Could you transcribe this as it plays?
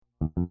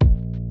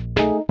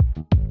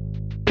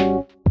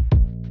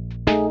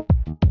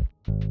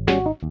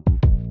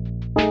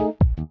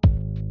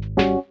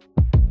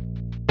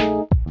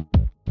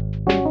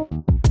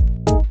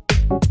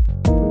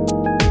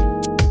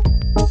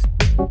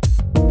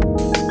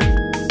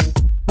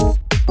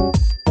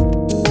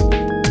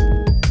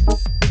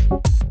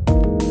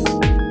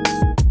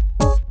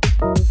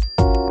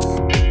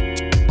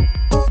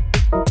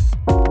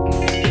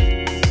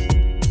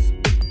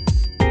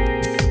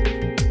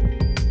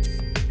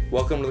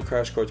Welcome to the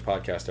Crash Course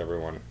Podcast,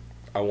 everyone.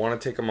 I want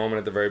to take a moment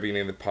at the very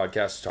beginning of the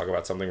podcast to talk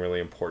about something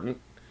really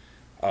important.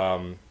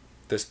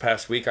 This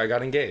past week, I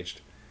got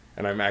engaged,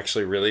 and I'm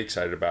actually really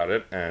excited about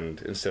it.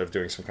 And instead of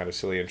doing some kind of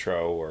silly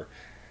intro or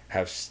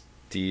have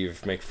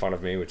Steve make fun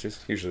of me, which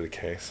is usually the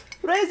case.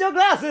 Raise your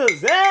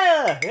glasses!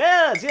 Yeah!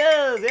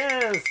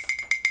 Yes!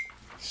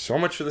 So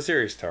much for the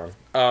serious tone.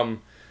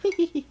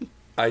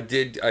 I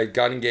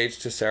got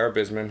engaged to Sarah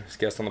Bisman, who's a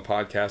guest on the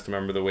podcast, a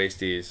member of the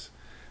Wasties,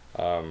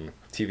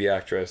 TV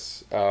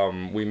actress.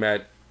 We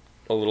met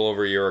a little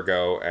over a year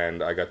ago,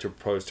 and I got to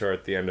propose to her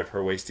at the end of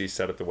her Wasties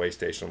set at the Way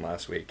Station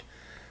last week.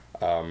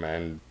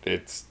 And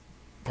it's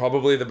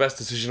probably the best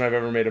decision I've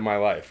ever made in my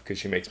life, because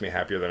she makes me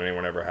happier than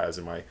anyone ever has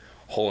in my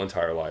whole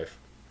entire life.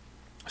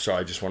 So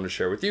I just wanted to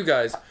share with you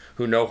guys,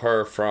 who know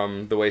her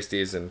from the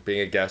Wasties and being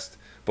a guest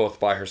both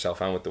by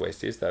herself and with the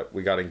Wasties, that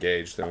we got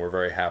engaged and we're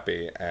very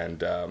happy.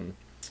 And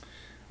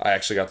I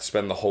actually got to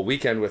spend the whole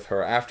weekend with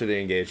her after the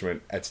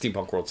engagement at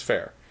Steampunk World's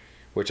Fair,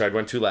 which I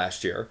went to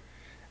last year.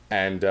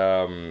 And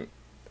the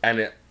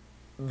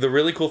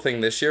really cool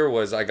thing this year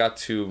was I got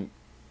to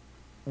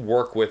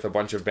work with a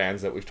bunch of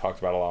bands that we've talked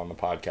about a lot on the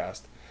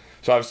podcast.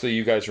 So obviously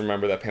you guys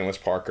remember that Painless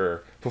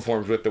Parker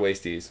performs with the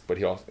Wasties, but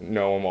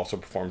Noam also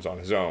performs on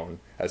his own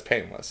as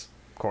Painless.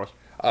 Of course.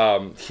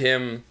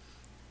 Him,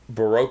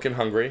 Baroque and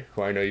Hungry,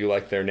 who I know you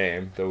like their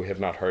name, though you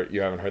haven't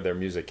heard their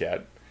music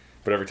yet.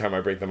 But every time I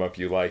bring them up,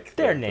 you like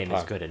their name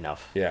is good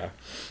enough. Yeah.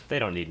 They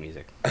don't need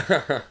music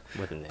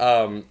with a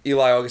name.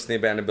 Eli August and the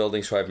Abandoned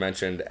Buildings, who I've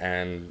mentioned,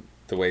 and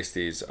the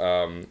Wasties,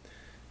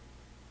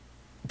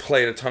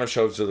 played a ton of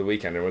shows over the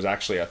weekend. It was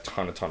actually a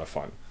ton of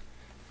fun.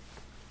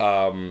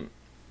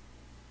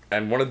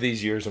 And one of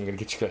these years, I'm going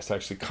to get you guys to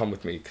actually come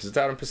with me, because it's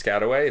out in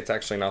Piscataway. It's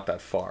actually not that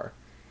far.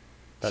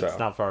 That's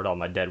not far at all.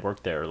 My dad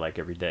worked there like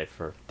every day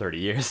for 30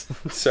 years.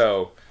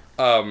 So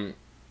I went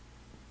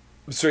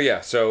to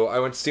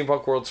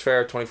Steampunk World's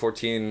Fair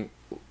 2014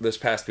 this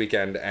past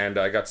weekend, and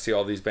I got to see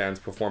all these bands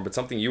perform. But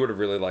something you would have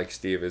really liked,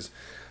 Steve, is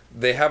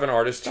they have an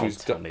artist Don't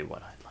tell me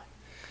what I'd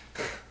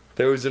like.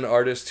 There was an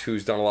artist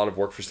who's done a lot of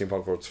work for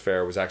Steampunk World's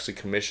Fair, was actually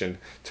commissioned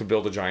to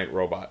build a giant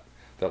robot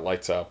that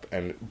lights up,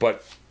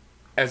 but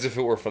as if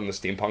it were from the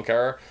steampunk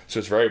era. So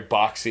it's very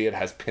boxy. It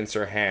has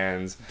pincer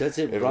hands. Does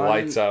it run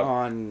lights up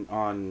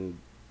on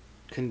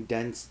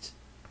condensed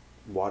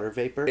water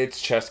vapor? Its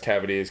chest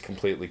cavity is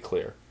completely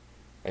clear,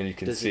 and you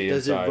can see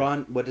does inside. It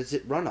run? What does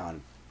it run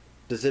on?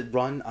 Does it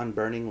run on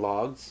burning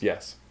logs?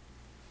 Yes.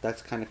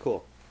 That's kind of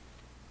cool.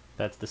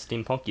 That's the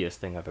steampunkiest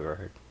thing I've ever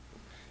heard.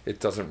 It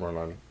doesn't run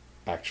on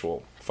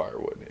actual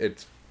firewood.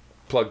 It's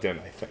plugged in,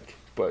 I think,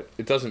 but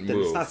it doesn't Then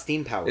move. it's not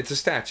steam powered. It's a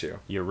statue.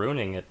 You're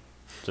ruining it.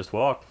 Just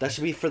walk. That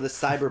should be for the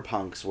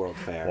Cyberpunks World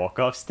Fair. Walk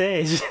off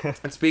stage.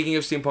 And speaking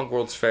of Steampunk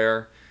World's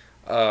Fair,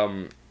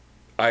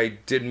 I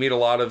did meet a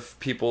lot of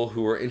people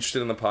who were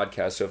interested in the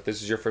podcast. So if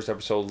this is your first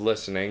episode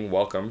listening,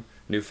 welcome,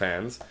 new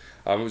fans.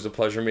 It was a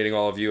pleasure meeting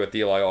all of you at the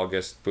Eli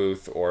August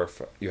booth, or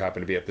if you happen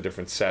to be at the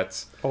different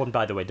sets. Oh, and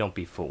by the way, don't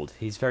be fooled.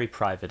 He's very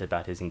private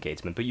about his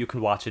engagement, but you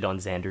can watch it on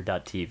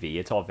Xander.tv.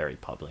 It's all very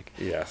public.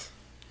 Yes.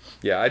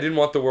 Yeah, I didn't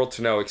want the world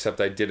to know,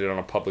 except I did it on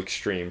a public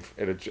stream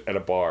at a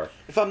bar.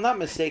 If I'm not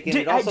mistaken,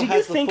 Did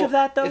you think of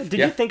that, though? Did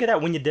you think of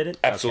that when you did it?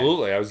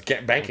 Absolutely. Okay. I was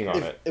banking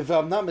on it. If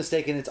I'm not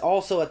mistaken, it's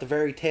also at the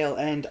very tail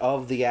end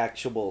of the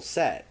actual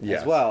set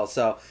as well.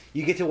 So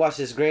you get to watch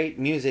this great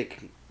music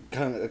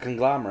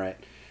conglomerate,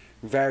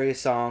 various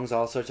songs,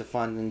 all sorts of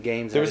fun and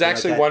games. There was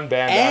actually one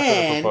band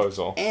after the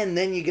proposal. And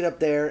then you get up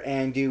there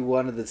and do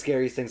one of the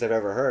scariest things I've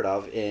ever heard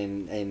of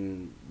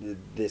in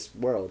this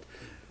world.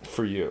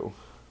 For you.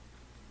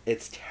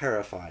 It's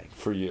terrifying.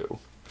 For you.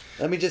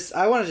 I want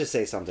to just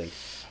say something.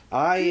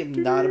 I am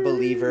not a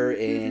believer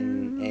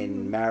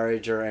in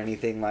marriage or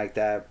anything like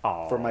that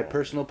from my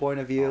personal point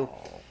of view.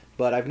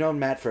 But I've known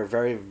Matt for a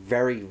very,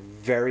 very,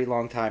 very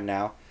long time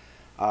now.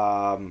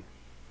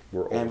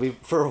 We're old. And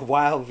for a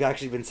while, we've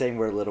actually been saying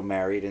we're a little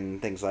married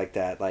and things like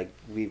that. Like,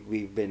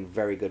 we've been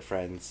very good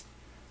friends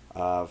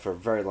for a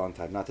very long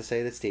time. Not to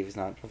say that Steve is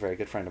not a very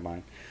good friend of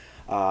mine.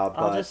 But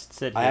I'll just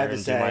sit here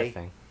and do my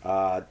thing.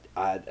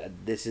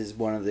 This is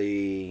one of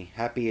the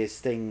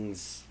happiest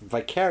things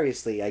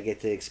vicariously I get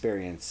to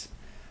experience,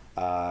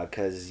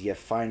 because you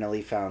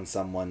finally found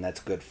someone that's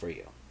good for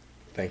you.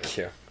 Thank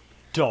you.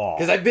 Dog.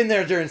 Because I've been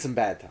there during some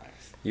bad times.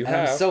 You and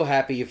have. I'm so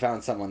happy you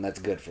found someone that's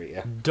good for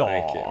you. Dog.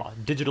 Thank you.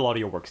 Digital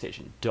audio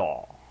workstation.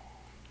 Dog.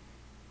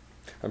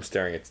 I'm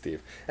staring at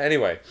Steve.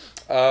 Anyway,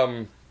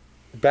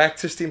 back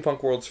to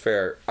Steampunk World's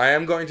Fair. I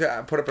am going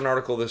to put up an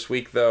article this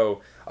week,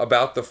 though,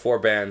 about the 4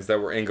 bands that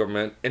were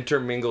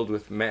intermingled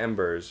with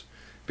members,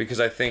 because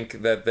I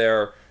think that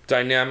their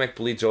dynamic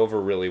bleeds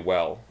over really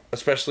well.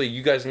 Especially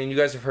you guys. I mean, you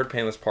guys have heard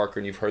Painless Parker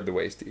and you've heard the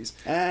Wasties.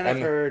 And I've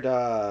heard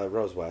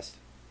Rose West.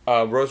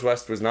 Rose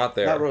West was not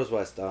there. Not Rose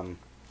West.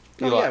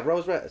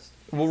 Rose West.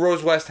 Well,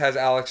 Rose West has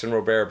Alex and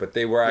Robert, but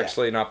they were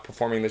actually not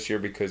performing this year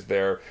because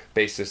their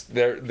bassist,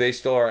 they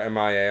still are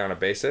MIA on a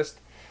bassist.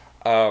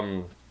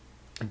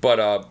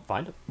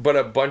 Find it. But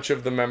a bunch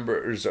of the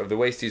members of the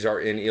Wasties are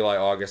in Eli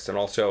August, and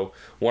also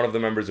one of the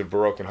members of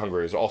Baroque and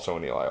Hungary is also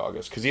in Eli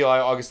August. Because Eli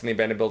August in the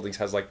Abandoned Buildings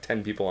has like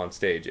 10 people on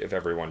stage if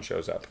everyone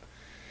shows up.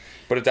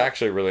 But it's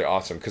actually really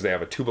awesome because they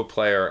have a tuba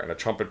player and a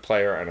trumpet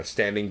player and a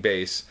standing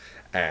bass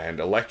and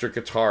electric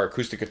guitar,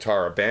 acoustic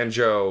guitar, a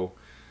banjo,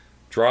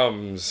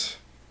 drums,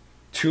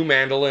 2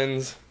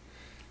 mandolins.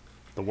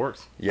 The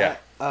works. Yeah.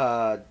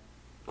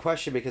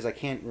 Question, because I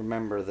can't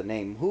remember the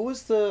name. Who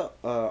was the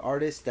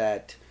artist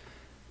that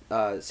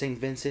St.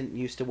 Vincent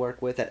used to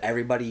work with, that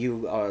everybody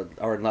you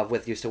are in love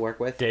with used to work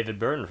with? David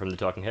Byrne from the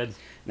Talking Heads.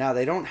 Now,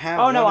 they don't have...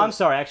 Oh, no, I'm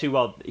sorry. Actually,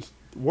 well, he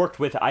worked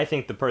with... I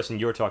think the person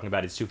you're talking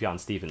about is Sufjan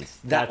Stevens.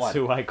 That's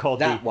who I called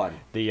the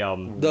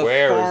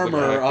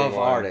farmer of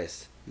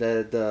artists.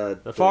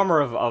 The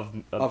farmer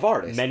of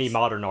artists. Many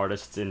modern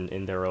artists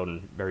in their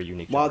own very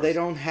unique genres. While they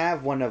don't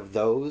have one of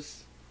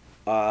those,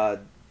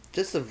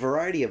 just a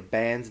variety of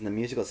bands and the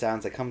musical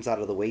sounds that comes out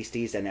of the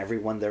Wasties and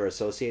everyone they're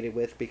associated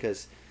with,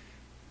 because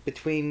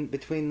between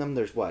them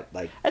there's what,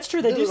 like... That's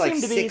true, they do like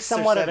seem to be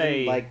somewhat of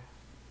a... like,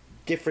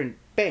 different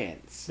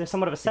bands. They're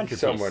somewhat of a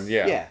centerpiece. Someone,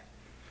 yeah. Yeah.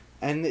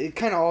 And it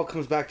kind of all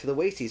comes back to the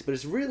Wasties, but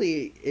it's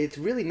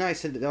really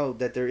nice to know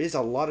that there is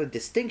a lot of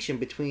distinction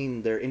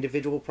between their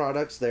individual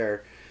products,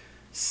 their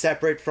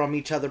separate from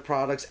each other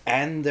products,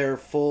 and their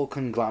full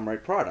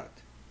conglomerate product.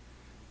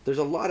 There's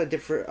a lot of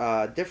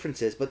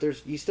differences, but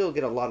you still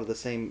get a lot of the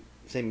same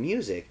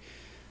music.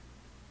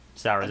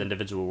 Sour's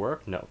individual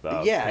work? No.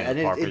 And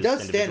it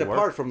does stand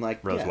apart from,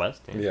 like... Rose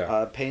West?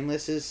 Yeah.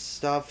 Painless's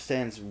stuff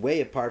stands way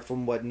apart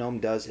from what Gnome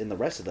does in the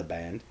rest of the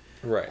band.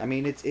 Right. I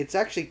mean, it's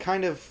actually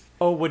kind of...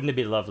 Oh, wouldn't it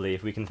be lovely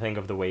if we can think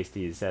of the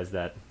Wasties as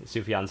that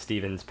Sufjan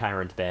Stevens'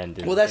 parent band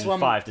in, that's in why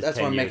 5 to 10 years?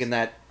 That's why I'm making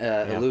that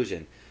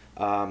illusion.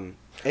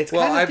 It's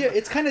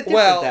kind of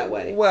different that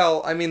way.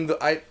 Well, I mean,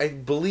 I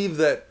believe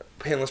that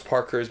Painless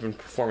Parker has been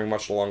performing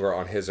much longer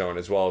on his own,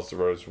 as well as the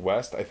Rose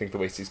West. I think the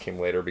Wasties came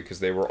later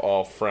because they were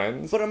all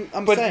friends. But I'm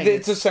saying saying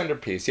it's a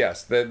centerpiece.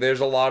 Yes, there's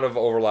a lot of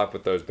overlap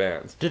with those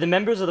bands. Do the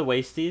members of the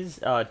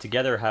Wasties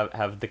together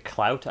have the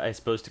clout, I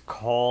suppose, to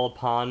call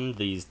upon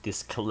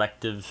this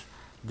collective?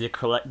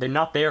 They're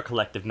not their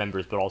collective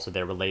members, but also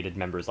their related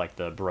members, like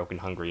the Baroque and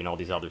Hungary and all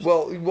these others.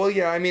 Well,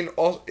 yeah. I mean,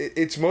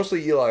 it's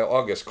mostly Eli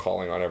August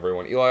calling on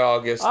everyone. Eli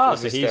August. Oh,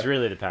 so he's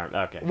really the parent.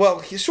 Okay. Well,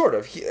 he's sort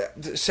of.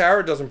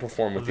 Sarah doesn't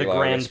perform with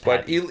Eli August,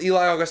 but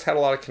Eli August had a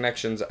lot of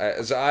connections,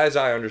 as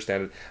I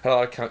understand it, had a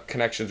lot of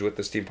connections with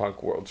the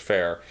Steampunk World's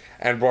Fair,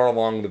 and brought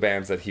along the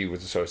bands that he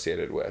was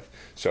associated with.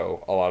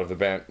 So a lot of the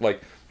band,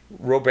 like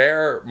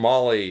Robert,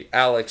 Molly,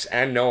 Alex,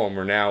 and Noam,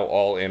 are now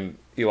all in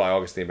Eli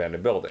August and the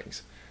Abandoned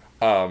Buildings.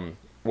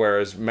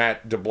 Whereas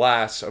Matt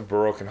DeBlas of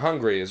Baroque and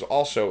Hungary is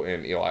also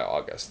in Eli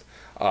August.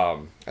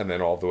 And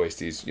then all the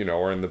Wasties,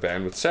 are in the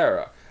band with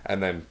Sarah.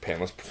 And then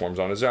Painless performs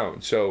on his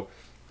own. So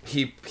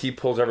he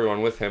pulls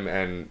everyone with him,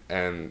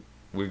 and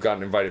we've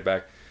gotten invited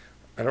back.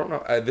 I don't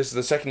know. This is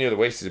the second year the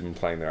Wasties have been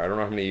playing there. I don't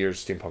know how many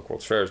years Steampunk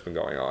World's Fair has been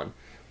going on.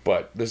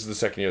 But this is the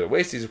second year the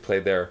Wasties have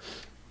played there.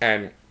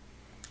 And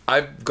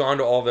I've gone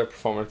to all of their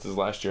performances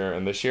last year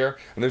and this year.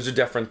 And there's a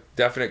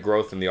definite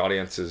growth in the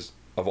audiences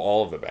of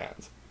all of the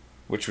bands,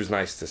 which was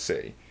nice to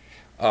see.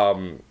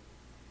 And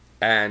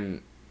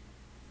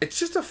it's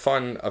just a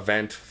fun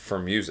event for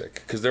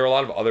music, because there are a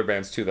lot of other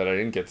bands, too, that I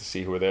didn't get to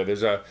see who were there.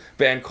 There's a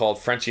band called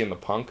Frenchie and the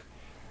Punk,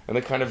 and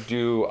they kind of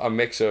do a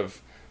mix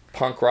of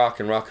punk rock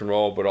and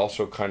roll, but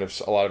also kind of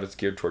a lot of it's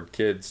geared toward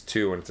kids,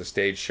 too, and it's a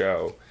stage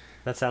show.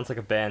 That sounds like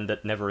a band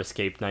that never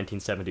escaped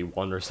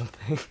 1971 or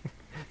something.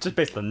 Just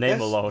based on the name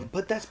alone.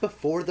 But that's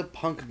before the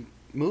punk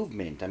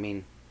movement, I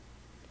mean...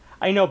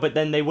 I know, but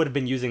then they would have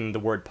been using the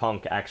word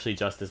punk actually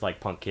just as, like,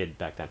 punk kid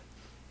back then.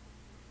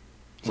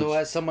 So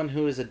as someone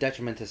who is a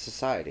detriment to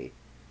society.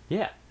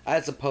 Yeah.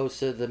 As opposed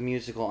to the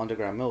musical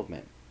underground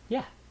movement.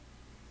 Yeah.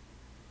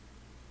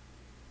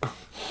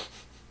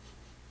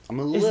 I'm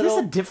a little... Is this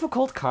a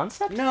difficult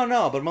concept?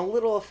 No, but I'm a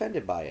little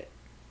offended by it.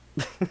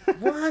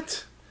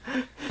 What?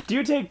 Do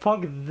you take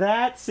punk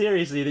that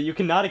seriously that you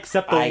cannot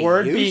accept the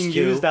word being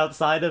used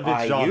outside of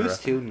its genre? I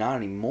used to, not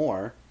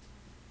anymore.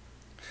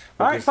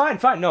 Alright,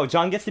 fine. No,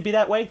 John gets to be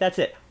that way. That's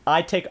it.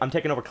 I'm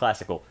taking over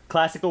classical.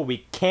 Classical,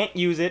 we can't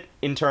use it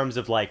in terms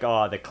of like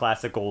the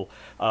classical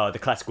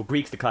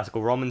Greeks, the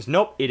classical Romans.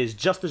 Nope, it is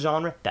just the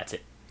genre. That's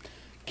it.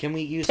 Can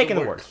we use the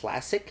word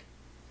classic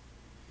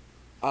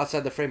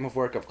outside the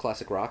framework of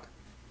classic rock?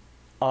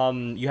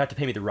 You have to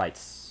pay me the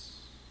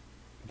rights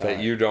that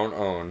you don't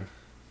own.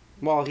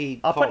 Well,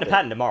 I'll put in a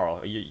patent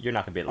tomorrow. You're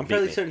not gonna be able to. I'm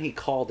fairly certain he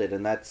called it,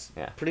 and that's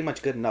pretty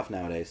much good enough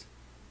nowadays.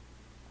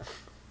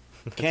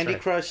 Candy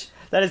Crush.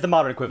 That is the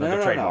modern equivalent of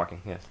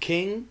trademarking. No. Yes.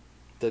 King,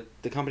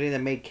 the company that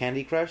made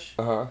Candy Crush,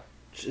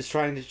 is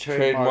trying to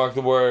trademark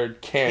the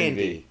word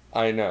candy.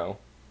 I know.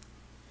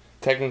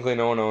 Technically,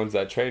 no one owns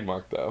that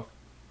trademark, though.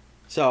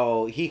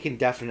 So he can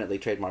definitely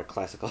trademark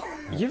classical.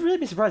 You'd really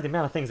be surprised the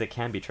amount of things that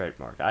can be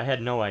trademarked. I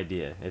had no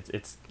idea.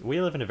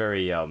 We live in a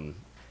very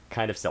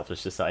kind of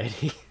selfish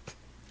society,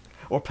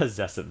 or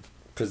possessive.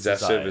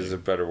 Possessive society. is a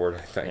better word,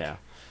 I think. Yeah.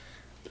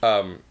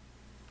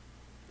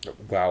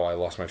 Wow, I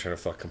lost my train of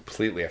thought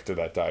completely after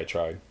that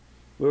diatribe.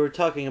 We were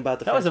talking about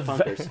the That French was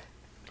a punkers.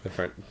 The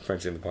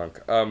French and the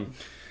punk.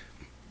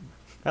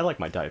 I like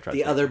my diatribe.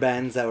 The other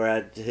bands that were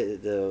at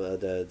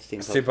the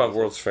Steampunk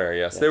World's Fair,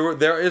 yes. Yeah.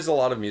 There is a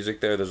lot of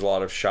music there. There's a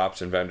lot of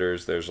shops and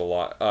vendors. There's a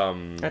lot.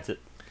 That's it.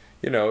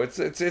 You know, it's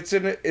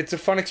a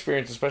fun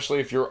experience, especially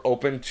if you're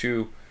open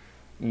to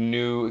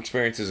new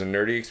experiences and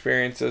nerdy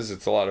experiences.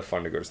 It's a lot of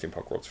fun to go to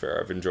Steampunk World's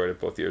Fair. I've enjoyed it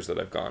both years that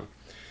I've gone.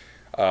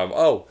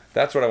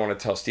 That's what I want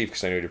to tell Steve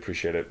because I knew he'd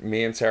appreciate it.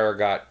 Me and Sarah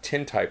got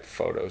tintype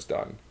photos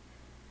done.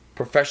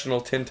 Professional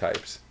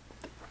tintypes.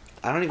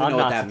 I don't even know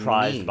what that means. I'm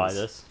not surprised by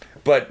this.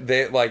 But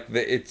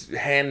it's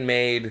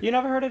handmade. You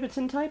never heard of a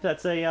tintype?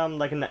 That's a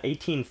like an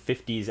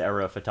 1850s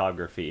era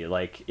photography.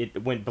 Like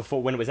it when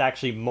it was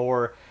actually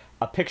more.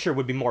 A picture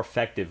would be more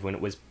effective when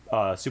it was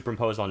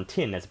superimposed on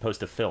tin as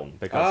opposed to film,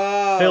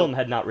 because film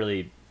had not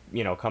really,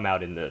 come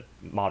out in the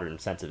modern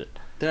sense of it.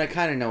 Then I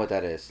kind of know what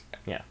that is.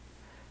 Yeah.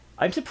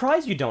 I'm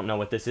surprised you don't know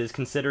what this is,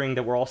 considering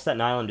that we're all Staten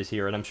Islanders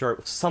here, and I'm sure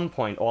at some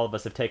point all of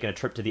us have taken a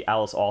trip to the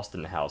Alice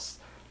Austin house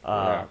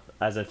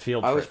as a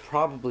field trip. I was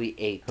probably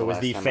 8. Who was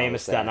the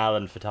famous Staten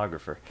Island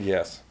photographer.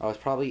 Yes. I was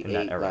probably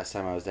 8 last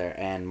time I was there,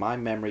 and my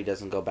memory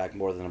doesn't go back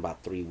more than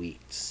about 3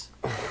 weeks.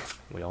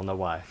 We all know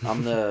why.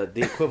 I'm the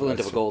equivalent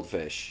of a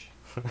goldfish.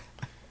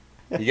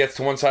 He gets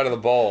to one side of the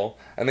bowl,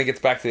 and then gets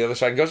back to the other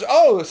side and goes,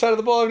 "Oh, a side of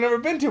the bowl I've never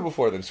been to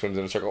before." Then swims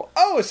in a circle.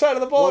 "Oh, a side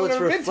of the bowl I've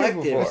never been to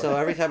before." So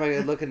every time I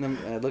look at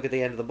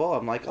the end of the bowl,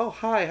 I'm like, "Oh,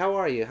 hi, how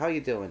are you? How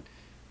you doing?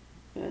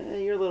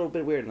 You're a little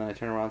bit weird." And then I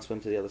turn around, swim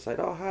to the other side.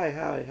 "Oh, hi,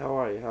 how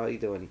are you? How are you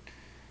doing?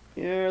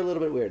 You're a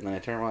little bit weird." And then I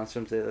turn around,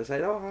 swim to the other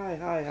side. "Oh, hi,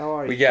 how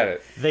are you?" We get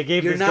it. They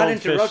gave You're this not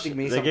goldfish. interrupting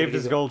me. They gave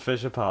this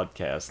goldfish a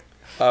podcast.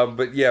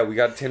 But yeah, we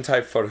got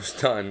tintype photos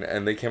done,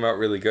 and they came out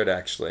really good.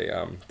 Actually,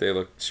 they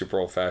looked super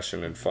old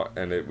fashioned and fun,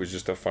 and it was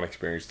just a fun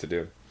experience to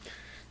do.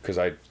 Because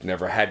I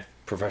never had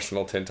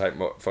professional tintype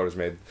photos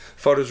made.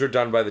 Photos were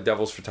done by the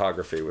Devil's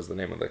Photography was the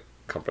name of the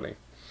company.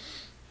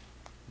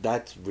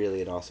 That's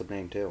really an awesome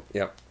name too.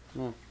 Yep.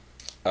 Yeah.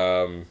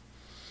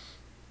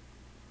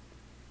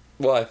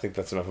 Well, I think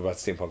that's enough about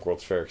Steampunk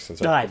World's Fair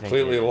since I I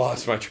completely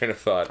lost my train of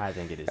thought. I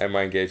think it is. And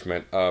my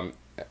engagement.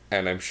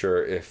 And I'm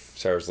sure if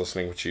Sarah's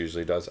listening, which she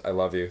usually does, I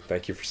love you.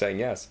 Thank you for saying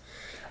yes.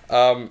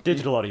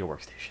 Digital audio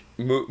workstation.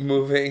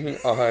 Moving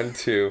on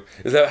to...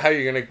 Is that how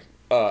you're going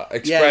to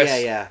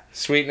express Yeah.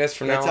 sweetness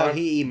from That's now on? how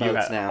he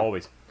emotes now.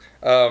 Always.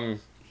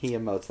 He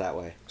emotes that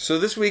way. So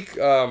this week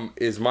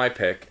is my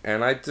pick,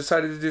 and I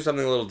decided to do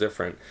something a little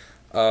different.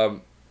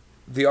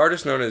 The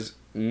artist known as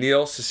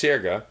Neil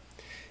Cicierega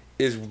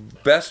is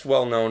best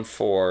well known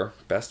for...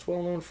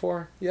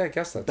 Yeah, I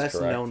guess that's Best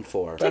correct. known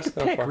for. Take a Best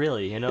known pick, for.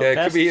 really. Yeah, it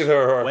best, could be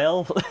either or.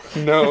 Well,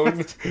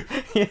 known.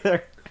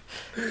 either.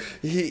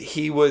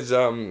 He was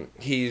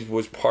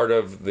part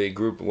of the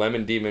group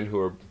Lemon Demon, who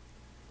are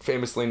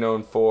famously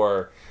known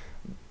for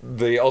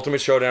the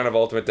Ultimate Showdown of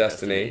Ultimate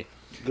Destiny.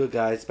 Good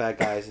guys, bad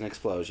guys, and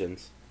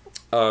explosions.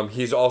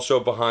 He's also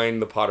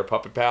behind the Potter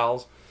Puppet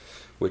Pals,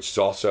 which is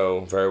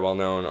also very well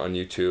known on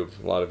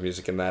YouTube. A lot of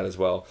music in that as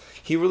well.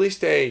 He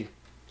released a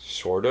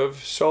sort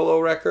of solo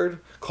record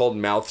called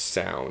Mouth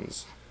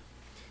Sounds.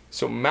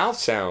 So Mouth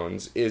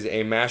Sounds is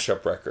a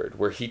mashup record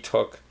where he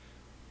took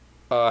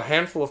a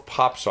handful of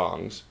pop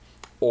songs,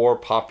 or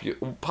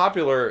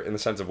popular in the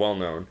sense of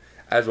well-known,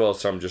 as well as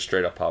some just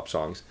straight-up pop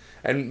songs,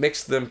 and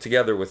mixed them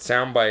together with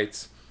sound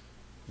bites,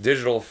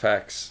 digital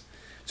effects,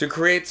 to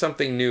create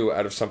something new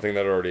out of something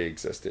that already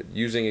existed,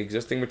 using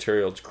existing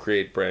material to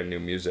create brand new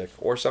music,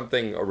 or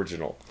something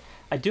original.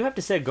 I do have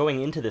to say,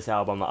 going into this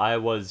album, I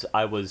was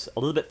a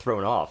little bit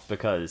thrown off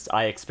because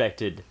I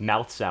expected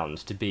mouth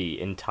sounds to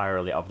be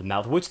entirely of the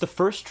mouth, which the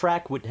first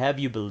track would have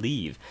you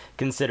believe,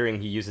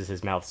 considering he uses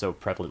his mouth so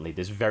prevalently.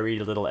 There's very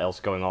little else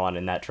going on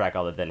in that track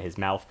other than his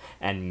mouth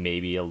and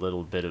maybe a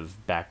little bit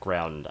of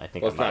background. I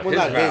think Well, it's not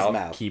his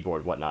mouth.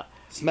 Keyboard, whatnot.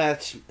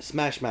 Smash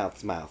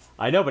Mouth's mouth.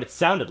 I know, but it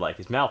sounded like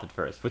his mouth at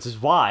first, which is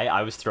why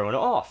I was thrown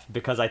off,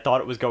 because I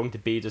thought it was going to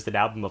be just an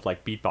album of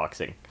like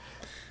beatboxing.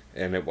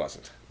 And it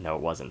wasn't. No,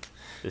 it wasn't.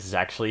 This is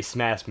actually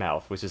Smash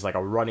Mouth, which is like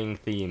a running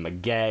theme, a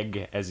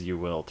gag, as you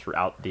will,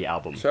 throughout the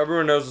album. So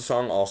everyone knows the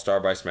song All Star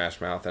by Smash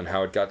Mouth and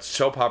how it got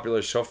so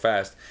popular so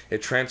fast,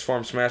 it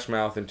transformed Smash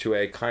Mouth into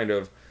a kind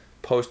of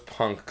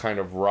post-punk, kind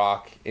of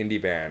rock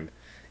indie band,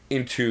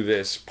 into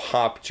this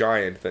pop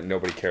giant that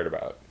nobody cared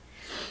about.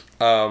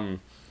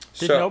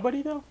 Did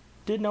nobody, though?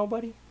 Did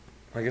nobody?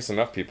 I guess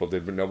enough people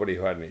did, but nobody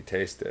who had any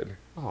taste did.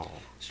 Oh.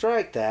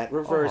 Strike that.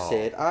 Reverse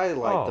it. I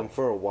liked them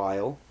for a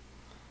while.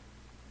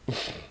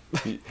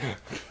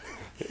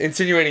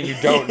 Insinuating you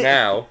don't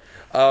now.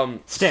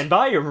 Stand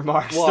by your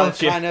remarks, Well,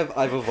 don't you?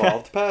 I've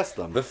evolved past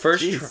them. The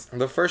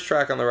first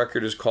track on the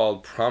record is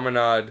called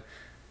Promenade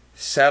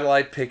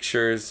Satellite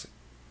Pictures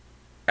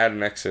at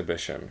an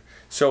Exhibition.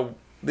 So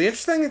the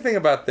interesting thing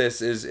about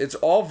this is it's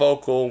all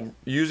vocal,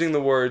 using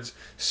the words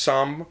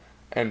some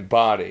and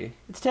Body.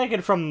 It's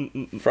taken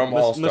from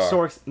All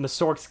Star.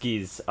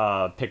 Mussorgsky's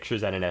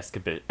Pictures at an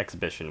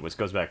Exhibition, which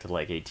goes back to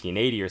like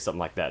 1880 or something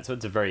like that. So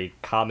it's a very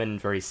common,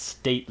 very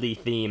stately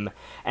theme,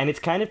 and it's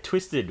kind of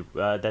twisted.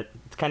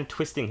 It's kind of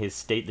twisting his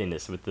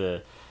stateliness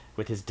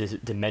with his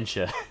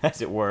dementia,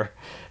 as it were,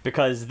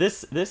 because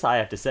this I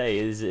have to say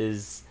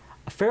is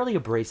a fairly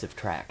abrasive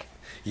track.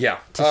 Yeah.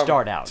 To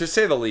start out, to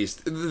say the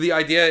least, the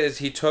idea is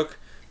he took.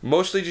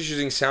 Mostly just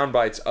using sound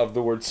bites of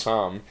the word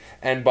 "Some"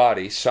 and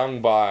 "Body,"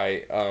 sung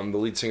by the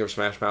lead singer of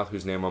Smash Mouth,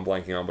 whose name I'm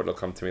blanking on, but it'll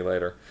come to me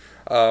later,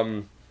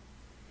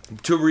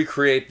 to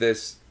recreate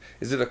this.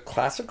 Is it a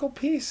classical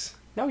piece?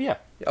 Oh, yeah.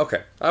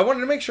 Okay. I wanted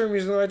to make sure I'm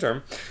using the right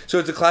term. So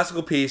it's a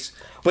classical piece.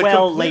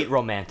 But late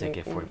romantic,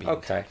 if we're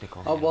being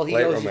technical. Oh, well, he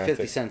late owes romantic. you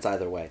 50 cents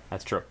either way.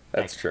 That's true.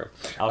 That's true.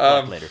 I'll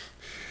collect later.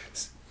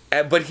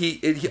 But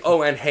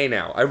and Hey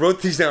Now. I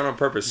wrote these down on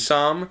purpose.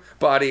 Some,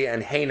 Body,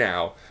 and Hey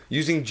Now.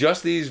 Using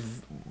just these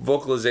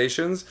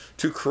vocalizations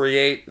to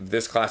create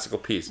this classical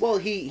piece. Well,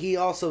 he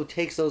also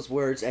takes those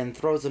words and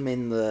throws them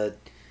in the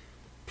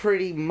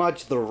pretty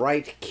much the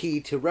right key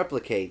to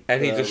replicate.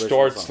 And he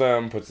distorts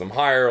them, puts them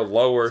higher,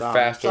 lower,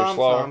 faster,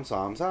 slower.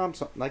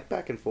 Like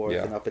back and forth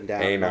and up and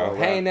down. Hey and now, all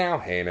hey around. now,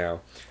 hey now.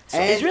 So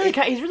he's really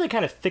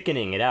kind of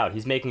thickening it out.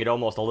 He's making it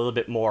almost a little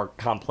bit more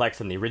complex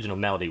than the original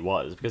melody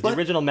was, because the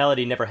original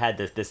melody never had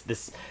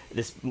this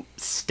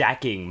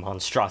stacking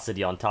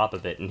monstrosity on top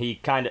of it. And he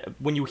kind of,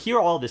 when you hear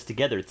all this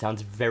together, it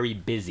sounds very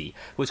busy,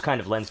 which kind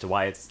of lends to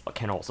why it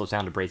can also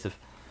sound abrasive.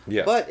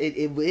 Yeah, but it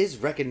is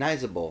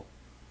recognizable.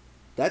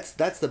 That's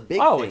the big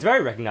thing. Oh, it's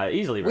very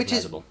easily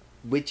recognizable.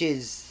 Which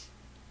is,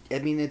 I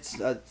mean,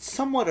 it's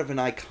somewhat of an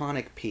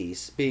iconic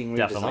piece being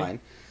redesigned.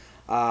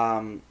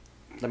 Definitely.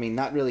 I mean,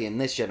 not really in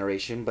this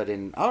generation, but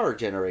in our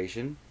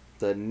generation,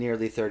 the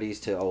nearly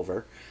 30s to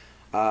over.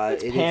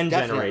 It's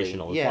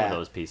pan-generational. It's one of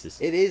those pieces.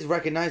 It is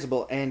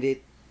recognizable, and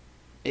it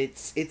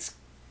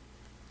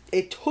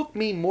took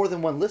me more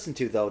than one listen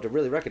to, though, to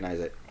really recognize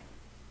it.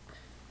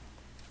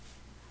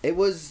 I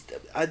was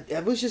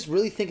just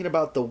really thinking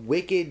about the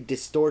wicked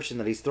distortion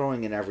that he's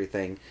throwing in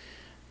everything,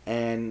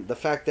 and the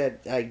fact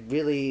that I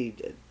really,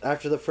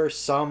 after the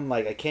first Some,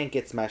 I can't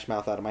get Smash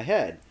Mouth out of my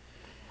head.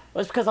 Well,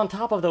 it's because on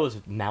top of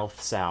those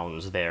mouth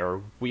sounds there,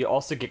 we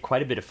also get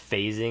quite a bit of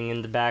phasing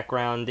in the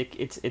background.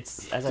 It's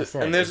as I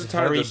said, and there's a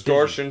ton of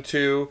distortion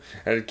too,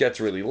 and it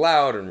gets really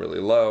loud and really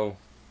low.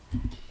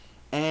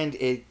 And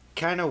it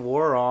kind of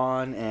wore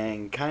on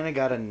and kind of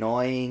got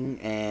annoying,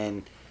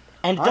 and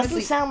it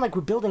doesn't sound like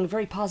we're building a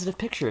very positive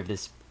picture of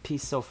this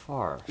piece so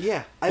far.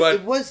 Yeah,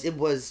 it was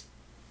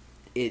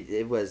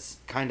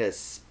kind of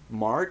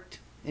smart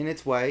in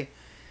its way.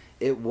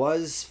 It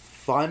was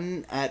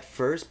fun at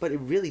first, but it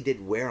really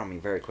did wear on me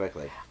very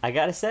quickly. I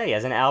gotta say,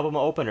 as an album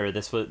opener,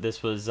 this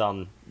was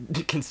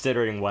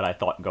considering what I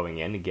thought going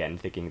in, again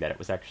thinking that it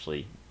was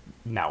actually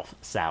mouth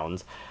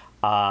sounds.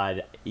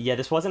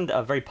 This wasn't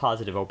a very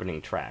positive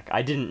opening track.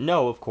 I didn't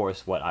know, of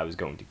course, what I was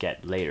going to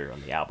get later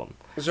on the album.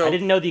 So, I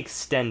didn't know the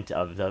extent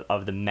of the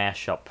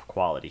mashup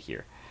quality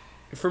here.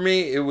 For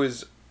me,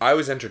 I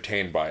was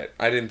entertained by it.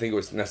 I didn't think it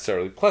was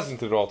necessarily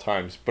pleasant at all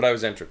times, but I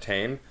was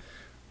entertained.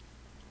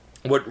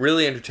 What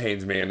really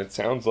entertains me, and it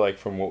sounds like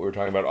from what we were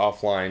talking about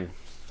offline,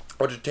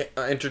 what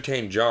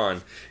entertained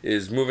John,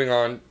 is moving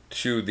on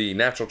to the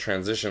natural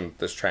transition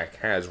this track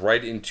has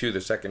right into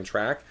the second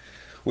track,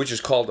 which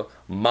is called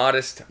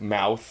Modest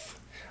Mouth.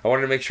 I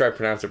wanted to make sure I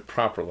pronounce it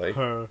properly.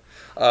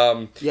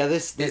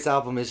 This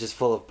album is just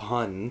full of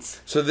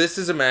puns. So this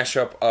is a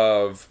mashup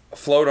of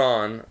Float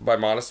On by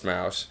Modest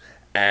Mouse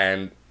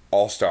and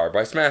All Star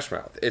by Smash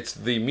Mouth. It's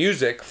the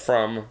music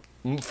from,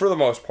 for the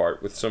most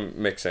part, with some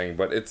mixing,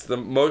 but it's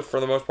for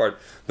the most part,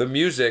 the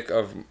music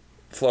of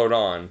Float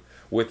On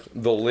with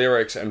the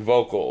lyrics and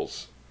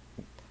vocals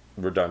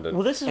redundant.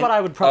 Well, this is what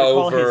I would probably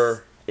call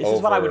his... This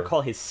is what I would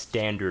call his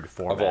standard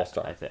format. Of All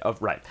Star.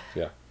 Right.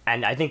 Yeah.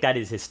 And I think that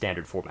is his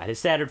standard format. His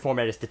standard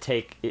format is to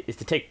take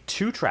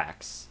two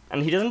tracks,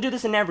 and he doesn't do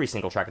this in every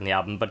single track in the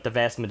album, but the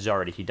vast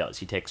majority he does.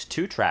 He takes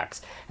two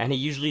tracks, and he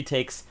usually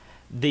takes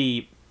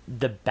the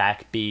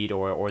backbeat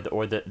or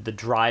the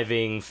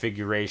driving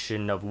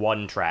figuration of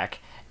one track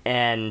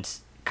and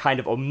kind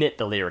of omit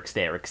the lyrics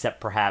there,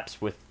 except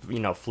perhaps with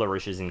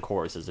flourishes and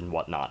choruses and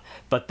whatnot.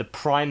 But the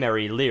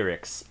primary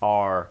lyrics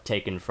are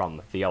taken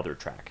from the other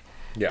track.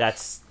 Yes.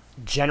 That's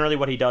generally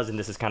what he does, and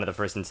this is kind of the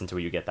first instance where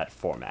you get that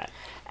format.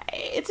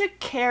 It's a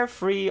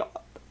carefree,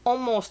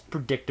 almost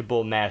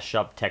predictable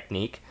mashup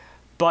technique,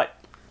 but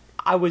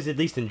I was at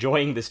least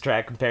enjoying this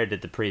track compared to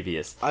the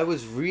previous. I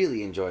was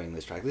really enjoying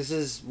this track. This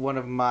is one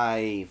of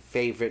my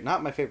favorite,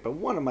 not my favorite, but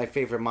one of my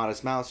favorite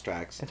Modest Mouse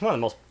tracks. It's one of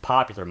the most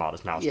popular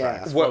Modest Mouse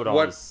tracks.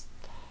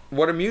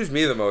 What amused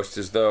me the most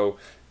is, though,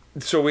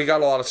 so we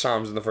got a lot of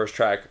Psalms in the first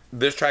track.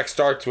 This track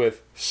starts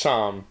with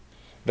Psalm,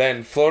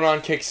 then Float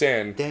On kicks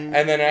in,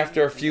 and then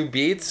after a few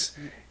beats,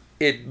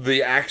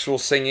 the actual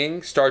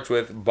singing starts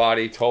with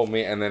 "Body Told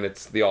Me," and then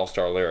it's the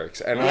all-star lyrics.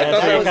 And I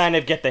thought they kind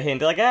of get the hint.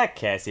 They're like,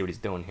 okay, I see what he's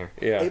doing here.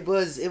 Yeah, it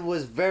was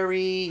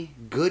very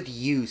good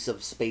use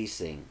of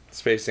spacing.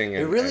 Spacing.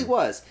 It really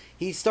was.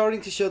 He's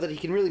starting to show that he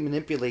can really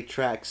manipulate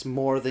tracks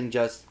more than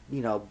just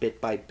bit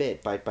by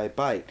bit, byte by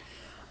byte.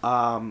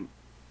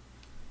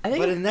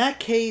 But in that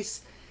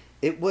case,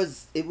 it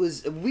was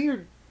a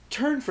weird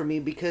turn for me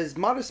because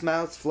Modest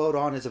Mouse Float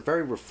On is a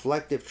very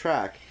reflective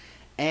track,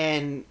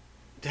 and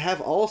to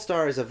have All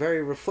Star as a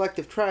very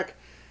reflective track,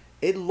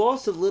 it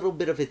lost a little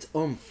bit of its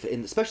oomph,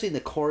 especially in the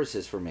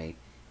choruses for me.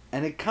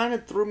 And it kind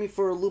of threw me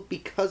for a loop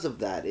because of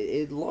that.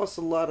 It lost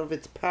a lot of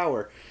its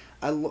power.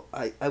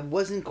 I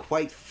wasn't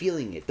quite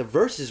feeling it. The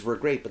verses were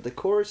great, but the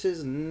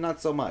choruses,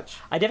 not so much.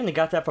 I definitely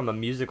got that from a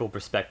musical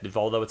perspective,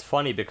 although it's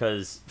funny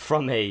because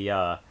from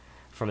a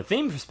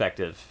theme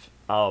perspective,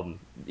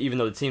 even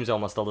though it seems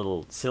almost a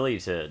little silly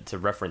to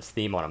reference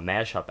theme on a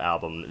mashup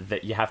album,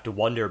 that you have to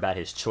wonder about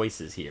his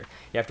choices here.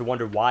 You have to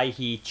wonder why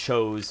he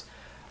chose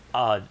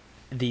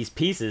these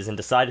pieces and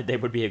decided they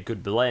would be a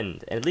good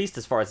blend. And at least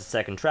as far as the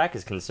second track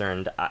is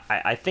concerned,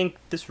 I think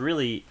this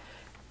really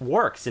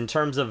works in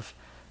terms of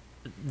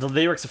the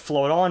lyrics of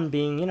Float On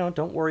being,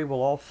 don't worry,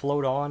 we'll all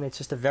float on. It's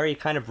just a very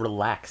kind of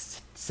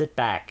relaxed, sit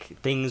back,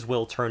 things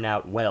will turn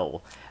out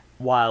well,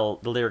 while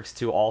the lyrics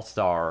to All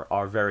Star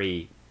are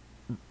very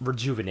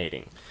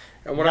rejuvenating.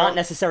 Not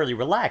necessarily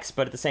relaxed,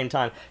 but at the same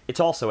time, it's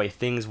also a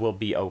things will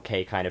be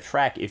okay kind of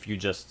track if you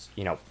just,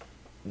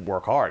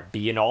 work hard,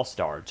 be an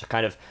all-star, to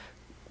kind of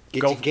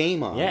get your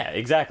game on. Yeah,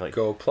 exactly.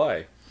 Go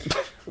play.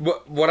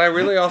 What I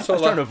really also I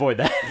was trying to avoid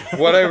that.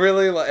 What I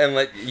really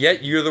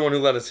yet you're the one who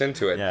let us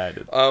into it. Yeah, I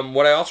did.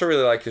 What I also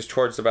really like is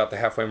towards about the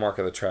halfway mark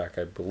of the track,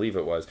 I believe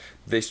it was,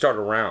 they start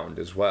around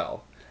as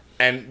well.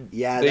 And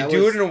they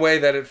do it in a way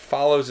that it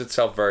follows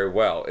itself very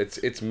well.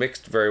 It's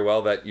mixed very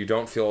well that you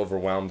don't feel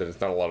overwhelmed and it's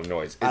not a lot of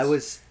noise. I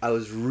was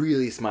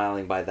really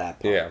smiling by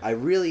that part. Yeah. I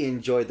really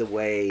enjoyed the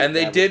way and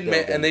they did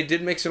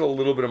mix in a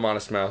little bit of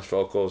Modest Mouse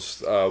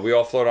vocals. We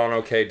All Float On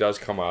Okay does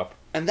come up.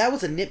 And that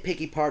was a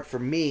nitpicky part for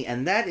me,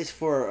 and that is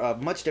for a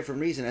much different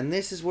reason. And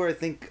this is where I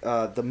think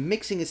the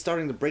mixing is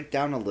starting to break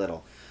down a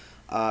little,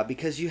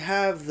 because you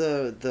have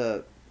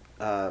the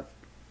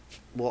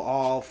we'll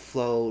all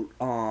float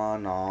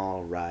on,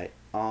 all right.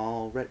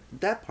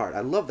 That part,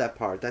 I love that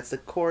part. That's the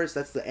chorus.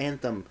 That's the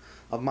anthem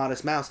of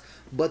Modest Mouse.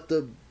 But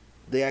the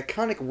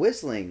iconic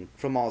whistling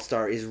from All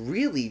Star is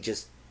really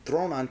just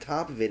thrown on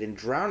top of it and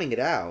drowning it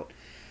out.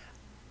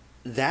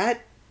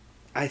 That,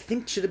 I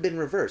think, should have been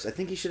reversed. I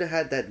think he should have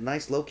had that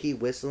nice low-key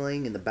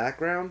whistling in the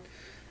background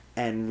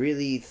and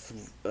really,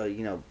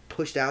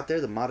 pushed out there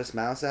the Modest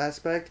Mouse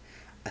aspect.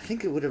 I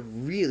think it would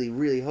have really,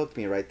 really hooked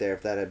me right there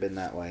if that had been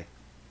that way.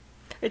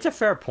 It's a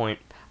fair point.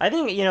 I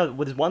think,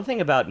 with one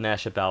thing about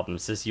mashup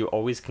albums is you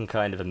always can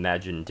kind of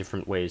imagine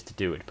different ways to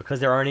do it,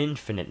 because there are an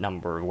infinite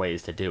number of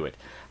ways to do it.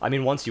 I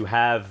mean, once you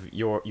have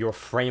your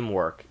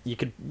framework, you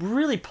could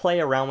really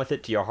play around with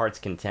it to your heart's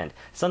content.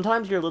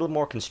 Sometimes you're a little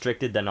more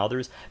constricted than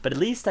others, but at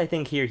least I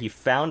think here he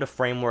found a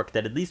framework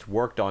that at least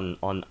worked on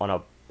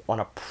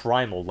a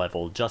primal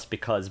level, just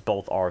because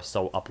both are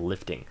so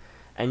uplifting.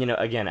 And,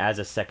 again, as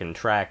a second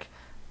track,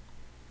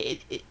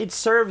 it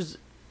serves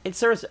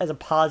as a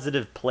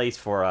positive place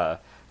for a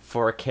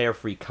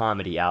carefree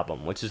comedy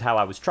album, which is how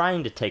I was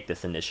trying to take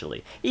this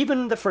initially.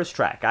 Even the first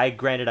track, I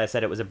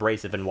said it was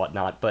abrasive and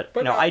whatnot, but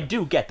I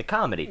do get the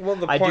comedy. Well,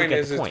 the point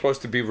is it's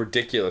supposed to be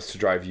ridiculous to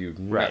drive you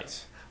nuts.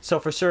 Right. So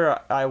for sure,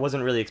 I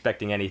wasn't really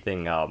expecting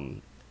anything,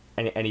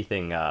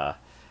 I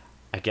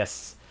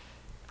guess,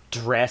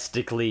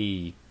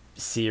 drastically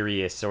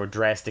serious or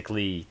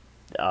drastically,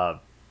 how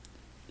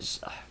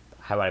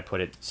would I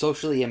put it?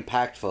 Socially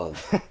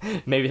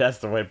impactful. Maybe that's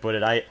the way to put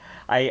it.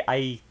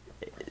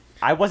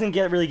 I wasn't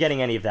really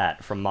getting any of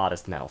that from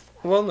Modest Mouth.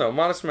 Well, no,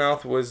 Modest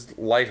Mouth was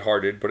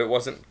lighthearted, but it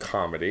wasn't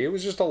comedy. It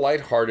was just a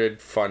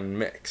lighthearted, fun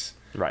mix.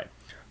 Right.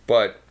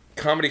 But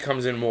comedy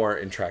comes in more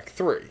in track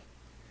 3.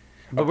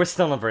 But we're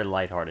still in a very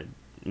lighthearted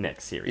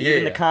mix here.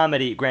 Even the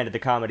comedy, granted, the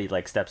comedy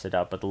steps it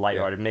up, but the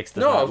lighthearted mix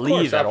does not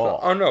leave at all.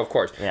 Oh, no, of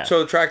course. Yeah.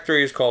 So track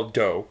 3 is called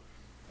Doe,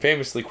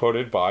 famously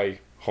quoted by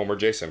Homer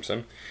J.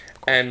 Simpson.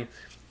 And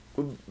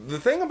the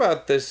thing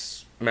about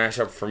this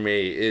mashup for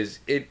me is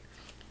it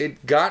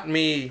gave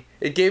me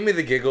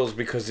the giggles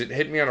because it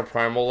hit me on a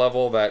primal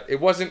level that it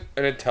wasn't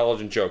an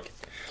intelligent joke.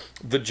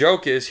 The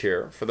joke is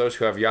here, for those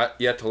who have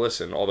yet to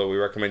listen, although we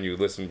recommend you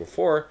listen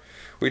before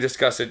we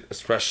discuss it,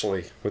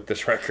 especially with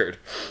this record.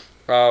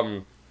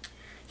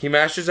 He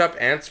mashes up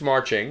Ants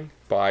Marching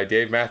by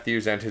Dave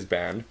Matthews and his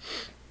band,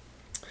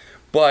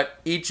 but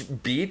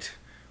each beat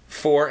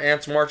for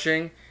Ants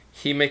Marching,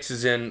 he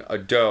mixes in a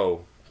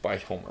Doe by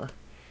Homer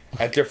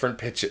at different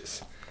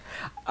pitches.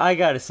 I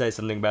gotta say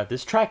something about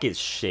this. Track is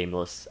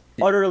shameless.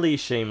 Utterly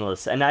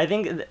shameless. And I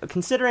think,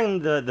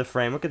 considering the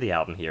framework of the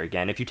album here,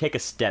 again, if you take a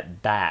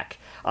step back,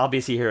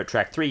 obviously here at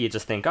track 3, you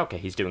just think, okay,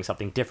 he's doing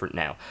something different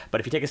now.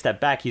 But if you take a step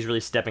back, he's really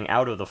stepping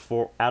out of the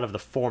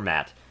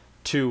format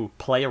to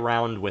play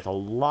around with a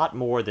lot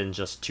more than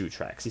just 2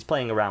 tracks. He's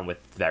playing around with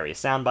various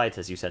sound bites,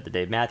 as you said, the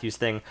Dave Matthews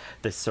thing,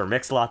 the Sir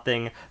Mix-a-Lot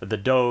thing, the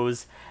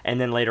Doze, and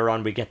then later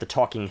on we get the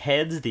Talking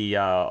Heads, the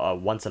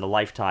Once in a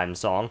Lifetime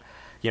song.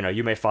 You know,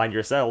 you may find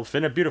yourself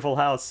in a beautiful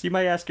house. You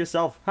may ask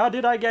yourself, how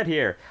did I get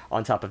here?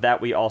 On top of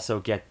that, we also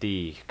get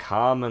the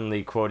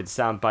commonly quoted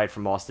soundbite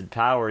from Austin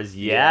Powers,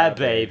 yeah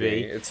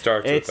baby. It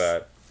starts with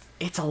that.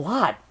 It's a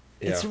lot.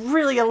 Yeah. It's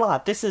really a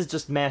lot. This is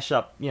just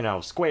mashup, you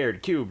know,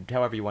 squared, cubed,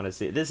 however you want to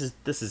see it. This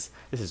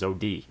is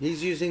OD.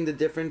 He's using the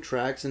different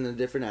tracks and the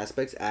different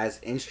aspects as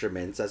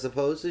instruments, as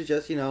opposed to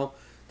just, you know,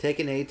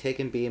 taking A,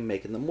 taking B, and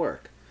making them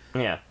work.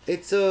 Yeah.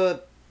 It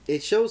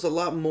shows a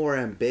lot more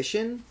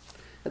ambition.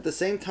 At the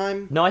same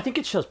time... No, I think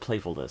it shows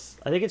playfulness.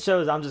 I think it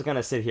shows I'm just going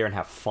to sit here and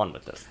have fun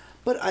with this.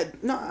 But I'm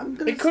going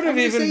to... It could have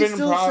even been...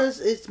 says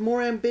it's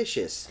more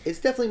ambitious. It's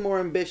definitely more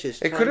ambitious.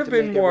 It could have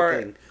been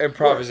more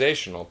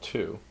improvisational,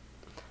 too.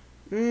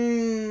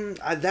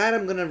 That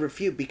I'm going to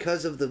refute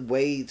because of the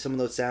way some of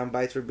those sound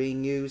bites were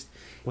being used.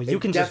 Well,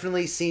 it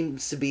definitely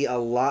seems to be a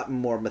lot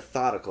more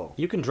methodical.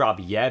 You can drop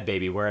yeah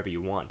baby wherever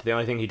you want. The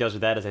only thing he does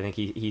with that is I think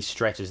he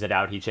stretches it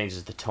out. He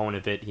changes the tone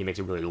of it. He makes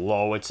it really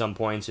low at some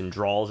points and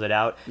draws it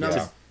out.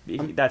 No,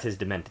 that's his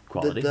demented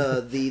quality.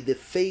 The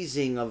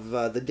phasing of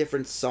the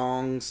different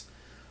songs,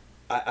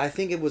 I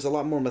think it was a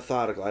lot more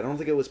methodical. I don't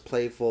think it was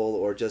playful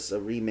or just a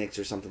remix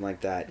or something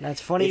like that. That's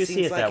funny you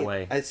see it that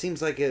way. It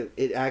seems like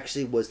it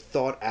actually was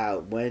thought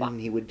out when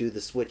he would do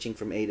the switching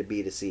from A to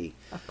B to C.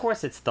 Of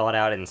course it's thought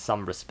out in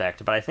some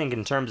respect, but I think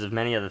in terms of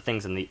many of the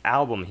things in the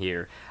album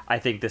here, I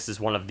think this is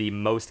one of the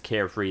most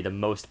carefree, the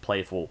most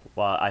playful.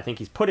 I think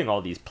he's putting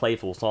all these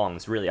playful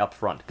songs really up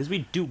front, because we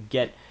do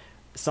get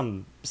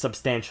some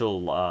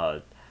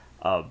substantial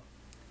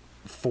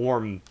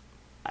form,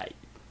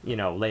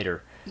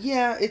 later.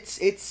 Yeah,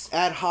 it's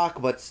ad hoc,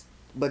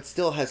 but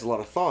still has a lot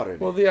of thought in it.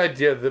 Well,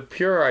 the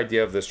pure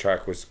idea of this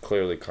track was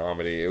clearly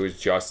comedy. It was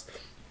just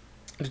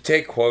to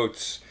take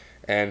quotes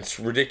and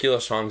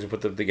ridiculous songs and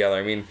put them together.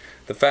 I mean,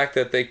 the fact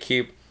that they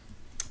keep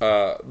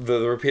the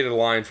repeated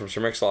line from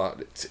Sir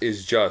Mix-a-Lot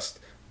is just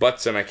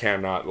 "Butts and I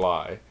cannot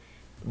lie."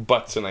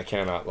 Butts and I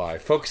cannot lie.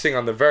 Focusing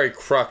on the very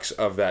crux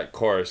of that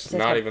chorus,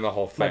 not even the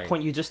whole thing. My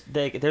point,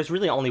 there's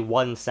really only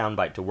one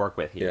soundbite to work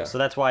with here. Yeah. So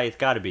that's why it's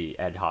got to be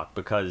ad hoc,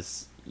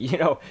 because,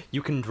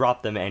 you can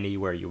drop them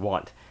anywhere you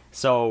want.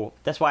 So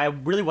that's why I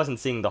really wasn't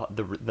seeing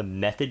the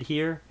method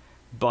here,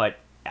 but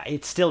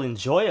it's still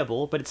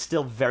enjoyable, but it's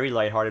still very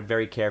lighthearted,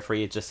 very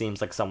carefree. It just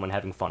seems like someone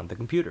having fun at the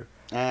computer.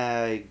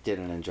 I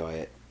didn't enjoy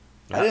it.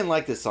 I didn't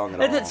like this song at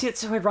all. It's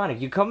so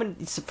ironic. You come in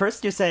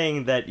first. You're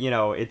saying that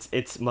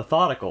it's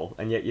methodical,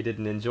 and yet you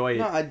didn't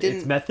enjoy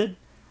its method.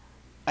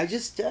 I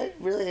guess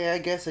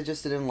I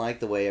just didn't like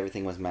the way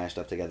everything was mashed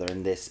up together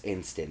in this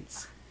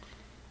instance.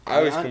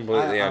 I was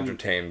completely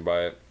entertained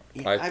by it.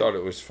 I thought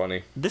it was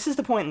funny. This is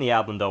the point in the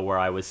album, though, where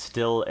I was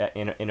still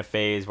in a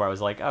phase where I was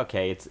like,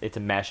 okay, it's a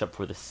mashup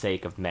for the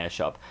sake of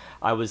mashup.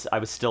 I was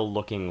still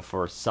looking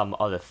for some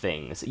other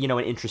things. An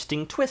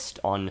interesting twist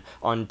on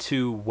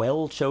 2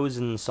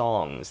 well-chosen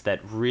songs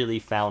that really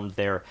found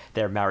their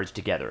marriage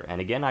together.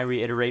 And again, I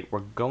reiterate, we're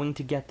going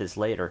to get this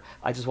later.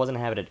 I just wasn't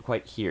having it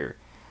quite here.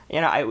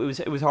 It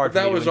was hard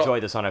for me to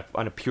enjoy this on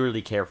a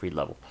purely carefree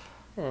level.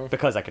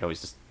 Because I could always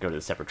just go to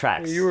the separate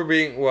tracks. You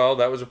were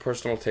that was a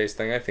personal taste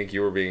thing. I think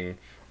you were being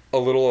a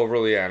little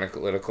overly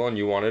analytical and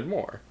you wanted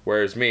more.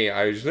 Whereas me,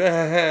 I was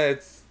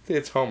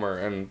it's Homer,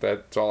 and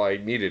that's all I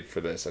needed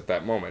for this at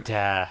that moment.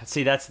 Yeah,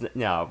 see,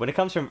 when it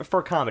comes for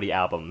a comedy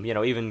album,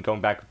 even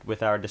going back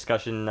with our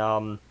discussion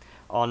on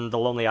The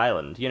Lonely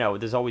Island,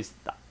 there's always...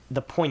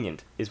 The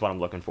poignant is what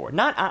I'm looking for.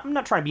 I'm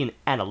not trying to be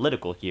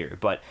analytical here,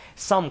 but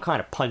some kind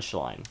of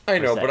punchline. I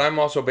know, but I'm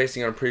also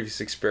basing on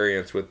previous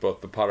experience with both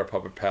the Potter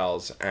Puppet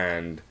Pals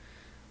and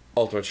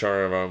Ultimate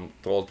Charm,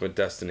 The Ultimate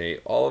Destiny.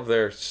 All of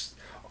their...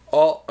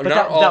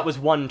 that was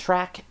one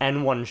track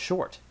and one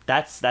short.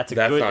 That's a good...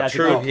 That's not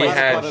true. He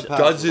had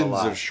dozens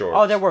of shorts.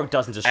 Oh, there were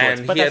dozens of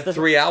shorts. And he had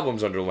 3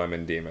 albums under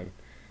Lemon Demon.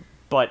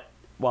 But...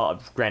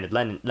 Well, granted,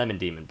 Lemon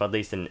Demon, but at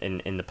least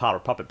in the Potter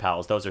Puppet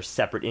Pals, those are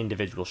separate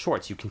individual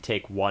shorts. You can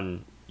take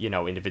one,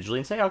 individually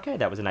and say, okay,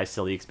 that was a nice,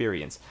 silly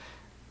experience.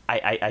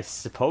 I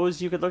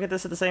suppose you could look at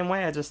this the same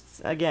way. I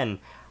just, again,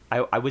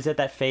 I was at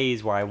that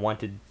phase where I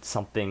wanted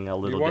something a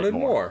little bit more. You wanted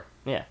more.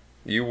 Yeah.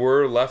 You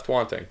were left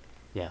wanting.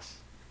 Yes.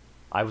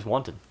 I was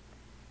wanted.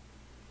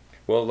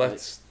 Well,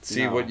 let's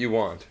see what you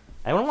want.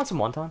 Anyone want some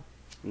wonton?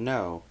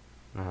 No.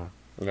 Uh-huh.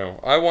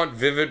 No. I want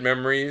vivid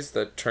memories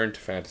that turn to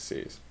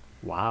fantasies.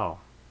 Wow.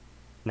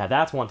 Now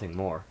that's wanting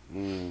more.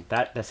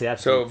 That's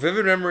so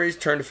vivid memories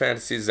turn to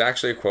fantasies is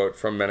actually a quote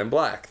from Men in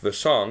Black, the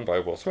song by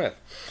Will Smith.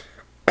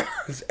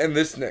 And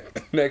this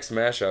next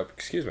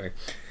mashup,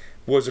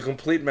 was a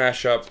complete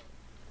mashup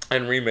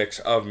and remix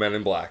of Men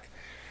in Black.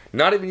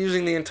 Not even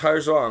using the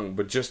entire song,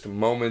 but just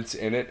moments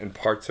in it and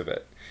parts of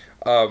it.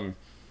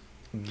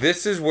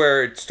 This is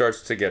where it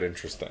starts to get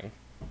interesting.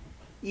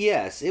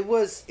 Yes,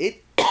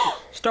 it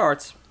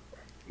starts.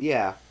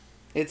 Yeah,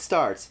 it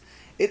starts.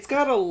 It's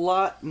got a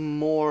lot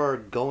more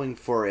going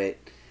for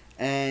it,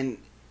 and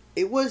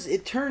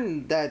It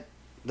turned that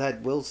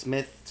Will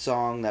Smith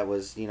song that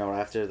was,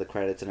 after the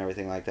credits and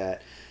everything like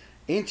that,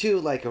 into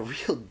like a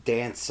real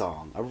dance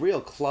song, a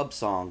real club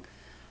song.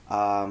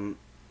 But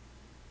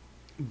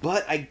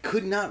I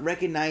could not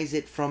recognize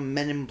it from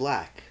Men in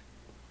Black.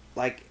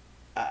 Like,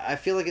 I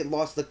feel like it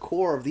lost the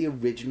core of the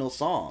original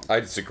song. I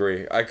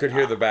disagree. I could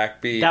hear the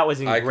backbeat. That was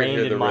ingrained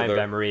in my rhythm.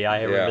 memory.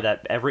 I remember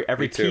that every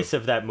Me piece too.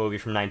 of that movie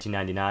from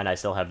 1999. I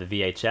still have the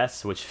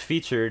VHS, which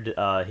featured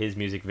his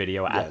music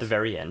video at the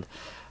very end.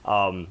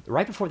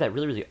 Right before that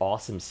really, really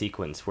awesome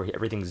sequence where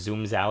everything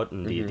zooms out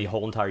and the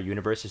whole entire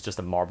universe is just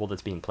a marble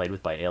that's being played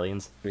with by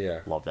aliens. Yeah.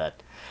 Love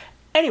that.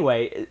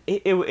 Anyway,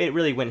 it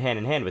really went hand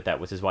in hand with that,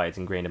 which is why it's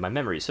ingrained in my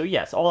memory. So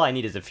yes, all I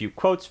need is a few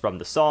quotes from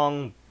the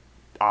song,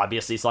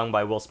 obviously sung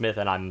by Will Smith,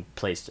 and I'm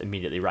placed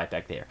immediately right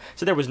back there.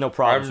 So there was no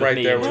problems I'm right with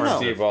me there in with terms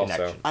Steve of also.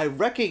 connection. I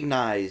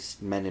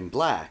recognized Men in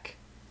Black.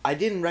 I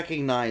didn't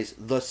recognize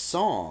the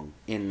song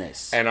in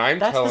this. And I'm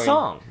That's telling the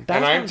song. That's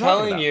and what I'm I'm talking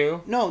telling about.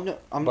 you, No,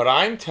 but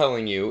I'm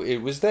telling you, it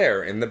was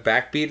there in the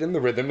backbeat and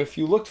the rhythm. If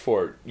you looked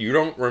for it, you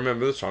don't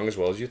remember the song as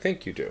well as you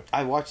think you do.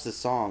 I watched the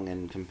song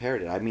and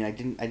compared it. I mean, I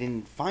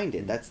didn't find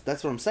it. That's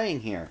what I'm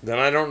saying here. Then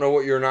I don't know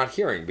what you're not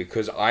hearing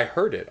because I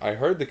heard it. I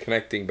heard the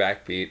connecting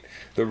backbeat,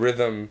 the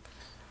rhythm.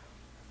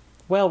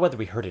 Well, whether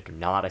we heard it or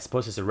not, I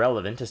suppose is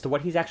irrelevant as to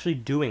what he's actually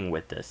doing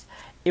with this.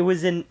 It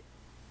was an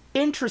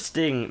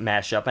interesting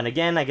mashup, and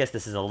again, I guess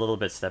this is a little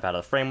bit step out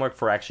of the framework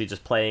for actually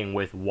just playing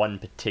with one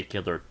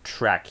particular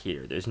track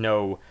here. There's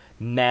no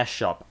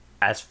mashup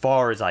as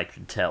far as I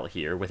could tell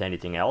here with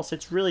anything else.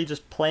 It's really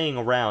just playing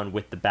around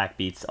with the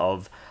backbeats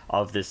of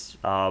this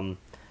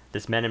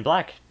this Men in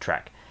Black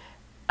track.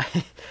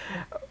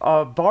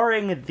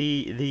 Barring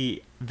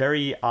the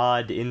very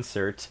odd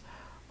insert,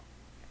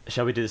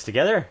 shall we do this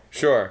together?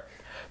 Sure.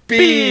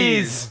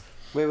 Bees!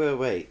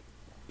 Wait.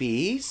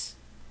 Bees?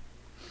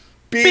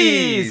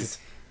 Bees!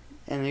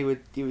 And he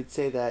would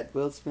say that,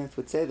 Will Smith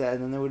would say that,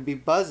 and then there would be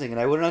buzzing, and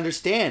I wouldn't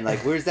understand. Like,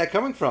 where's that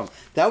coming from?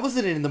 That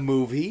wasn't in the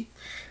movie.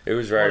 It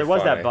was very Well, there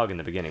was funny. that bug in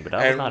the beginning, but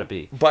that was not a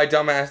bee. By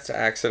dumbass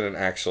accident,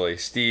 actually,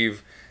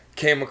 Steve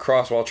came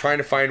across while trying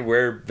to find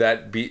where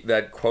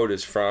that quote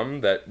is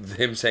from, that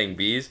him saying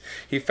bees.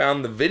 He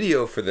found the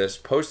video for this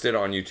posted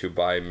on YouTube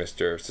by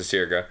Mr.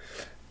 Cicierga.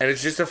 And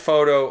it's just a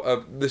photo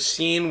of the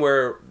scene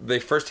where they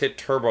first hit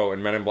turbo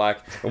in Men in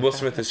Black, and Will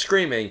Smith is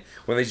screaming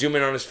when they zoom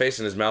in on his face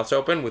and his mouth's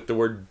open with the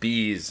word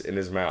bees in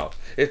his mouth.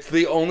 It's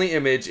the only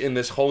image in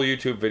this whole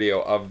YouTube video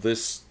of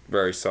this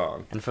very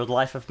song. And for the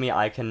life of me,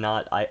 I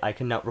cannot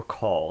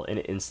recall an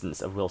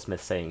instance of Will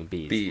Smith saying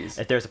bees. Bees.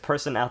 If there's a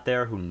person out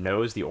there who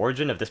knows the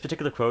origin of this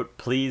particular quote,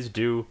 please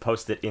do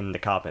post it in the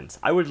comments.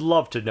 I would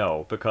love to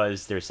know,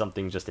 because there's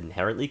something just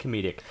inherently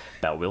comedic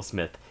about Will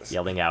Smith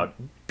yelling out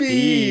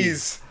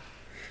Bees!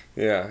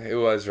 Yeah, it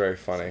was very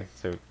funny.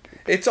 So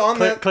It's on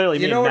that. clearly,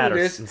 you me know what it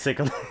matters. is?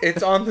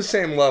 It's on the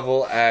same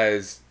level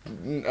as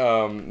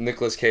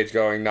Nicolas Cage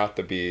going, "Not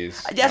the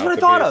bees." That's not what I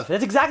the thought bees." of.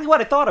 That's exactly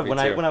what I thought of Me when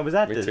too. I was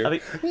at Me this. too. I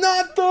mean,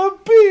 Not the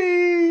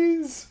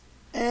bees.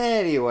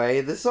 Anyway,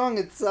 the song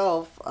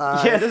itself...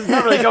 yeah, this is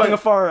not really going a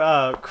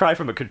far cry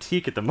from a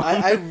critique at the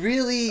moment. I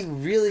really,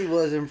 really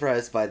was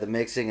impressed by the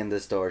mixing and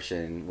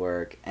distortion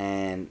work,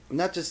 and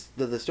not just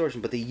the distortion,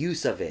 but the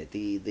use of it,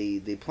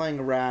 the playing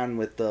around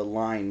with the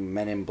line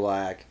 "Men in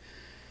Black,"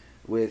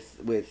 with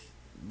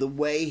the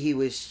way he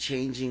was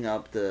changing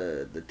up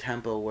the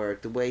tempo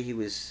work, the way he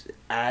was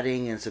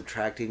adding and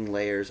subtracting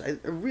layers. I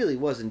really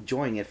was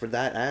enjoying it for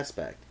that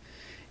aspect.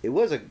 It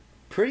was a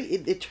pretty.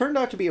 It turned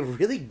out to be a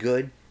really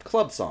good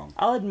club song.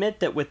 I'll admit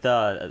that with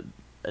the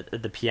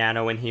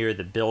piano in here,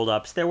 the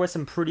build-ups, there were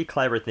some pretty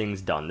clever things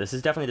done. This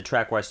is definitely the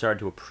track where I started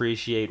to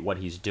appreciate what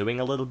he's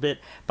doing a little bit,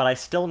 but I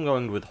still am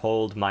going to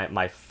withhold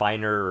my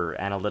finer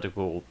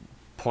analytical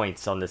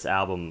points on this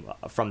album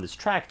from this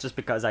track, just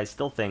because I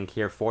still think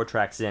here, 4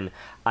 tracks in,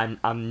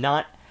 I'm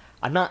not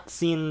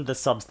seeing the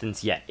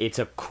substance yet. It's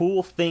a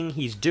cool thing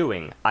he's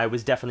doing. I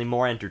was definitely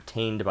more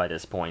entertained by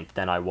this point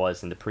than I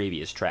was in the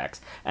previous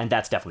tracks, and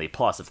that's definitely a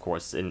plus, of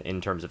course,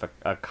 in terms of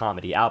a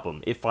comedy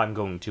album, if I'm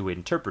going to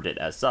interpret it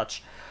as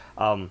such.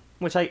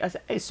 Which I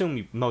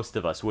assume most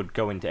of us would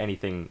go into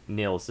anything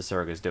Neil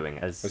Cicierga's doing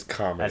as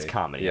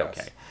comedy. Yes.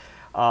 Okay.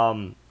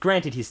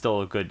 Granted, he's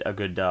still a good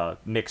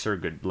mixer,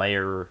 good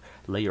layerer,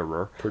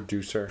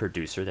 producer.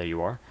 There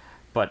you are,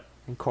 but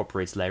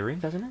incorporates layering,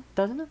 doesn't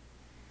it?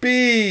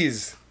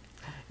 Bees.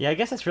 Yeah, I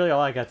guess that's really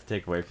all I got to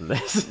take away from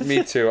this.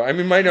 Me too. I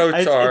mean, my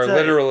notes are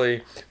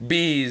literally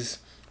bees,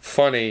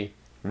 funny,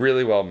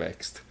 really well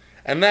mixed,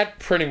 and that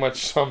pretty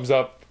much sums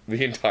up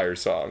the entire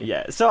song.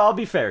 Yeah, so I'll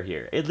be fair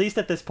here. At least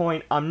at this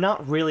point, I'm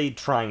not really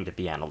trying to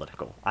be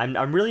analytical.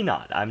 I'm really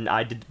not.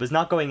 Was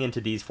not going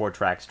into these 4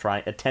 tracks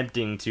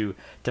attempting to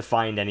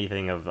find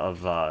anything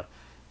of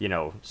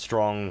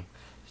strong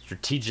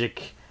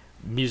strategic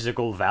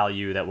musical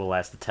value that will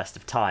last the test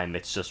of time.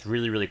 It's just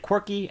really, really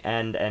quirky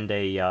and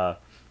a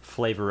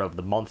flavor of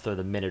the month or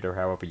the minute or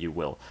however you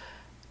will.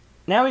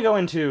 Now we go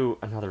into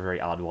another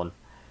very odd one.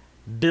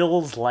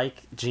 Bills Like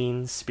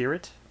Jean's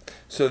Spirit.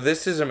 So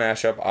this is a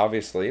mashup,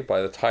 obviously,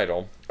 by the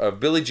title, of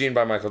Billie Jean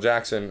by Michael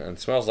Jackson and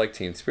Smells Like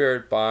Teen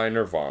Spirit by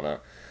Nirvana.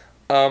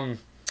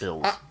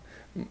 Bills.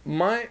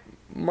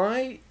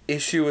 My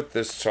issue with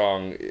this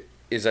song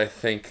is, I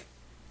think,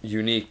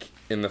 unique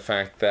in the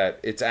fact that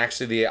it's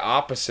actually the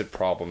opposite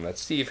problem that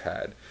Steve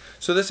had.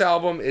 So this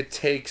album, it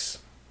takes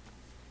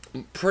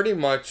pretty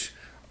much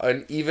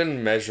an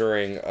even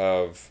measuring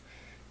of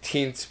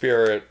Teen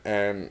Spirit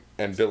and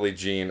Billie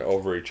Jean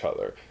over each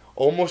other,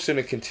 almost in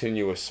a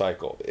continuous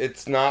cycle.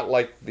 It's not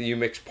like you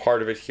mix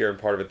part of it here and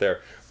part of it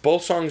there.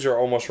 Both songs are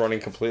almost running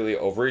completely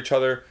over each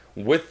other,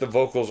 with the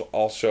vocals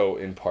also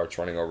in parts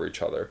running over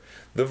each other.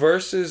 The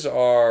verses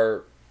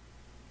are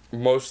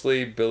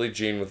mostly Billie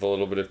Jean with a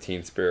little bit of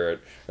Teen Spirit,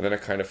 and then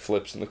it kind of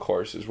flips in the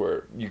choruses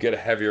where you get a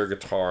heavier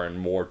guitar and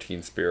more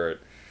Teen Spirit.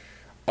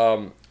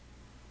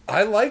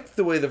 I liked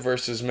the way the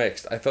verses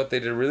mixed. I thought they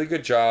did a really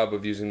good job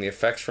of using the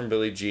effects from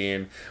Billie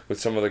Jean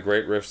with some of the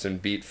great riffs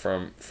and beat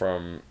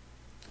from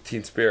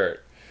Teen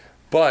Spirit.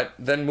 But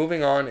then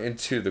moving on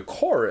into the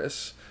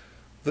chorus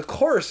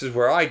is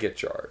where I get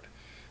jarred.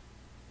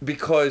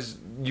 Because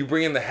you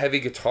bring in the heavy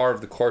guitar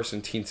of the chorus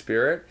in Teen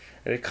Spirit,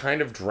 and it kind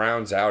of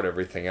drowns out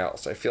everything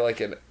else. I feel like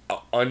it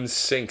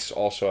unsyncs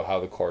also how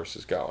the chorus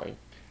is going.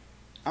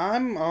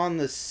 I'm on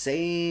the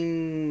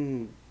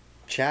same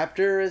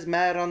chapter as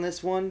Matt on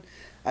this one.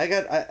 I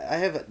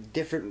have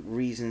different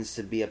reasons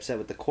to be upset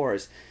with the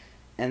chorus,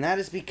 and that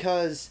is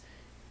because,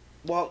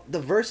 well,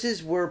 the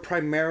verses were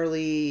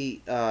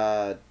primarily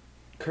Kurt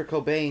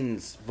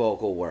Cobain's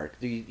vocal work.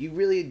 You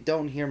really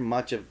don't hear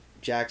much of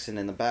Jackson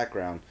in the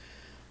background.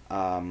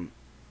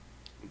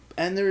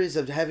 And there is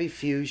a heavy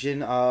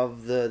fusion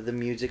of the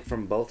music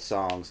from both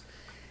songs.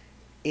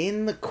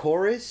 In the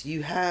chorus,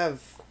 you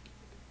have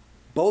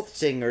both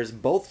singers,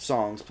 both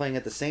songs playing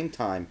at the same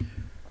time,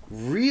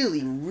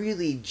 really,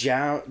 really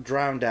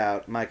drowned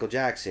out Michael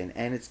Jackson.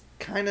 And it's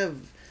kind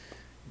of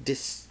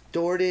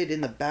distorted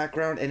in the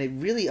background, and it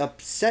really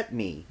upset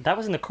me. That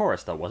was in the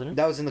chorus, though, wasn't it?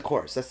 That was in the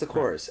chorus. That's the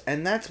chorus. Right.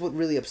 And that's what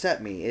really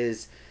upset me,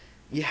 is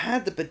you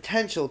had the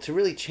potential to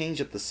really change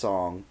up the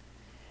song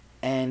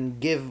and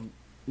give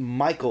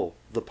Michael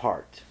the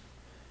part,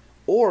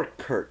 or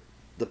Kurt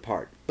the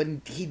part, but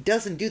he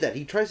doesn't do that.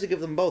 He tries to give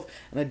them both,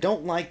 and I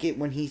don't like it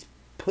when he's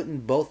putting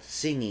both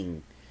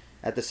singing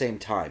at the same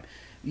time.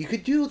 You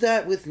could do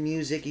that with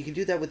music. You can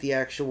do that with the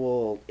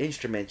actual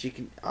instruments. You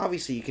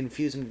can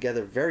fuse them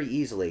together very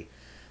easily,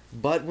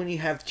 but when you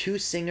have two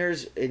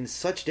singers in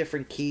such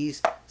different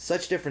keys,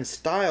 such different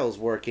styles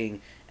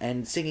working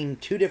and singing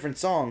two different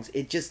songs,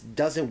 it just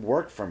doesn't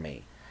work for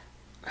me.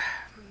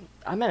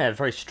 I'm at a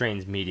very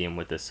strange medium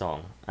with this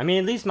song. I mean,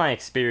 at least my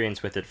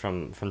experience with it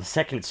from the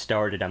second it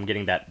started, I'm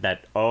getting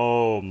that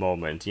oh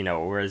moment, you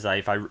know. Whereas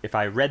if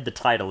I read the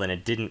title and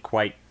it didn't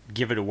quite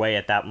give it away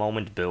at that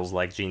moment, Bills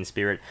Like Teen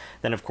Spirit,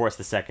 then of course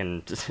the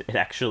second it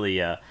actually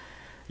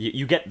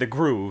you get the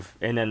groove,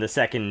 and then the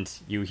second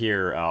you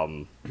hear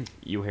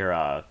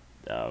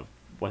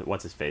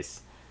what's his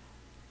face.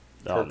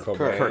 Kurt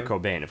Cobain. Kurt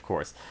Cobain, of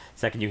course.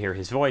 Second you hear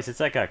his voice, it's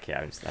like, okay,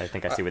 I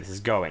think I see where this is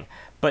going.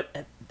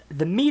 But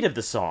the meat of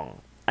the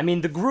song, I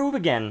mean, the groove,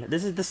 again,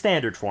 this is the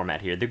standard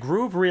format here. The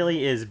groove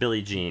really is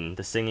Billie Jean.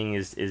 The singing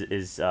is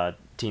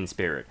Teen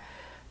Spirit.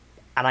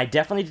 And I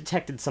definitely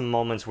detected some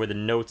moments where the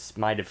notes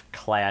might have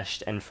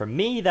clashed, and for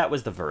me, that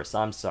was the verse.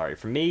 I'm sorry.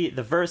 For me,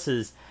 the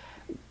verses,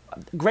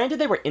 granted,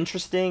 they were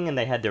interesting, and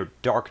they had their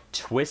dark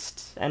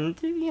twist, and,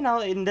 you know,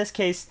 in this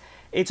case,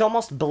 it's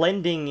almost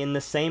blending in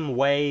the same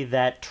way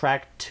that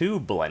track 2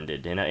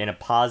 blended, in a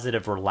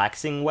positive,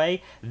 relaxing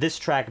way. This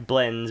track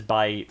blends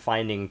by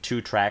finding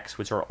two tracks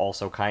which are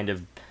also kind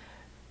of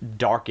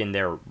dark in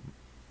their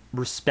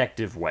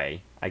respective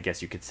way, I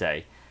guess you could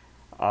say.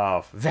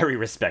 Very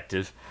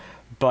respective.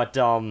 But,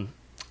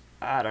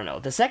 I don't know.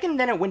 The second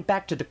then it went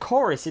back to the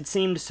chorus, it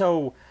seemed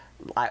so...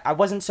 I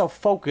wasn't so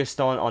focused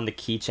on the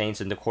key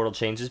changes and the chordal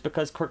changes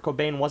because Kurt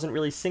Cobain wasn't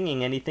really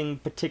singing anything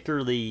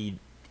particularly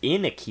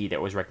in a key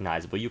that was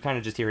recognizable. You kind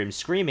of just hear him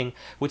screaming,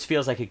 which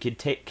feels like it could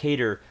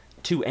cater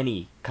to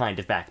any kind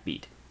of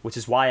backbeat, which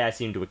is why I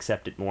seem to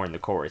accept it more in the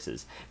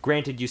choruses.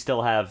 Granted, you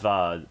still have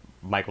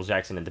Michael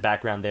Jackson in the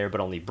background there,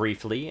 but only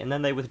briefly, and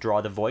then they withdraw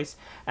the voice,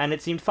 and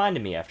it seemed fine to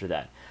me after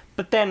that.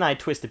 But then I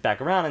twist it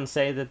back around and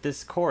say that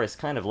this chorus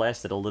kind of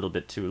lasted a little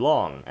bit too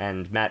long,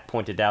 and Matt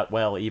pointed out,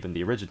 well, even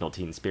the original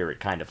Teen Spirit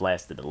kind of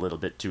lasted a little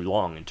bit too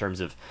long in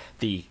terms of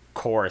the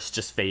chorus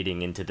just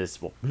fading into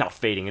this, well, not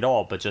fading at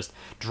all, but just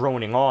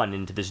droning on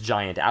into this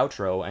giant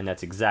outro, and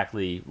that's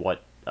exactly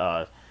what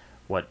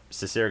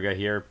Caesarga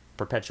here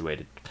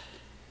perpetuated.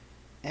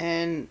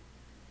 And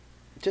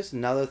just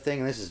another thing,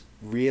 and this is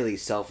really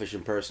selfish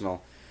and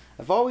personal,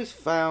 I've always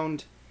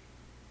found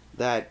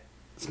that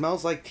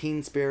Smells Like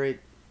Teen Spirit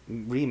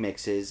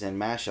remixes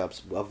and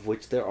mashups, of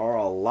which there are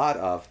a lot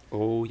of,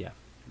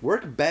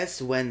 work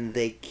best when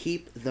they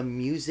keep the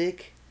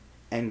music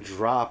and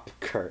drop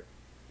Kurt.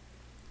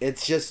 It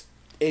just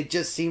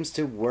seems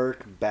to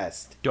work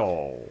best.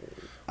 Oh.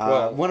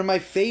 One of my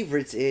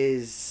favorites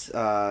is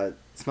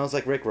Smells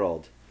Like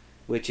Rickrolled,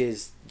 which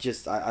is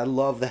just I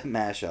love that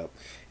mashup.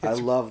 I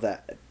love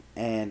that,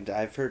 and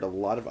I've heard a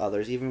lot of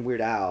others, even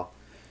Weird Al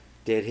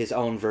did his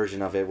own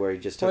version of it where he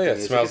just took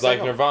it smells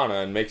like Nirvana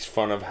and makes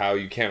fun of how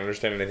you can't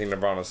understand anything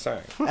Nirvana's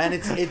saying. And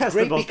it's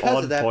great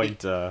because of that.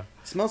 It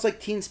Smells Like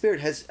Teen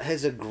Spirit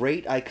has a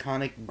great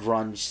iconic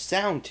grunge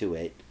sound to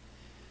it.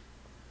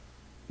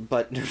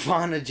 But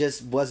Nirvana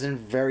just wasn't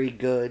very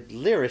good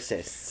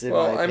lyricists.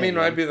 Well, I mean,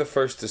 I'd be the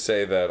first to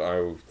say that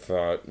I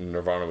thought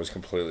Nirvana was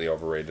completely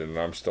overrated, and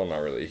I'm still not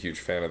really a huge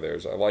fan of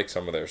theirs. I like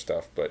some of their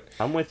stuff, but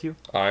I'm with you.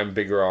 I'm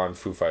bigger on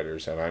Foo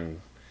Fighters, and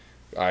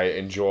I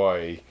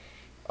enjoy.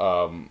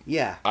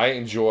 I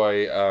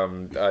enjoy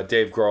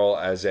Dave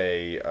Grohl as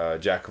a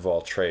jack of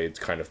all trades,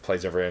 kind of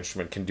plays every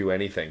instrument, can do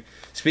anything.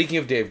 Speaking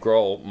of Dave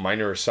Grohl,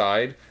 minor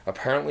aside,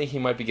 apparently he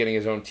might be getting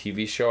his own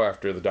TV show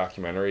after the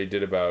documentary he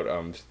did about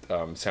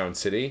Sound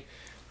City,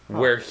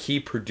 where he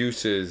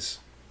produces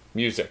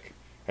music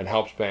and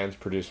helps bands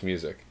produce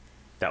music.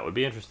 That would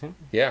be interesting.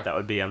 Yeah. That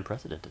would be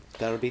unprecedented.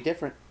 That would be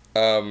different.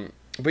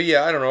 But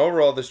yeah, I don't know.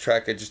 Overall, this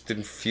track, I just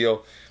didn't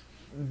feel...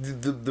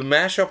 The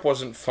mashup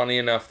wasn't funny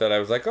enough that I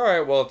was like, all right,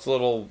 well, it's a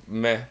little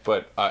meh,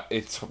 but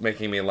it's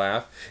making me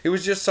laugh. It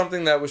was just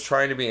something that was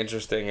trying to be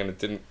interesting, and it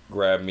didn't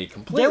grab me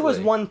completely. There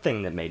was one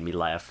thing that made me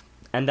laugh,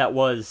 and that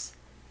was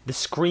the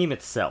scream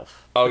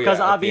itself. Oh, because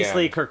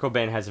obviously Kurt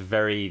Cobain has a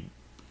very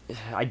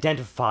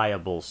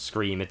identifiable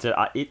scream. It's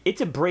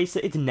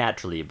abrasive. It's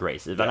naturally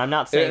abrasive, and I'm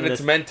not saying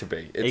it's meant to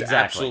be. It's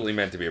absolutely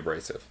meant to be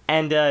abrasive.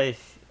 And I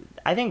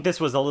think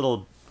this was a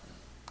little...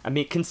 I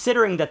mean,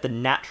 considering that the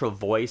natural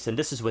voice, and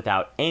this is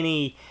without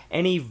any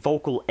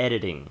vocal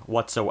editing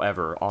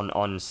whatsoever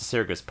on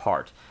Cicierga's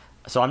part,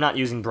 so I'm not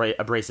using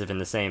abrasive in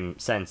the same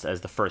sense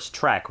as the first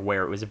track,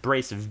 where it was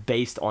abrasive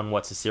based on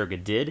what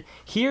Cicierga did.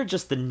 Here,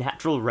 just the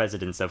natural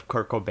resonance of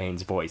Kurt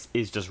Cobain's voice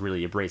is just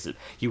really abrasive.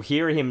 You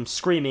hear him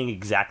screaming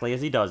exactly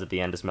as he does at the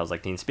end of Smells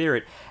Like Teen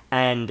Spirit,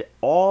 and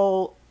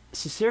all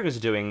Cicierga's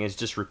doing is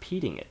just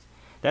repeating it.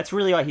 That's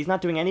really all. He's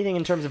not doing anything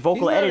in terms of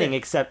vocal editing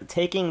except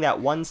taking that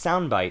one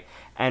soundbite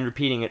and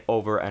repeating it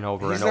over and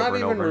over and over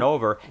and over and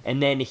over,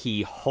 and then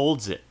he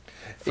holds it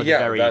for the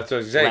very that's what I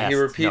was saying. He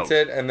repeats note.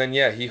 it, and then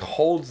he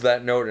holds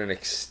that note and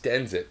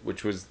extends it,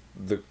 which was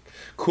the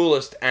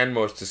coolest and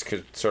most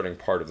disconcerting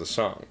part of the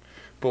song.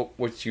 But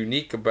what's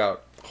unique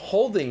about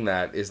holding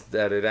that is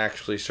that it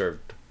actually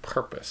served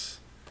purpose.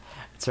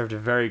 It served a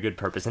very good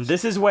purpose, and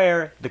this is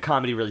where the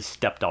comedy really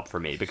stepped up for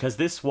me, because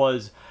this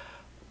was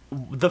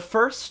the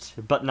first,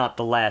 but not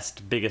the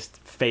last, biggest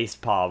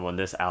facepalm on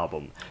this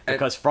album.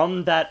 Because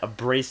from that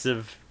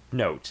abrasive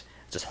note,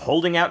 just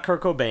holding out Kurt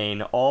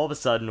Cobain, all of a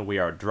sudden we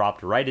are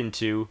dropped right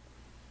into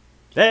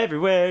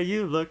Everywhere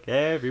You Look,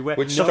 Everywhere.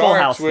 Which the Full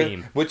House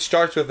theme. Which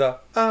starts with a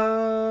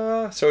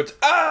so it's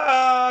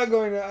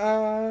going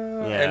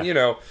to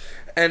Yeah.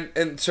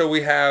 and so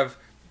we have,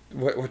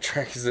 what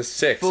track is this?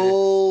 6?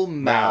 Full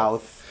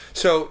Mouth.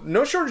 So,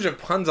 no shortage of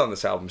puns on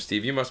this album,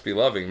 Steve. You must be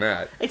loving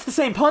that. It's the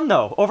same pun,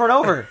 though, over and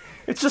over.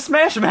 It's just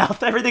Smash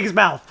Mouth. Everything is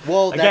mouth.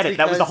 Well, I get it.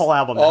 That was the whole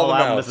album. The whole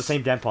album was the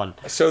same damn pun.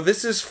 So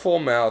this is Full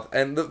Mouth,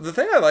 and the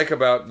thing I like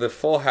about the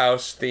Full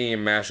House theme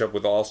mashup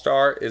with All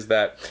Star is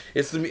that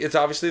it's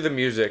obviously the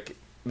music.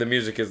 The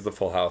music is the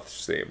Full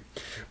House theme,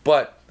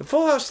 but the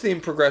Full House theme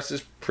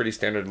progresses pretty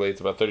standardly.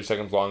 It's about 30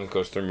 seconds long. It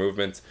goes through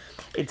movements.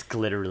 It's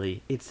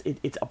glittery. It's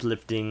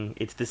uplifting.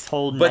 It's this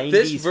whole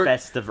 90s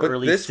fest of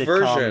early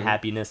sitcom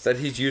happiness that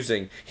he's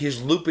using. He's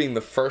looping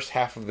the first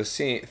half of the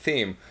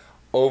theme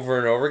over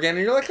and over again,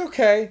 and you're like,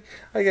 okay,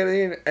 I get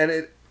it,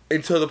 and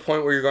until the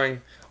point where you're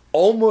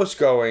almost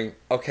going,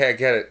 okay, I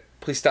get it.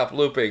 Please stop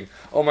looping.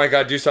 Oh my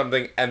God, do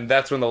something. And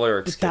that's when the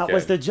lyrics kick in. That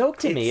was the joke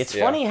to me. It's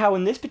funny how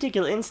in this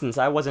particular instance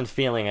I wasn't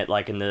feeling it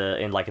like in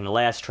the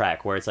last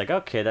track where it's like,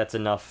 okay, that's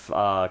enough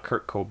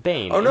Kurt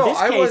Cobain. Oh no,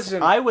 in this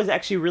case, I was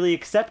actually really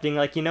accepting,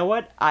 like, you know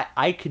what?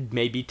 I could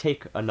maybe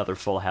take another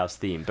Full House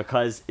theme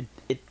because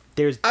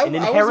there's an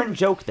inherent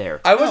joke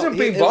there. I wasn't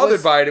being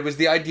bothered by it. It was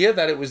the idea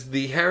that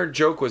the inherent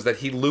joke was that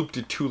he looped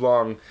it too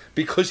long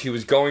because he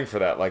was going for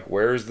that. Like,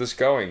 where is this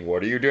going?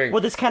 What are you doing?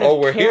 Well, this kind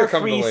of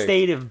carefree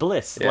state of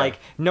bliss. Yeah. Like,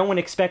 no one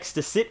expects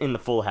to sit in the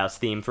Full House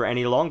theme for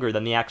any longer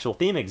than the actual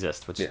theme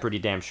exists, which is pretty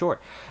damn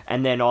short.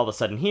 And then all of a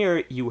sudden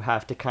here, you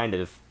have to kind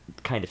of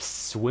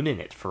swim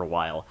in it for a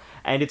while.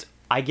 And it's,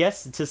 I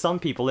guess, to some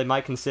people, they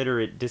might consider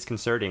it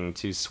disconcerting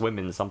to swim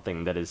in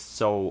something that is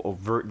so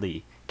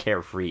overtly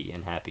carefree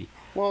and happy.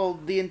 Well,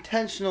 the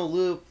intentional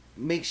loop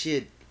makes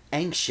you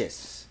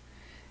anxious.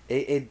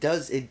 It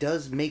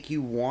does make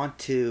you want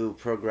to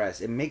progress.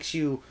 It makes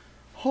you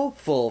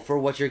hopeful for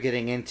what you're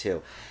getting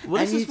into.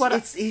 Well, this is what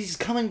he's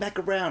coming back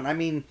around. I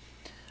mean,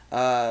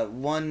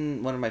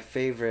 one of my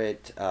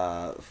favorite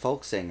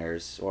folk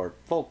singers or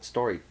folk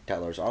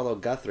storytellers, Arlo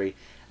Guthrie,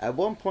 at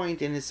one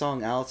point in his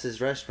song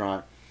Alice's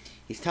Restaurant,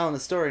 he's telling the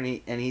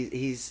story and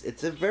he's at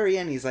the very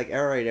end he's like,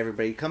 all right,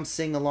 everybody, come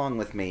sing along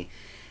with me.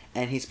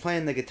 And he's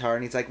playing the guitar,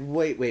 and he's like,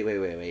 wait.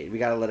 We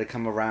gotta let it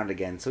come around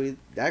again. So he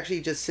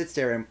actually just sits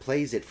there and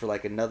plays it for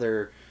like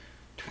another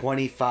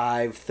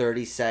 25,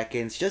 30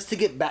 seconds, just to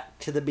get back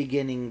to the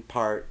beginning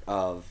part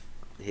of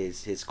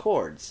his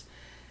chords.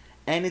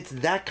 And it's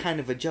that kind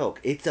of a joke.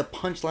 It's a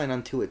punchline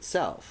unto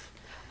itself.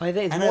 I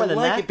think it's more than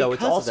that, though.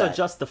 It's also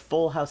just the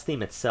Full House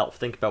theme itself.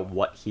 Think about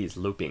what he's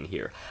looping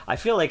here. I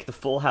feel like the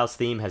Full House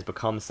theme has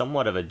become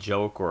somewhat of a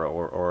joke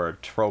or a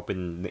trope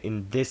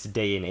in this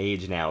day and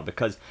age now,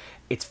 because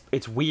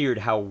it's weird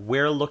how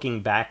we're looking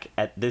back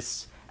at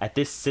this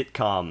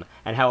sitcom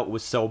and how it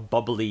was so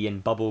bubbly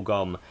and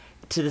bubblegum,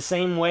 to the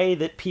same way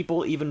that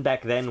people even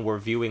back then were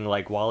viewing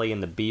like Wally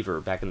and the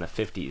Beaver back in the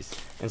 50s.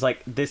 And it's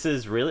like, this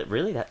is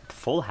really that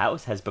Full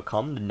House has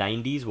become the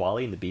 90s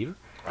Wally and the Beaver?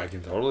 I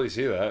can totally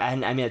see that.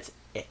 And I mean,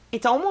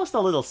 it's almost a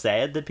little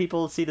sad that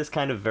people see this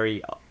kind of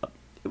very...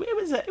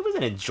 It was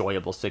an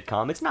enjoyable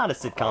sitcom. It's not a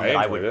sitcom that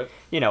I would... It.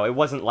 It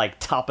wasn't like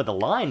top of the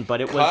line,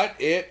 but it was... Cut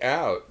it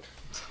out.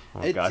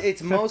 Oh,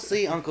 it's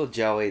mostly Uncle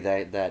Joey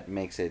that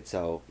makes it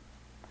so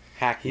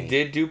hackney. He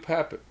did do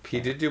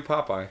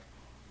Popeye.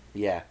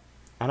 Yeah.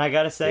 And I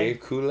gotta say...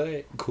 Dave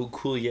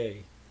Coulier.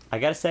 I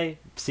gotta say,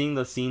 seeing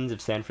those scenes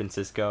of San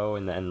Francisco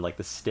and then like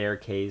the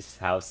staircase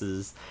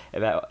houses,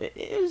 it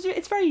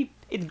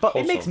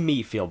makes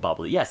me feel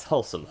bubbly. Yes,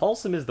 wholesome.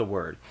 Wholesome is the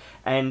word.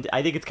 And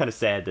I think it's kind of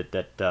sad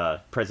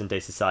that present day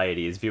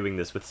society is viewing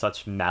this with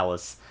such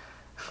malice.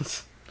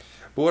 But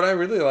what I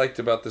really liked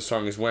about this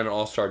song is when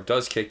All Star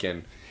does kick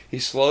in, he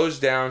slows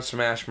down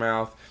Smash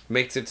Mouth,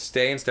 makes it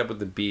stay in step with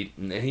the beat,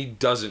 and he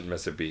doesn't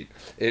miss a beat.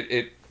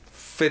 It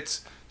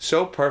fits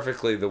so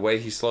perfectly the way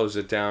he slows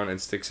it down and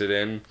sticks it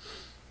in.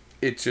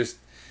 It just...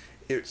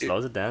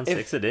 slows it down,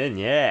 sticks it in,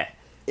 yeah.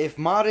 If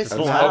Modest I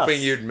was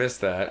hoping you'd miss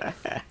that.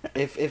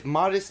 If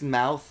Modest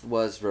Mouth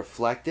was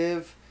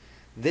reflective,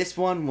 this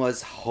one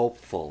was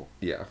hopeful.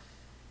 Yeah.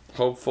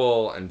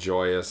 Hopeful and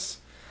joyous.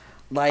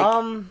 Like...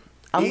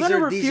 I'm gonna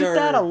refute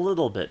that a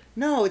little bit.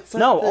 No, it's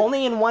like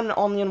only in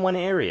one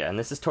area, and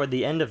this is toward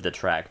the end of the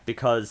track,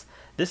 because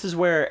this is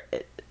where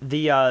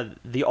the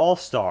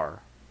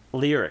All-Star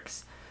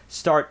lyrics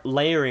start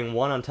layering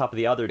one on top of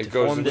the other to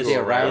form this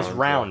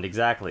round,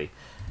 exactly.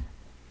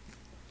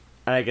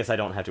 And I guess I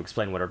don't have to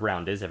explain what a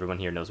round is. Everyone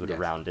here knows what a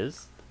round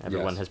is.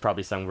 Everyone has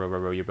probably sung "Row, Row,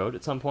 Row Your Boat"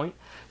 at some point.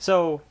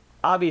 So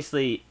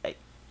obviously,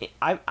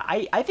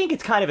 I think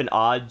it's kind of an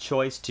odd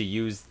choice to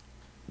use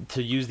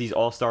these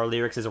All-Star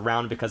lyrics as a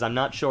round, because I'm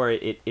not sure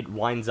it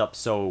winds up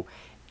so...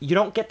 You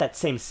don't get that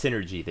same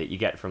synergy that you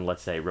get from,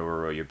 let's say, Row,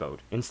 Row, Row Your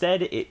Boat.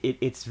 Instead,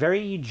 it's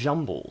very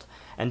jumbled.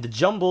 And the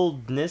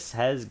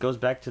jumbledness goes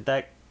back to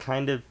that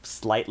kind of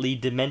slightly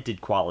demented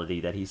quality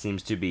that he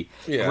seems to be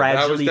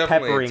gradually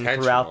peppering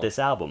throughout this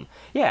album.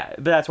 Yeah,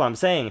 but that's what I'm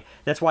saying.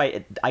 That's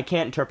why I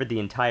can't interpret the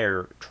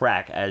entire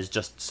track as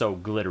just so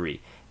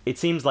glittery. It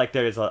seems like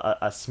there's a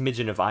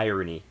smidgen of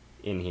irony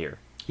in here.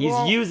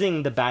 He's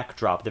using the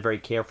backdrop, the very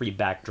carefree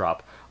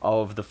backdrop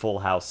of the Full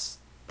House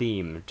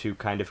theme to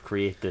kind of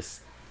create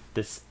this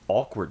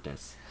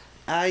awkwardness.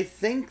 I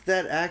think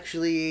that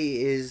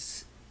actually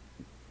is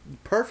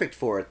perfect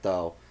for it,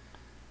 though.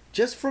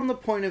 Just from the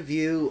point of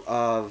view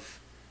of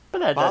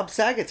Bob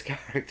Saget's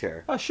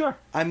character. Oh, sure.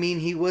 I mean,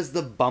 he was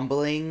the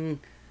bumbling,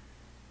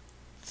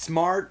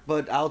 smart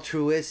but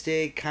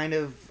altruistic, kind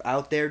of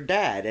out there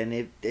dad,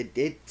 and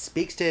it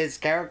speaks to his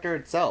character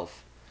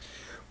itself.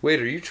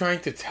 Wait, are you trying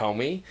to tell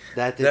me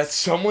that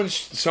someone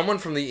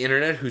from the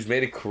internet who's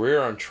made a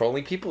career on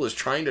trolling people is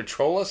trying to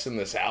troll us in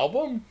this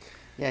album?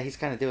 Yeah, he's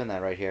kind of doing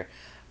that right here.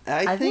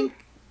 I think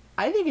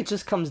it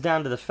just comes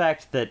down to the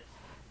fact that...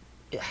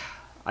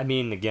 I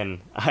mean,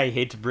 again, I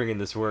hate to bring in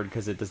this word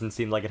because it doesn't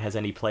seem like it has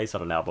any place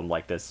on an album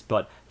like this,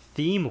 but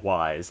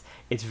theme-wise,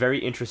 it's very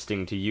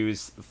interesting to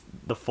use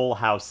the Full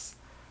House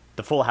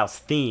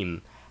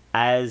theme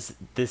as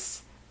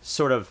this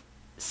sort of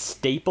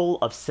staple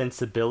of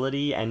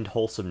sensibility and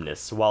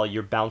wholesomeness while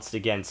you're bounced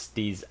against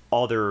these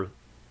other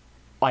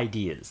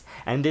ideas.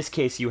 And in this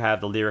case, you have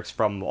the lyrics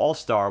from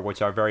All-Star,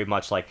 which are very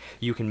much like,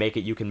 you can make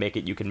it, you can make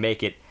it, you can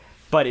make it,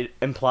 but it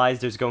implies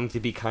there's going to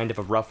be kind of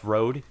a rough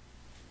road.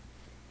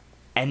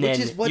 And then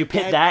you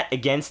pit that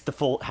against the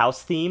Full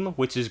House theme,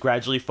 which is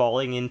gradually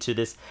falling into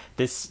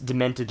this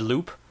demented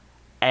loop,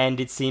 and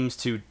it seems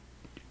to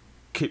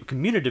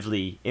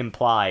commutatively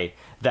imply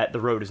that the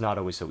road is not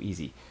always so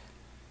easy.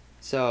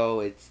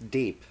 So it's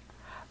deep.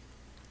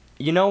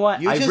 You know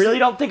what? I really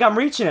don't think I'm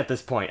reaching at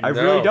this point. I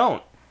really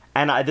don't.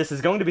 And this is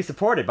going to be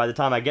supported by the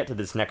time I get to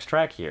this next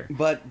track here.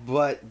 But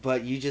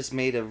you just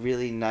made a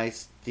really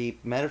nice,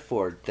 deep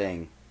metaphor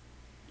thing.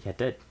 Yeah, it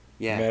did.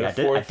 Yeah,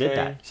 I did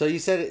that. So you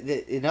said,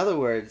 in other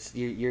words,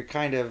 your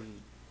kind of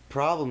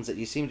problems that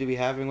you seem to be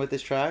having with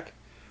this track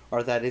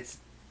are that it's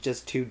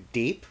just too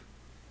deep?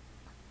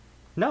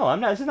 No, I'm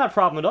not. This is not a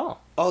problem at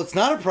all. Oh, it's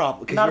not a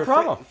problem. Not a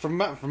problem.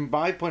 From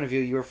my point of view,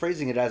 you were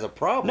phrasing it as a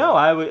problem. No,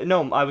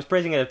 I was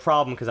phrasing it as a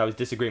problem because I was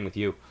disagreeing with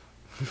you.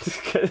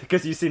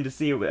 Because you seem to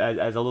see it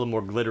as a little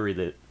more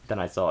glittery than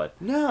I saw it.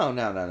 No.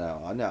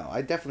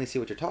 I definitely see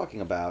what you're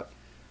talking about.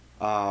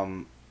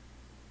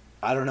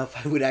 I don't know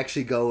if I would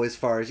actually go as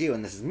far as you,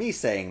 and this is me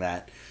saying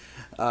that.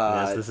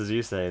 Yes, this is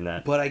you saying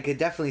that. But I could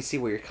definitely see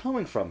where you're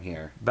coming from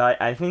here.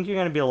 But I think you're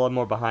going to be a little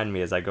more behind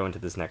me as I go into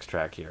this next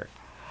track here.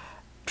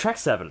 Track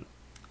 7,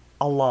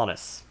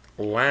 Alanis.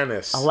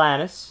 Alanis.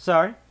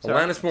 Sorry.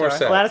 Alanis Morissette.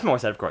 Sorry. Alanis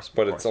Morissette, of course.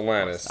 But it's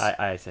Alanis.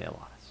 I say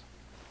Alanis.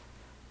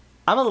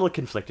 I'm a little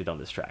conflicted on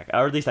this track.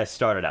 Or at least I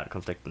started out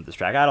conflicted on this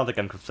track. I don't think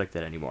I'm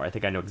conflicted anymore. I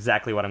think I know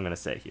exactly what I'm going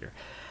to say here.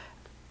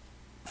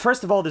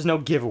 First of all, there's no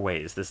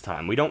giveaways this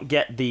time. We don't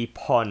get the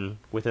pun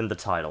within the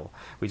title.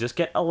 We just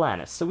get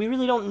Alanis. So we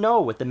really don't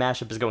know what the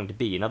mashup is going to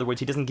be. In other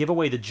words, he doesn't give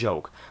away the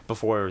joke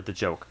before the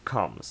joke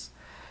comes.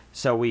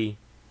 So we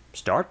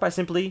start by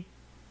simply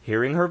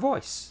hearing her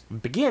voice.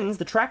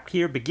 The track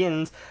here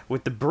begins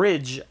with the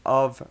bridge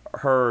of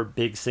her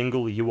big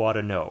single, You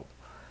Oughta Know.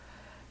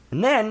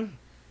 And then,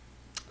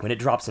 when it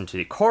drops into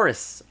the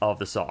chorus of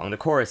the song, the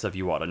chorus of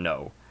You Oughta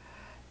Know,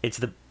 it's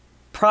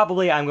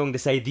probably, I'm going to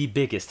say, the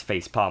biggest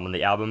facepalm on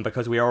the album,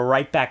 because we are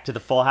right back to the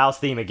Full House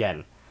theme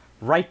again.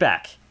 Right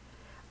back.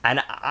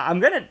 And I'm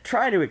going to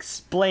try to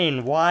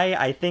explain why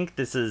I think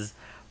this is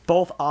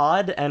both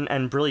odd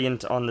and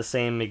brilliant on the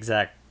same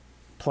exact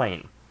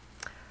plane.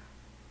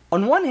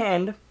 On one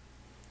hand,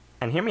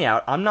 and hear me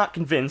out, I'm not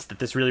convinced that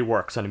this really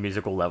works on a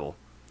musical level.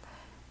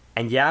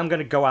 And yeah, I'm going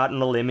to go out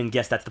on a limb and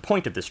guess that's the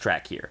point of this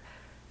track here.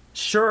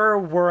 Sure,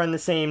 we're in the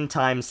same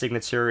time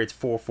signature, it's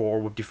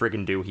 4/4,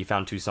 whoop-de-friggin-do, he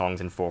found 2 songs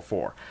in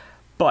 4/4.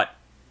 But,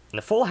 in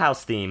the Full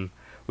House theme,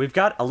 we've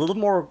got a little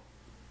more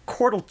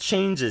chordal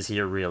changes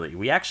here, really.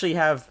 We actually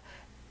have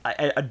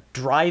a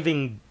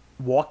driving,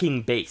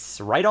 walking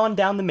bass, right on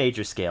down the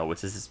major scale,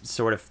 which is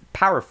sort of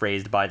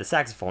paraphrased by the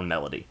saxophone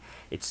melody.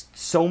 It's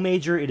so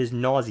major, it is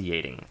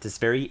nauseating. It's this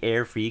very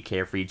air-free,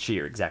 carefree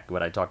cheer, exactly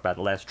what I talked about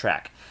in the last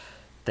track.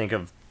 Think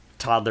of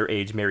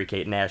toddler-age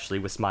Mary-Kate and Ashley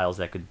with smiles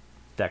that could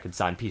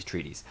sign peace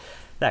treaties.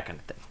 That kind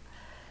of thing.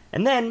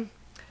 And then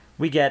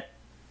we get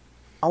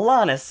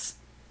Alanis,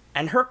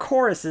 and her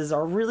choruses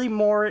are really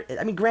more...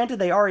 I mean, granted,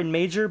 they are in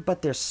major,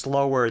 but they're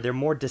slower. They're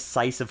more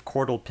decisive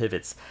chordal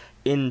pivots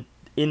in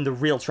the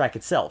real track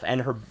itself.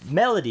 And her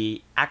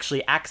melody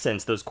actually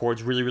accents those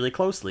chords really, really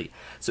closely.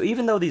 So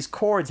even though these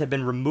chords have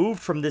been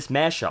removed from this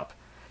mashup,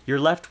 you're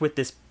left with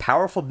this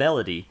powerful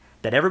melody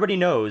that everybody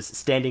knows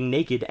standing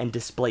naked and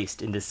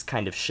displaced in this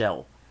kind of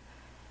shell.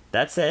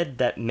 That said,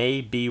 that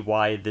may be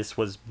why this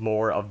was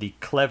more of the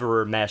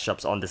cleverer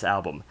mashups on this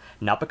album.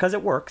 Not because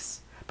it works,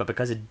 but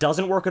because it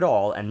doesn't work at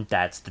all, and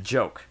that's the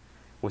joke.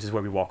 Which is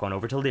where we walk on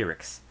over to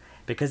lyrics.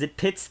 Because it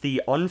pits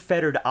the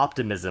unfettered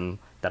optimism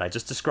that I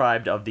just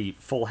described of the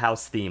Full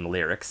House theme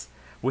lyrics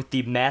with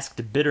the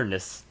masked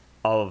bitterness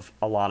of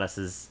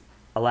Alanis's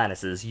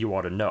You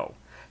Oughta Know.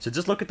 So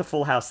just look at the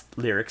Full House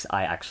lyrics.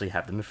 I actually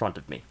have them in front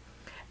of me.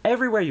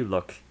 Everywhere you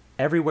look,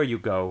 everywhere you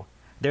go,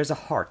 there's a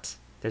heart.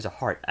 There's a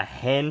heart, a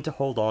hand to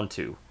hold on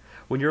to.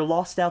 When you're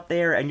lost out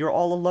there and you're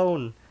all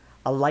alone,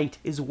 a light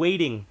is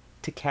waiting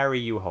to carry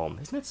you home.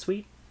 Isn't that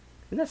sweet?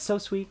 Isn't that so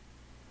sweet?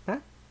 Huh?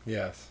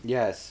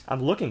 Yes.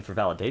 I'm looking for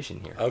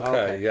validation here.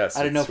 Okay. Yes.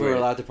 I didn't know if we were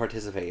allowed to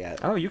participate yet.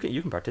 Oh, you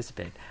can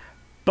participate.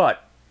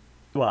 But,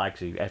 well,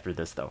 actually, after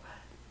this, though,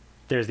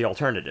 there's the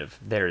alternative.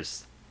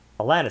 There's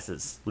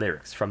Alanis's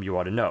lyrics from You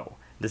Oughta Know.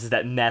 This is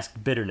that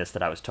masked bitterness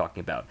that I was talking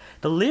about.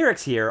 The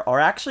lyrics here are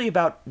actually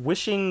about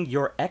wishing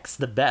your ex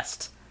the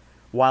best,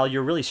 while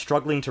you're really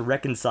struggling to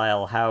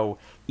reconcile how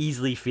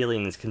easily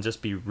feelings can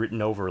just be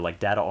written over like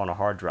data on a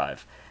hard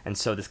drive. And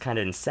so this kind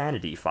of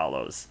insanity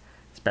follows,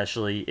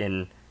 especially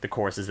in the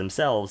choruses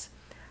themselves.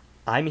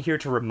 I'm here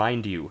to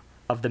remind you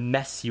of the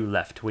mess you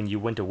left when you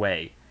went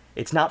away.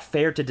 It's not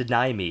fair to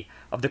deny me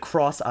of the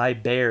cross I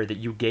bear that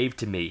you gave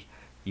to me.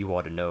 You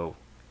ought to know.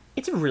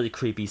 It's a really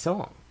creepy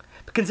song.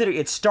 But consider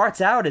it starts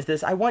out as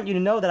this, I want you to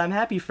know that I'm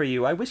happy for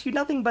you. I wish you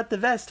nothing but the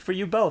best for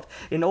you both.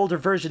 An older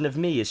version of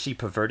me. Is she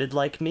perverted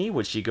like me?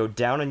 Would she go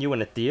down on you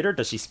in a theater?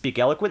 Does she speak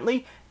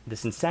eloquently?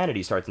 This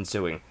insanity starts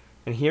ensuing.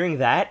 And hearing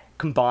that,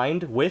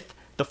 combined with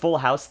the Full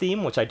House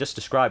theme, which I just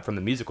described from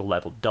a musical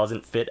level,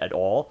 doesn't fit at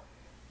all.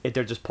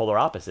 They're just polar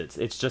opposites.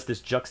 It's just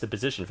this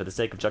juxtaposition for the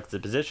sake of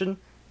juxtaposition.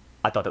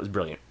 I thought that was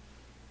brilliant.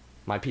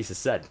 My piece is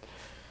said.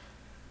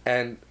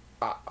 And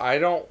I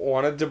don't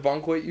want to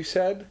debunk what you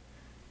said,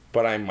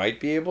 but I might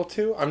be able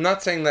to. I'm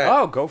not saying that...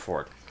 Oh, go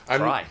for it.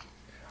 Try.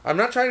 I'm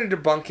not trying to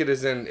debunk it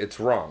as in it's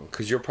wrong,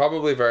 because you're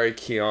probably very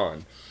key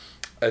on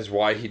as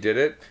why he did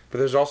it, but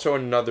there's also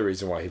another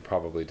reason why he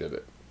probably did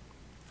it.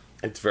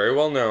 It's very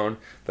well known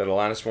that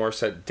Alanis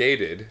Morissette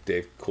dated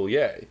Dave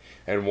Coulier,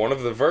 and one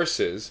of the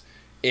verses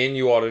in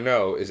You Oughta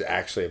Know is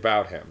actually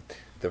about him.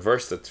 The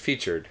verse that's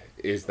featured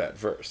is that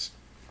verse.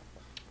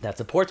 That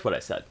supports what I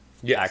said.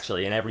 Yes.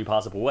 Actually, in every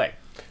possible way.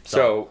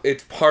 So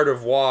it's part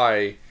of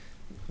why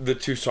the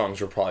two songs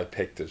were probably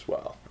picked as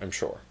well, I'm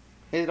sure.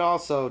 It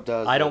also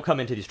does... I don't come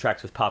into these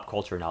tracks with pop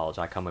culture knowledge.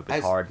 I come with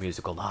hard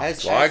musical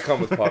knowledge. I come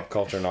with pop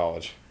culture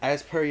knowledge.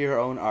 As per your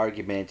own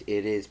argument,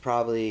 it is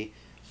probably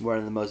one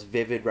of the most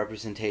vivid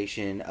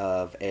representation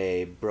of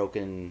a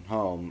broken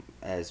home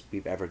as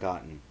we've ever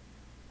gotten.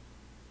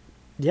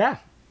 Yeah.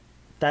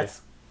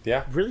 That's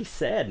yeah. really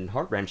sad and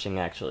heart-wrenching,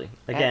 actually.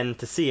 Again,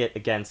 to see it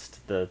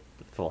against the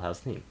Full House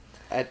theme.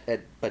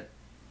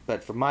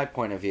 But from my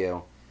point of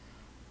view,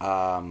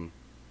 it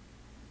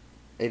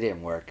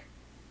didn't work.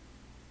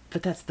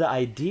 But that's the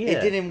idea.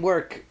 It didn't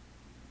work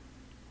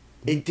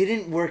It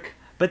didn't work.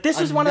 But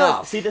this is one of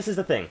those, see, this is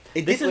the thing.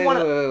 This is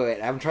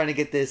wait. I'm trying to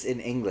get this in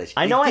English.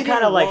 I know I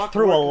kind of like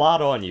threw a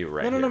lot on you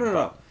right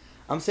No.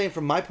 I'm saying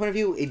from my point of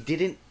view, it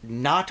didn't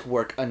not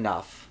work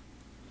enough.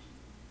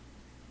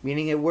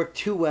 Meaning it worked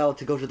too well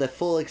to go to the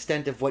full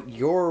extent of what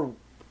you're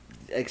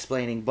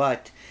explaining,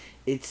 but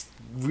it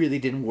really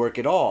didn't work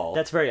at all.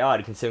 That's very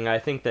odd, considering I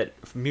think that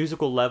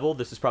musical level,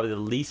 this is probably the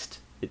least.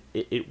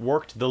 It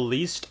worked the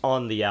least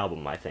on the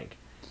album, I think.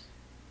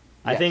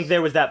 I think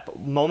there was that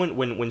moment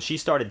when she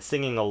started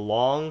singing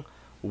along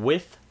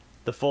with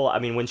the full. I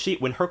mean,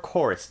 when her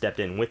chorus stepped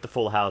in with the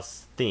Full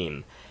House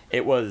theme,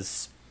 it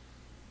was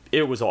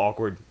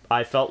awkward.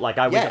 I felt like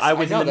I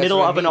was in the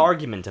middle of an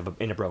argument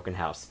in a broken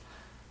house.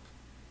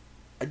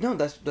 No,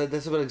 that's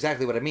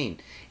exactly what I mean.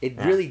 It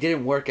really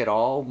didn't work at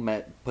all,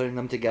 putting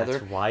them together.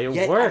 That's why it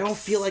Yet works. I don't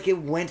feel like it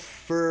went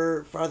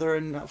far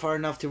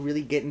enough to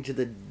really get into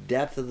the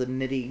depth of the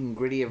nitty and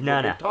gritty of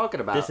what we're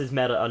talking about. This is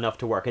meta enough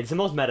to work. It's the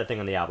most meta thing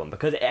on the album,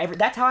 because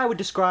that's how I would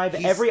describe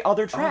every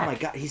other track. Oh my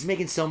god, he's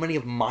making so many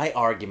of my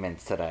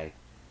arguments today.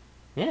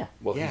 Yeah.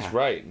 Well, he's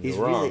right. He's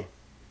wrong.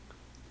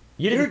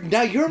 Really,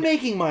 now you're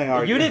making my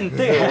argument. You didn't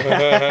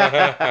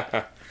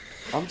think...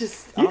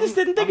 You just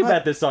didn't think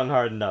about this song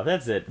hard enough.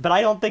 That's it. But I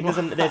don't think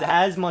there's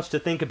as much to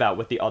think about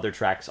with the other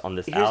tracks on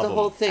this album. Here's the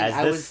whole thing.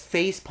 I was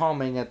face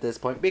palming at this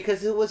point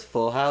because it was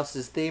Full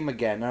House's theme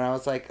again, and I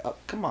was like, oh,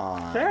 "Come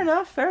on." Fair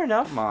enough.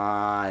 Come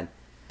on.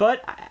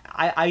 But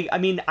I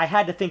mean, I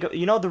had to think of,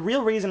 the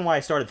real reason why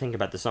I started thinking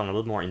about this song a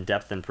little more in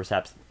depth than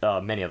perhaps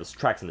many of the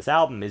tracks in this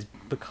album is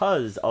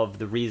because of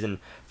the reason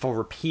for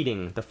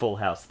repeating the Full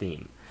House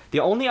theme. The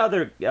only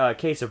other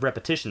case of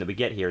repetition that we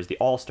get here is the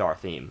All-Star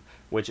theme,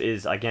 which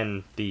is,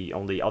 again, the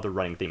only other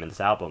running theme in this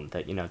album,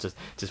 that,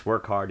 just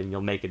work hard and you'll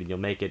make it and you'll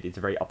make it. It's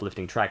a very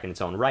uplifting track in its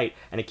own right,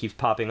 and it keeps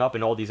popping up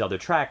in all these other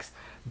tracks,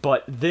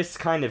 but this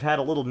kind of had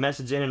a little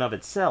message in and of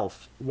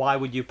itself. Why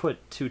would you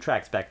put two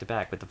tracks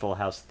back-to-back with the Full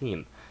House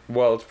theme?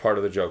 Well, it's part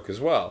of the joke as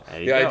well.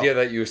 The idea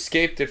that you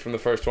escaped it from the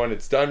first one,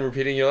 it's done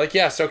repeating, you're like,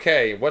 yes,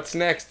 okay, what's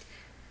next?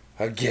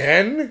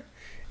 Again?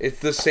 It's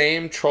the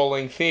same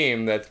trolling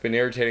theme that's been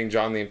irritating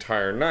John the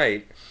entire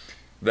night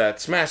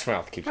that Smash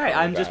Mouth keeps coming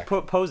back. I'm just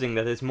proposing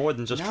that it's more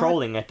than just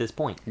trolling at this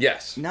point.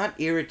 Yes. Not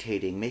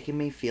irritating, making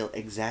me feel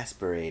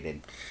exasperated.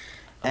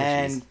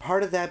 And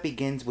part of that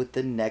begins with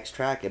the next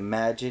track,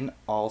 Imagine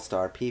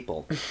All-Star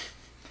People.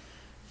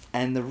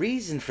 And the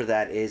reason for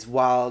that is,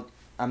 while...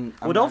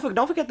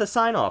 don't forget the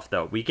sign-off,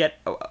 though. We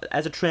get,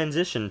 as a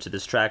transition to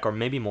this track, or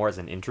maybe more as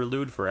an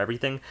interlude for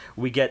everything,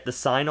 we get the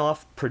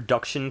sign-off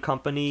production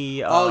company.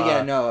 You're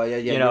right.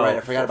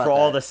 I forgot about that. For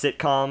all the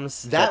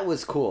sitcoms. That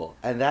was cool,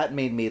 and that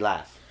made me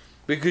laugh.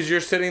 Because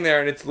you're sitting there,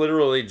 and it's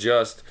literally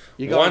just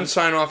one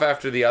sign-off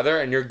after the other,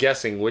 and you're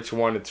guessing which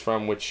one it's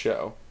from which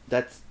show.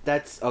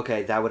 That's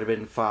okay. That would have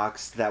been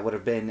Fox. That would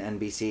have been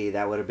NBC.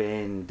 That would have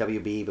been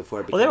WB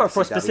before it became. Well, they were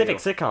for CW. Specific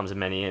sitcoms in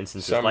many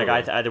instances. There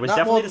was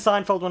definitely the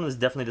Seinfeld one. There was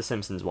definitely the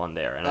Simpsons one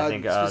there, and I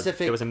think there was a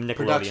Nickelodeon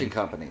production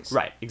companies.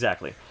 Right,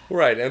 exactly.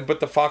 Right, but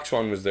the Fox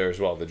one was there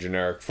as well. The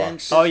generic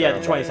Fox. The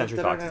 20th Century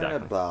Fox,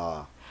 exactly.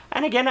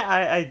 And again,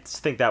 I just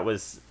think that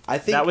was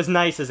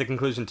nice as a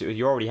conclusion to.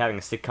 You're already having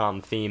a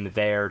sitcom theme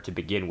there to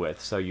begin with,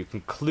 so you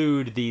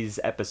conclude these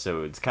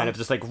episodes, kind of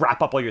just like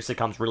wrap up all your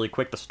sitcoms really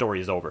quick. The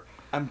story is over.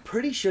 I'm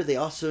pretty sure they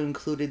also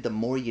included the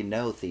More You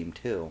Know theme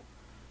too.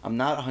 I'm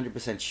not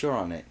 100% sure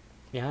on it.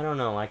 Yeah, I don't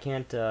know. I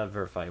can't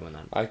verify when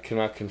that. I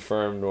cannot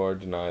confirm nor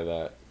deny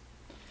that.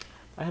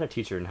 I had a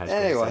teacher in high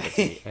school who said it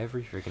to me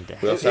every freaking day.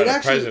 We also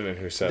had a president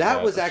who said that.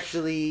 That was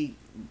actually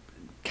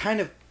kind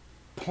of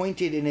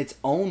pointed in its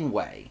own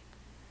way.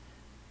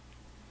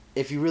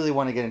 If you really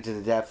want to get into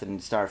the depth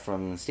and start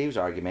from Steve's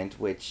argument,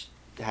 which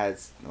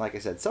has, like I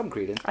said, some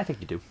credence. I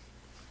think you do.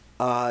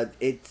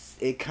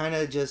 It kind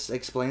of just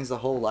explains the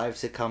whole live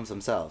sitcoms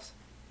themselves.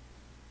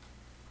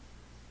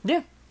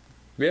 Yeah.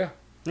 Yeah.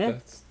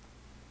 That's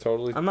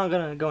totally. I'm not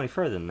gonna go any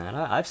further than that.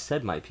 I've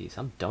said my piece.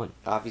 I'm done.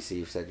 Obviously,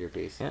 you've said your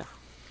piece. Yeah.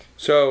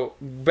 So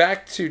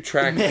back to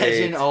track 8.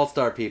 Imagine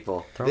All-Star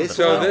People.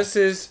 This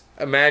is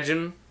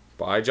Imagine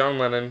by John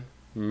Lennon.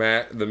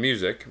 The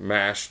music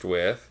mashed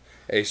with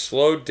a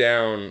slowed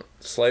down,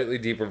 slightly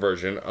deeper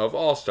version of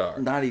All Star.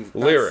 Not even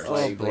lyrics.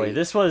 Oh boy,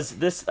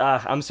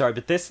 I'm sorry,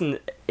 but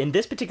in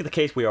this particular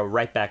case, we are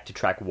right back to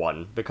track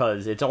 1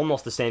 because it's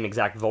almost the same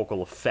exact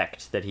vocal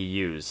effect that he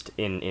used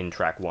in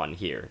track 1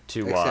 here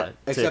to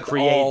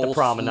create the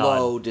promenade.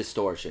 Slow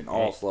distortion.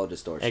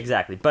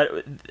 Exactly,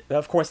 but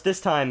of course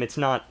this time it's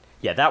not.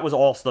 Yeah, that was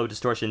all slow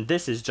distortion.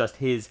 This is just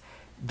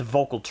the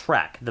vocal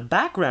track. The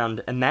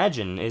background,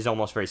 Imagine, is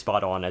almost very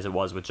spot on as it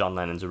was with John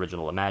Lennon's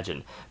original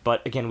Imagine.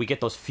 But again, we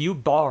get those few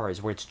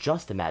bars where it's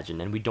just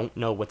Imagine and we don't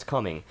know what's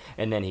coming,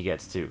 and then he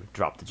gets to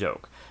drop the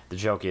joke. The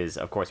joke is,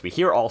 of course, we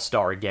hear All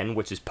Star again,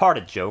 which is part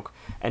of the joke,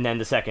 and then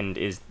the second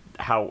is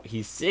how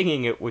he's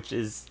singing it, which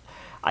is,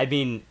 I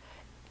mean,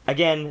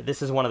 again,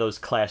 this is one of those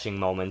clashing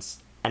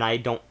moments, and I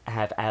don't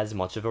have as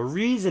much of a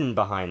reason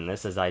behind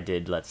this as I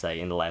did, let's say,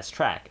 in the last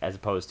track, as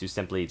opposed to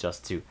simply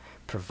just to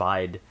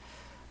provide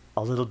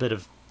a little bit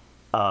of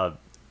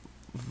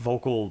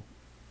vocal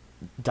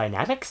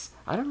dynamics.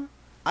 I don't know.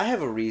 I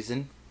have a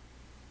reason.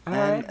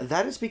 And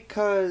that is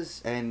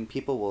because, and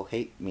people will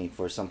hate me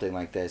for something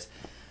like this,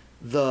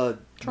 the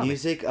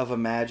music of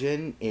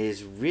Imagine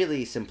is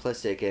really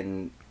simplistic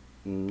and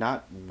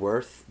not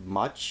worth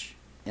much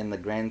in the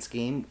grand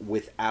scheme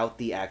without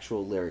the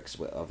actual lyrics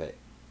of it.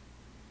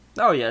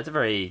 Oh yeah, it's a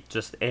very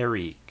just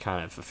airy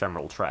kind of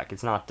ephemeral track.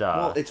 It's not.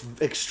 Well, it's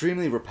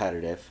extremely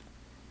repetitive.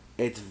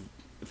 It's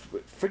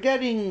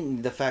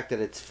forgetting the fact that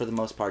it's for the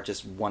most part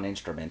just one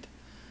instrument.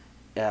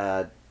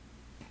 The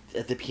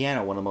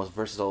piano, one of the most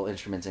versatile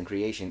instruments in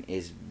creation,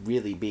 is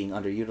really being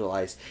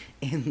underutilized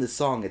in the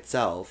song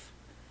itself.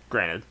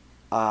 Granted.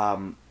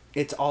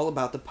 It's all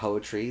about the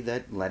poetry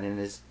that Lennon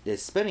is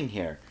spinning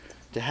here.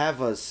 To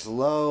have a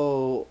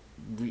slow,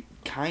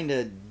 kind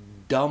of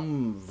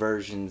dumb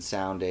version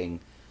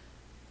sounding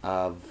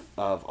of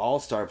All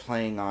Star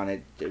playing on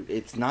it,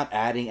 it's not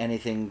adding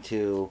anything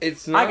to.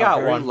 It's not. I got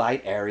a very one.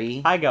 light,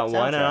 airy. I got soundtrack.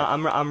 one,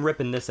 and I'm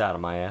ripping this out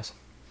of my ass.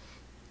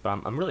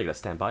 But I'm really gonna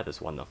stand by this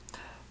one though.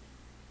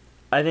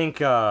 I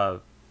think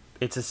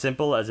it's as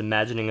simple as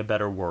imagining a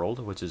better world,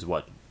 which is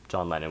what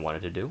John Lennon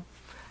wanted to do,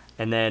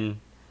 and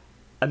then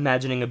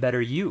imagining a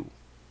better you,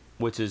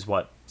 which is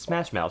what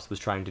Smash Mouth was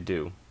trying to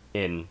do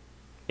in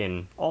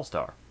All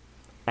Star,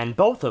 and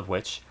both of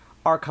which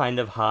are kind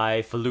of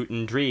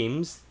highfalutin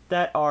dreams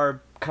that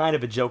are kind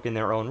of a joke in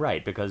their own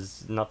right,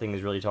 because nothing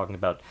is really talking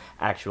about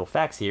actual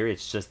facts here.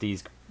 It's just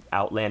these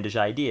outlandish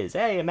ideas.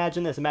 Hey,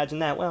 imagine this, imagine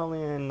that. Well,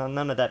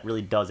 none of that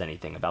really does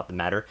anything about the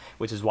matter,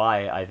 which is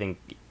why I think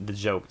the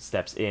joke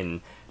steps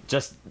in,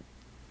 just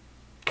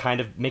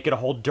kind of make it a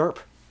whole derp.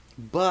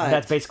 But And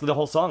that's basically the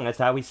whole song. That's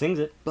how he sings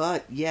it.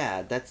 But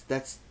yeah, that's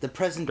the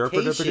presentation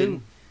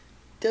Derp-a-derp-a-doo.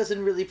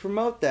 doesn't really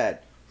promote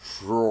that.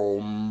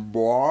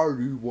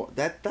 Somebody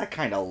that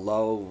kind of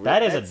low.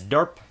 That is that's a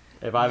derp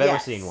if I've ever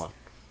Yes. seen one.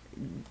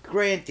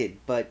 Granted,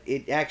 but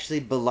it actually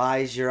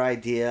belies your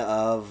idea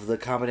of the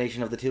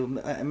combination of the two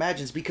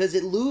imagines, because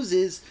it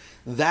loses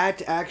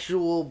that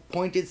actual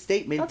pointed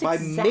statement That's by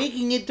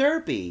making it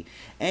derpy,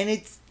 and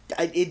it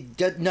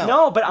does no.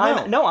 No, but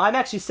I'm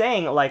actually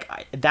saying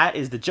that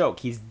is the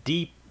joke. He's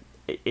deep.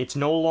 It's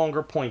no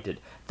longer pointed.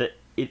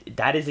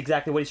 That is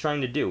exactly what he's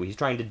trying to do. He's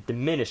trying to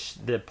diminish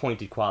the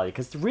pointed quality,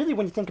 because really,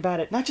 when you think about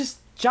it, Not just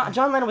John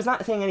Lennon was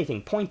not saying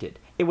anything pointed.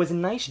 It was a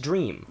nice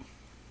dream,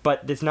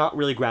 but it's not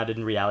really grounded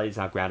in reality. It's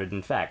not grounded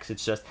in facts.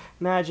 It's just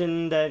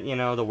imagine that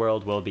the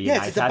world will be a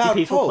nice, it's happy, about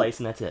peaceful hope. place,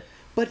 and that's it.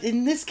 But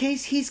in this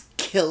case, he's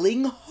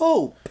killing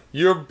hope.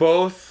 You're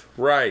both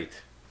right.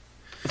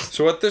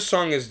 So what this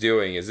song is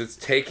doing is it's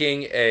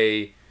taking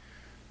a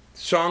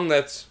song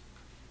that's,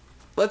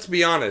 let's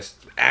be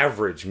honest,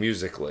 average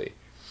musically,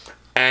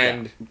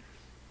 and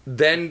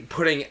then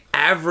putting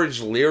average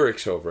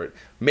lyrics over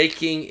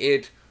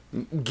it,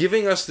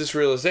 giving us this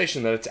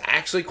realization that it's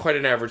actually quite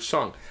an average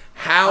song.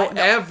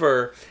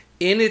 However,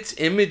 in its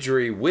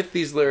imagery with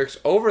these lyrics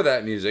over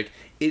that music,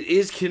 it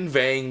is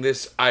conveying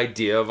this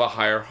idea of a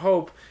higher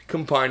hope,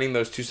 combining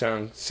those two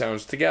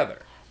sounds together.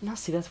 No,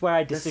 see, that's where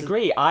I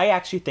disagree. I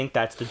actually think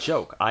that's the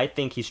joke. I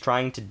think he's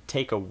trying to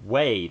take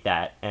away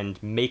that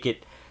and make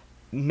it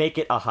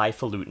a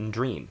highfalutin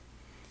dream.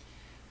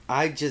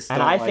 I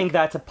think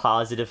that's a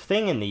positive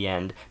thing in the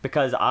end,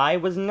 because I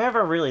was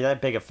never really that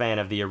big a fan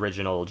of the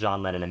original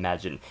John Lennon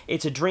Imagine.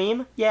 It's a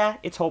dream, yeah,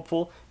 it's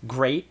hopeful,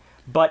 great,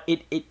 but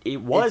it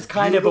was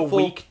kind of a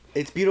weak...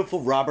 It's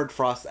beautiful Robert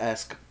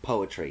Frost-esque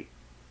poetry.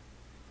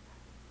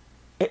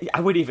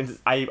 I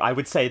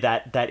would say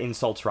that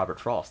insults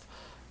Robert Frost.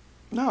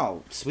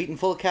 No, sweet and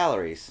full of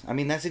calories. I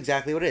mean, that's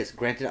exactly what it is.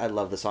 Granted, I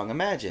love the song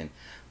Imagine,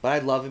 but I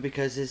love it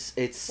because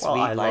it's sweet,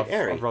 I light, love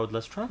airy. A Road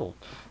Less Traveled.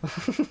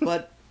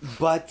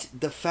 But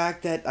the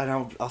fact that,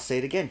 and I'll say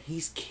it again,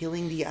 he's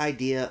killing the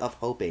idea of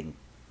hoping.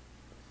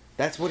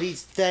 That's what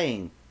he's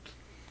saying.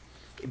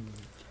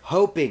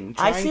 Hoping.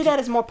 I see that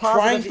as a more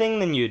positive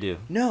thing than you do.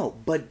 No,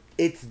 but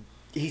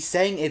he's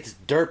saying it's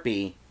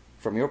derpy,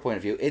 from your point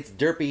of view. It's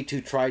derpy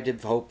to try to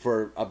hope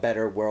for a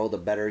better world, a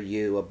better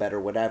you, a better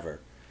whatever.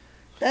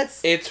 I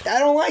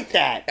don't like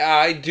that.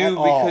 I do,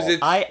 because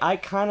it's... I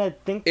kind of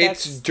think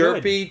that's it's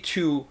derpy good.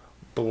 to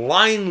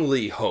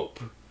blindly hope.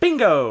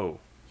 Bingo!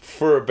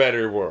 For a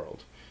better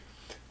world.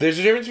 There's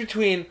a difference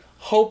between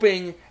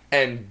hoping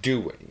and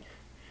doing.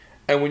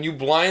 And when you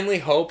blindly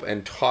hope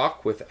and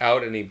talk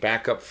without any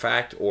backup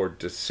fact or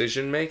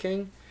decision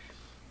making,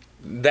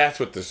 that's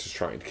what this is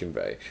trying to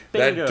convey.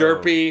 Bingo. That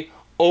derpy,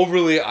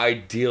 overly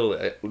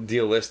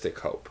idealistic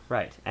hope.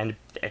 Right, and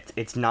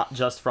it's not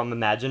just from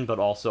Imagine, but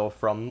also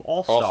from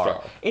All-Star.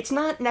 All-Star. It's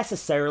not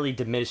necessarily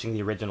diminishing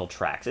the original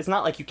tracks. It's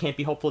not like you can't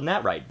be hopeful in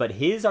that right, but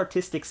his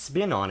artistic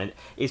spin on it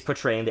is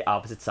portraying the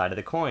opposite side of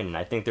the coin, and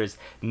I think there's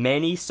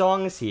many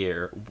songs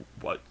here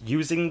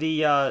using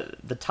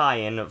the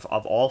tie-in of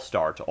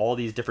All-Star to all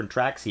these different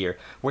tracks here,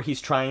 where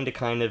he's trying to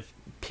kind of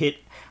pit...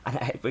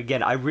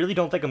 And I really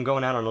don't think I'm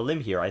going out on a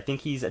limb here. I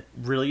think he's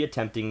really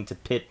attempting to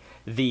pit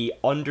the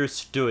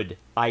understood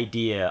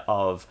idea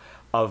of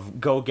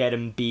go get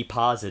him, be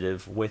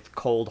positive, with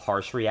cold,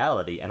 harsh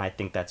reality, and I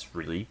think that's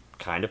really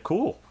kind of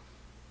cool.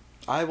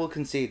 I will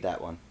concede that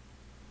one.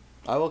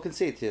 I will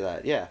concede to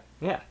that. Yeah.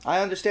 Yeah. I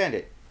understand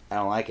it. I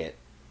don't like it.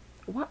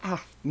 What?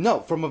 No,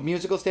 from a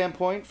musical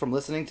standpoint, from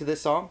listening to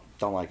this song,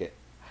 don't like it.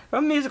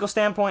 From a musical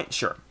standpoint,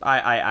 sure.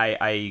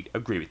 I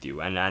agree with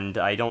you, and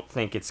I don't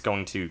think it's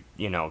going to,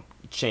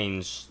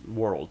 change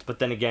world. But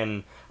then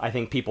again, I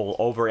think people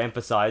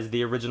overemphasize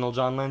the original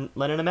John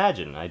Lennon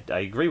Imagine. I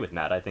agree with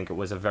Matt. I think it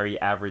was a very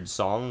average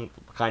song,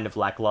 kind of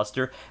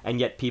lackluster,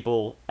 and yet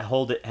people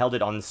held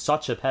it on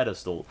such a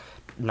pedestal,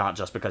 not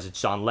just because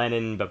it's John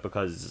Lennon, but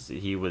because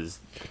he was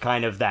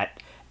kind of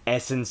that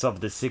essence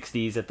of the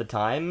 60s at the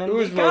time, and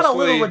it got a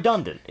little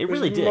redundant. It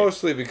really did.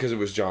 Mostly because it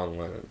was John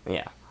Lennon.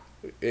 Yeah.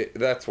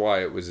 That's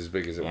why it was as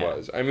big as it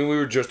was. I mean, we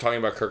were just talking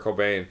about Kurt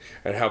Cobain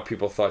and how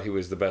people thought he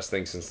was the best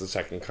thing since the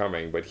Second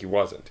Coming, but he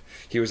wasn't.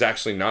 He was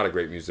actually not a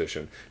great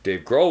musician.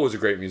 Dave Grohl was a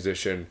great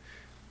musician.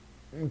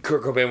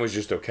 Kurt Cobain was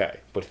just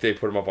okay, but they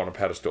put him up on a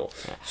pedestal.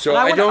 So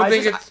I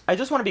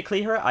just want to be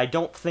clear here. I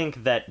don't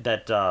think that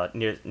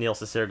Neil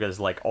Cicierega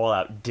is like all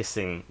out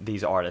dissing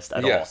these artists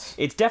at all.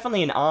 It's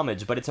definitely an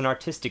homage, but it's an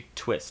artistic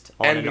twist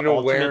on an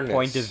alternate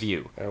point of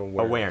view.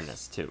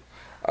 Awareness too.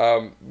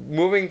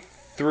 Moving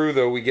through,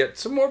 though, we get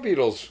some more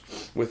Beatles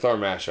with our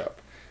mashup.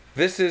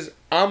 This is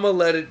I'ma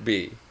Let It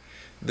Be.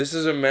 This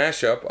is a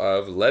mashup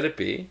of Let It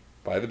Be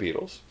by the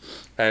Beatles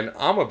and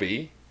I'ma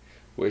Be,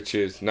 which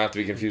is not to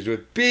be confused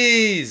with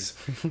Bees.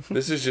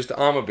 This is just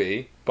I'ma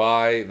Be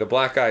by the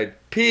Black Eyed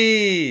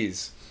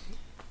Peas.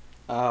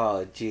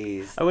 Oh,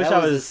 jeez. I wish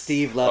that was a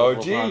Steve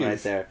level song right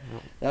there.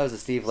 That was a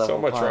Steve level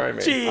So much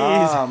rhyming.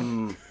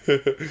 Jeez.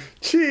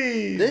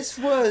 Cheese. This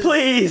was...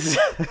 Please.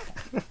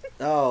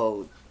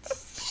 Oh,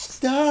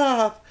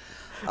 stop.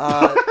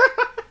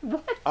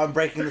 I'm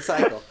breaking the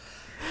cycle.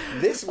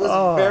 This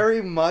was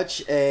very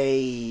much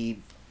a...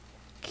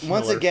 Killer.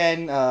 Once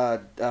again,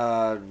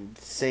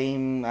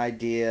 same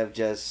idea of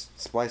just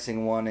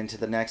splicing one into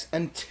the next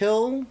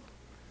until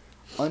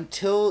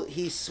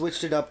he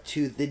switched it up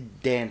to the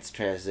dance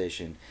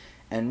transition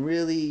and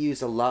really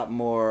used a lot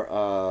more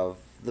of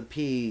the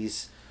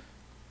P's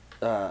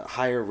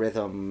higher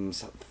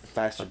rhythms,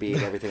 faster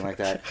beat, everything like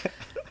that.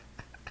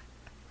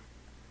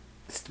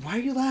 Why are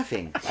you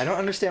laughing? I don't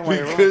understand why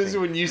you're laughing. Because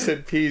when you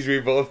said peas, we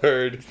both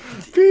heard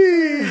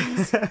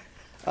peas.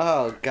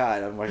 Oh,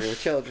 God, I'm working with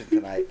children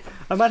tonight.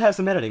 I might have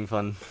some editing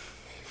fun.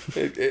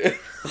 I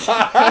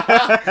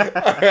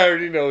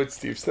already know what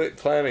Steve's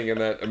planning,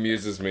 and that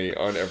amuses me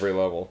on every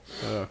level.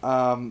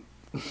 I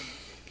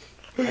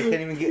can't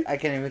even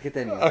get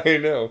any. I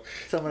know.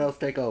 Someone else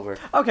take over.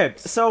 Okay,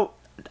 so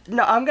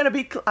no, I'm gonna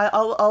be.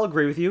 I'll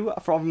agree with you.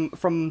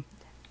 From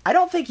I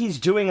don't think he's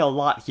doing a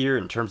lot here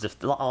in terms of.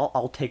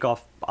 I'll take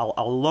off.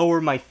 I'll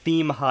lower my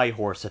theme high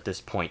horse at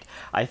this point.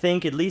 I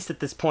think at least at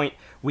this point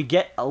we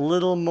get a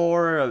little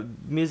more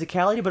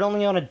musicality, but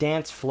only on a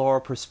dance floor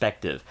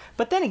perspective.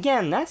 But then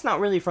again, that's not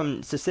really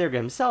from Cicierega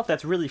himself.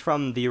 That's really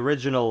from the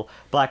original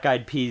Black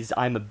Eyed Peas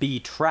 "I'm a Bee"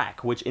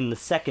 track, which in the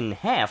second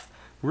half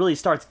really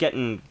starts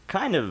getting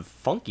kind of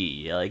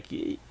funky. Like,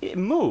 it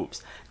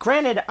moves.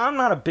 Granted, I'm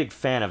not a big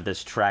fan of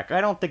this track.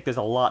 I don't think there's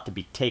a lot to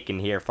be taken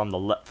here from the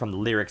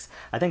lyrics.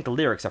 I think the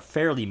lyrics are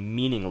fairly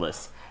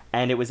meaningless,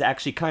 and it was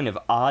actually kind of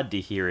odd to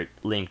hear it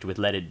linked with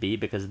 "Let It Be,"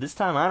 because this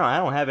time I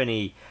don't have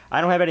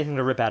anything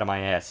to rip out of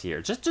my ass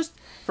here. Just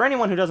for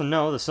anyone who doesn't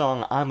know the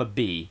song "I'm a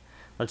Bee,"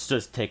 let's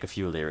just take a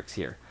few lyrics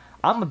here.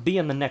 I'm a bee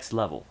on the next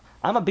level.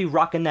 I'm a bee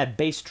rocking that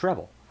bass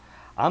treble.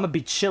 I'm a be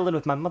chilling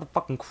with my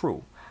motherfucking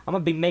crew. I'm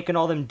gonna be making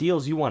all them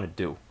deals you wanna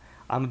do.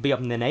 I'm gonna be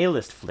up in the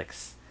A-list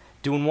flicks,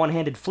 doing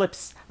one-handed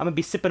flips. I'm gonna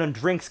be sipping on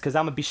drinks cause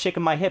I'm gonna be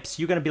shaking my hips.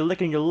 You're gonna be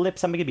licking your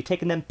lips. I'm gonna be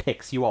taking them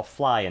pics. You all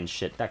fly and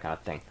shit, that kind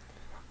of thing.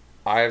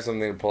 I have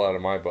something to pull out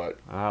of my butt.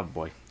 Oh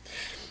boy.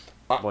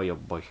 Boy, oh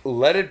boy.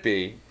 Let It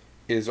Be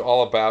is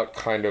all about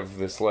kind of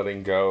this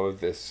letting go,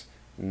 this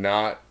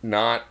not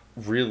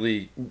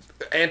really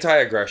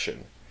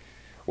anti-aggression.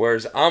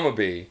 Whereas I'ma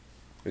Be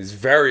is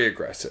very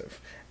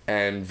aggressive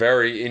and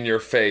very in your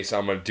face.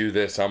 I'm going to do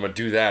this, I'm going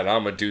to do that,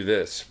 I'm going to do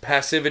this.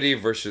 Passivity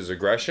versus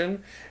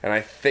aggression, and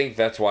I think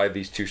that's why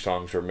these two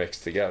songs were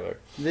mixed together.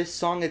 This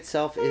song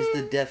itself is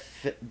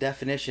the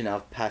definition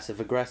of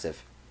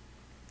passive-aggressive.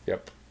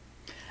 Yep.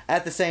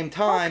 At the same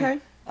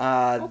time,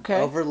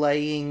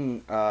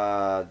 overlaying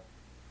Paul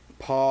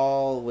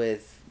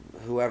with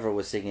whoever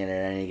was singing at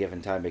any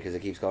given time, because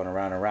it keeps going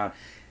around and around,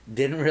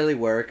 didn't really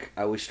work.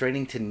 I was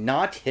straining to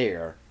not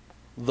hear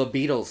the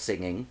Beatles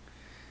singing,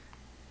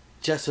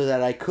 just so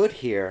that I could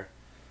hear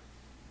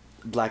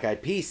Black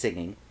Eyed Peas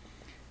singing,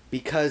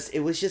 because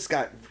it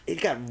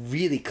got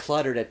really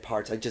cluttered at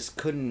parts. I just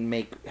couldn't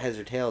make heads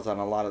or tails on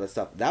a lot of the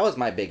stuff. That was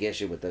my big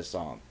issue with this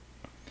song.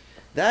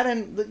 That,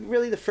 and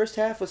really the first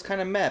half was kind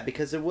of meh,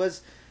 because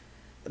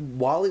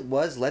while it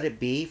was Let It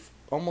Be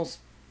almost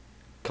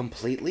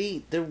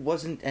completely, there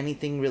wasn't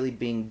anything really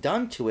being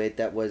done to it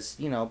that was,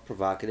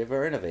 provocative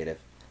or innovative.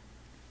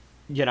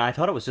 I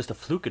thought it was just a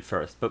fluke at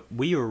first, but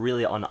we were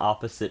really on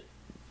opposite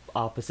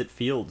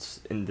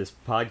fields in this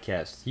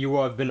podcast. You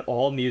have been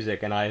all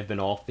music, and I have been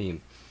all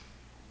theme.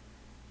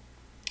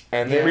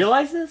 And you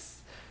realize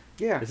this?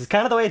 Yeah. This is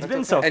kind of the way it's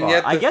been so And far.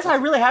 yet I guess I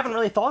really haven't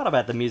really thought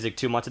about the music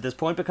too much at this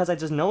point because I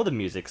just know the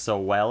music so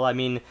well. I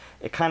mean,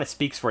 it kind of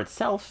speaks for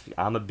itself.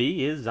 I'm a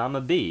bee is I'm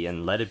a bee,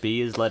 and let it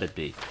be is let it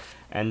be.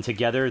 And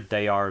together,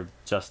 they are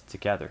just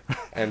together.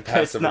 And It's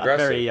passive not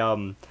aggressive. very,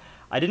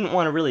 I didn't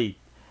want to really...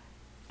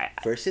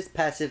 First it's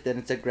passive, then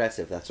it's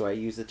aggressive. That's why I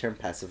use the term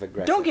passive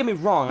aggressive. Don't get me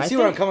wrong. You I see think,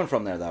 where I'm coming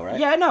from there, though, right?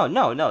 Yeah,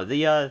 no.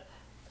 The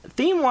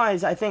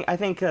theme-wise, I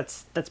think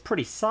that's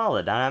pretty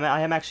solid.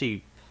 I am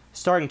actually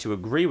starting to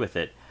agree with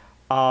it.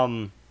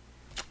 I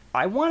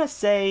want to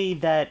say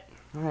that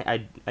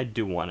I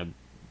do want to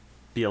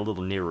be a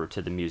little nearer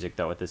to the music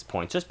though at this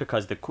point, just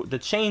because the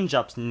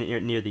change-ups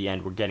near the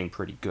end were getting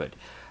pretty good.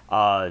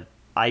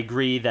 I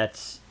agree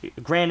that,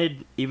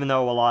 granted, even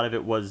though a lot of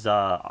it was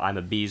I'm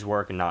a Bee's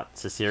work and not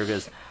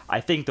Cecirga's,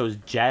 I think those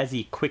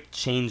jazzy, quick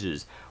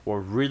changes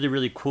were really,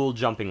 really cool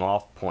jumping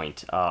off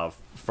point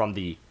from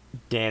the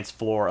dance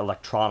floor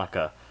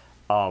electronica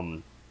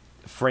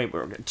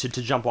framework to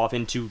jump off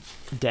into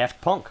Daft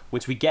Punk,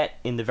 which we get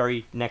in the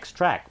very next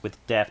track with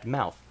Daft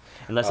Mouth.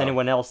 Unless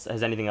anyone else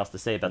has anything else to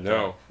say about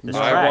this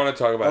track. I want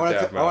to talk about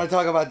Daft Mouth. I want to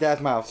talk about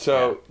Daft Mouth.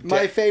 So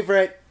my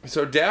favorite.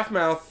 So Daft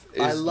Mouth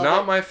is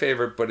not my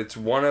favorite, but it's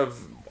one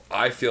of,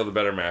 I feel, the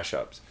better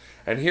mashups.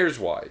 And here's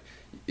why.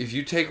 If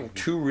you take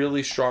two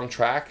really strong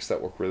tracks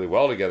that work really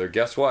well together,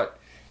 guess what?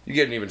 You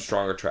get an even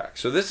stronger track.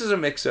 So this is a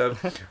mix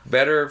of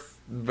better,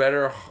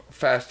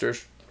 faster,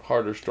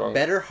 harder, stronger.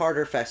 Better,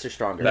 harder, faster,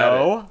 stronger.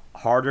 No,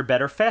 harder,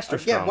 better, faster,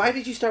 stronger. Yeah, why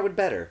did you start with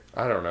better?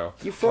 I don't know.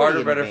 You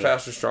harder, better,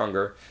 faster,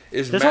 stronger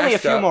is There's mashed only a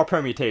few up, more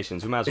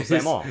permutations. We might as well say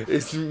them all.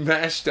 It's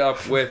mashed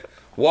up with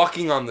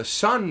Walking on the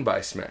Sun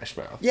by Smash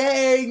Mouth.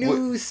 Yay,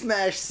 new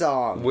Smash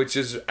song. Which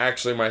is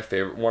actually my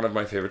favorite, one of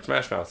my favorite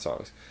Smash Mouth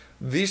songs.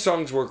 These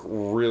songs work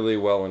really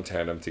well in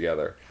tandem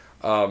together.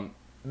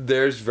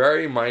 There's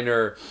very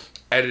minor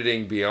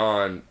editing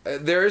beyond.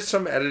 There is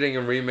some editing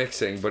and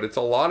remixing, but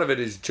a lot of it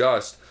is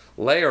just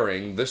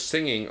layering the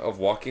singing of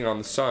Walking on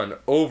the Sun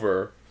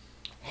over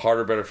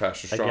harder, better,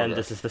 faster, stronger. Again,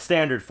 this is the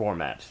standard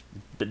format.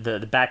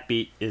 The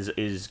backbeat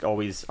is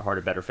always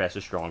harder, better,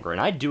 faster, stronger. And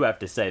I do have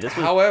to say,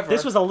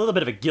 this was a little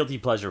bit of a guilty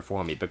pleasure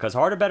for me, because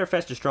harder, better,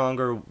 faster,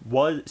 stronger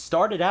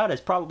started out as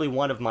probably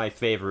one of my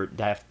favorite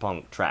Daft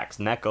Punk tracks,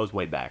 and that goes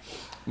way back.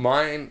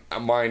 Mine,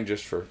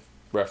 just for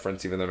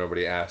reference, even though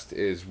nobody asked,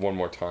 is One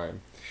More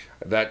Time.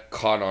 That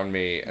caught on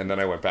me, and then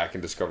I went back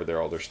and discovered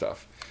their older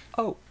stuff.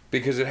 Oh.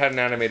 Because it had an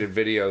animated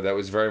video that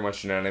was very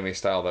much an anime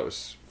style that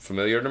was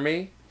familiar to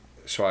me,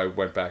 so I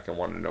went back and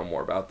wanted to know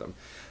more about them.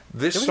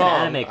 This there was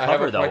song, an anime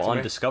cover, though,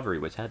 on Discovery,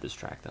 which had this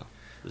track, though.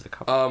 It was the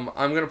cover.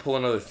 I'm going to pull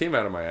another theme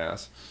out of my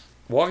ass.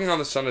 Walking on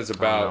the Sun is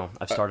about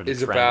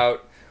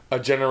about a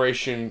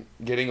generation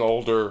getting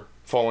older,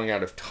 falling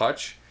out of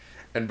touch,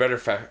 and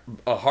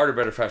harder,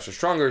 better, faster,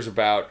 stronger is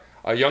about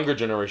a younger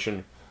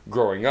generation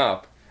growing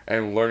up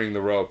and learning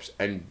the ropes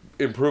and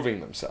improving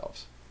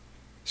themselves.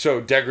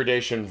 So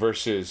degradation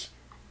versus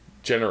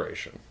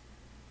generation.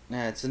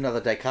 Yeah, it's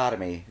another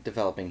dichotomy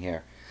developing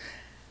here.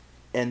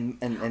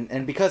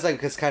 And because I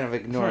was kind of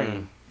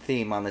ignoring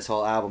theme on this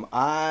whole album,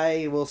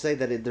 I will say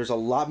that there's a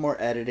lot more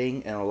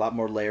editing and a lot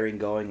more layering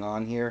going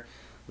on here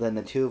than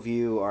the two of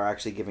you are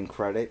actually giving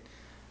credit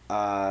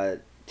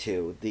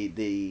to.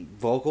 The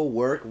vocal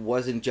work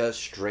wasn't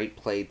just straight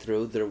played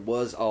through. There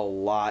was a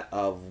lot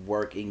of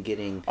work in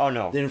getting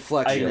the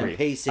inflection and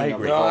pacing of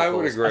the vocals. I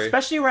would agree.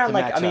 Especially around,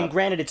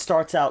 granted, it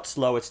starts out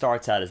slow. It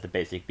starts out as the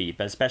basic beat,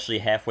 but especially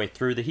halfway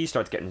through, he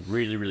starts getting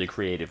really, really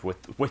creative with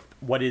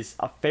what is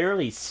a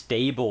fairly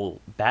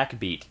stable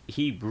backbeat.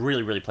 He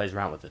really, really plays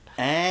around with it.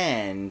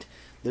 And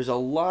there's a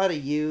lot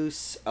of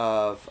use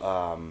of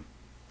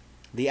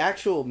the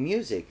actual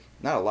music.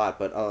 Not a lot,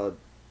 but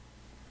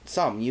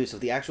some use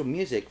of the actual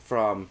music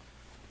from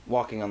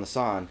Walking on the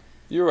Sun.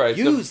 You're right.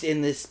 Used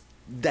in this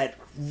that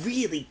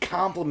really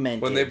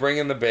complemented when they bring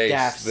in the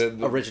bass,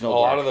 the original. A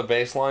lot of the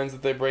bass lines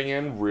that they bring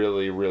in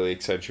really, really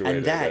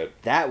accentuated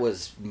it. That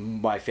was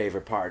my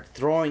favorite part.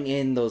 Throwing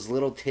in those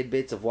little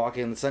tidbits of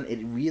Walking on the Sun, it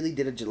really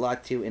did a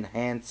lot to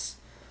enhance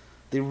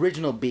the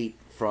original beat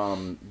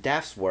from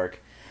Daft's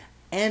work.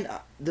 And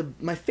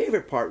my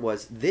favorite part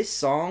was this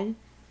song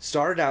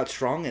started out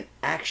strong and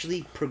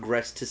actually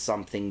progressed to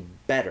something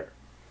better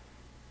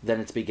than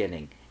its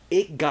beginning.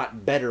 It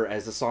got better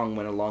as the song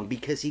went along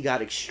because he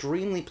got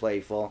extremely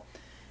playful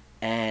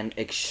and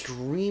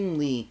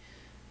extremely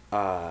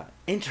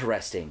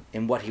interesting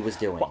in what he was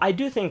doing. Well, I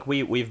do think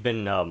we've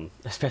been,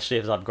 especially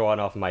as I've gone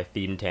off my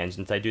theme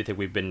tangents, I do think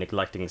we've been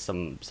neglecting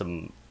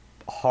some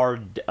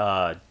hard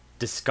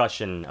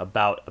discussion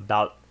about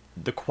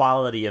the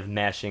quality of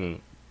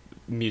mashing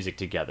music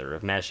together,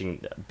 of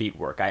mashing beat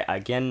work.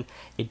 Again,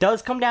 it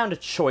does come down to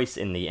choice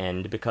in the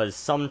end, because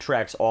some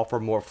tracks offer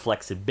more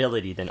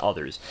flexibility than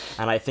others,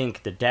 and I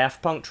think the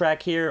Daft Punk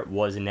track here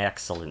was an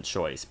excellent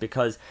choice,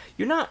 because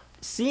you're not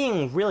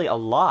seeing really a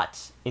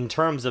lot in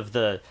terms of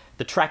the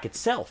the track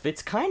itself,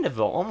 it's kind of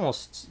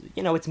almost,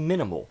 it's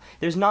minimal.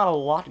 There's not a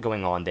lot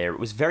going on there. It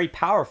was very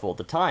powerful at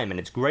the time, and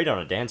it's great on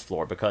a dance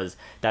floor because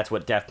that's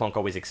what Daft Punk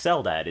always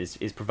excelled at, is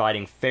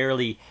providing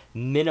fairly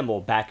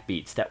minimal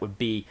backbeats that would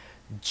be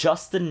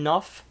just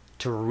enough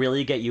to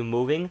really get you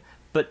moving,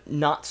 but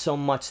not so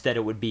much that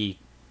it would be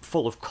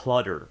full of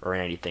clutter or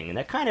anything. And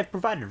that kind of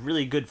provided a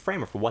really good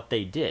framework for what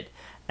they did.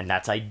 And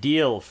that's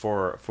ideal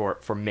for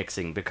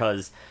mixing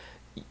because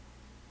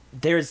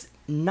there's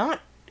not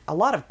a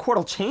lot of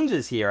chordal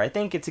changes here. I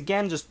think it's,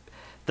 again, just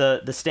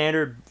the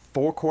standard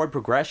 4-chord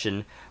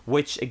progression,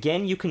 which,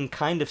 again, you can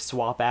kind of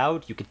swap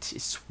out. You could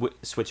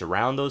switch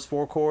around those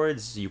 4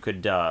 chords. You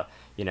could,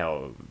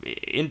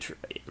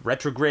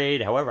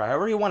 retrograde,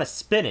 however you want to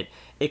spin it.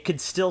 It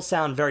could still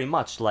sound very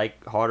much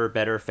like Harder,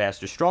 Better,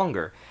 Faster,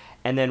 Stronger.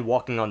 And then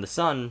Walking on the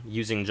Sun,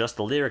 using just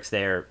the lyrics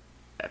there,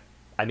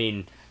 I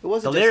mean, it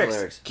wasn't the just lyrics the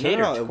lyrics. catered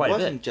No, quite a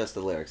bit. It wasn't just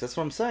the lyrics. That's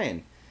what I'm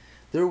saying.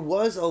 There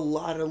was a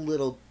lot of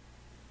little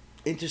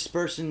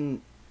interspersed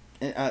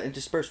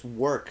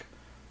work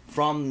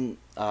from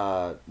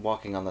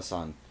Walking on the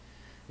Sun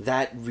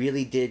that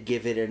really did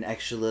give it an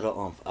extra little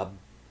oomph,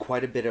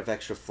 quite a bit of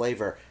extra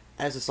flavor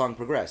as the song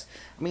progressed.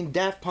 I mean,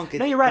 Daft Punk.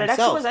 No, you're right. It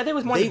actually was. I think it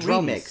was more they the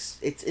drums. remix.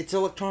 It's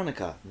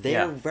electronica. They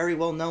are very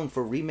well known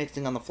for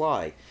remixing on the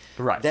fly.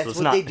 Right. That's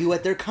so what they do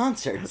at their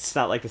concerts. It's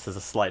not like this is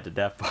a slight to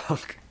Daft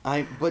Punk.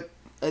 But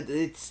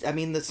it's. I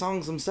mean, the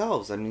songs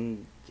themselves. I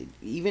mean,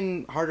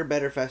 even Harder,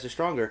 Better, Faster,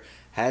 Stronger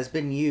has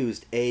been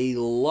used a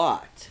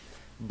lot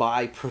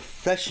by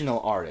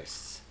professional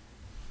artists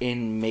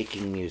in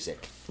making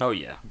music. Oh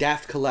yeah.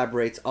 Daft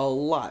collaborates a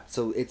lot,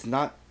 so it's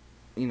not,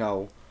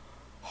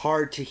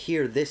 hard to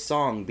hear this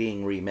song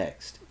being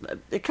remixed.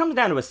 It comes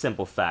down to a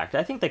simple fact.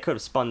 I think they could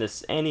have spun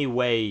this any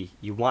way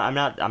you want.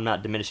 I'm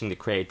not diminishing the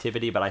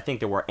creativity, but I think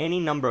there were any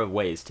number of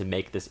ways to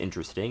make this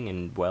interesting,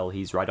 and, well,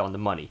 he's right on the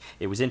money.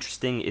 It was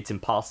interesting. It's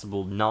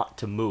impossible not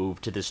to move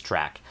to this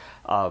track.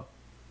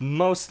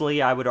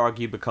 Mostly, I would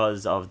argue,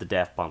 because of the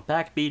Daft Punk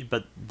backbeat,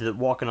 but the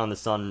Walking on the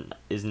Sun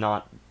is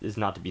not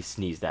to be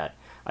sneezed at.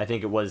 I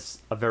think it was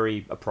a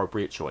very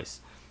appropriate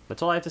choice.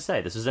 That's all I have to say.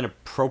 This is an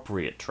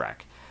appropriate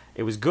track.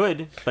 It was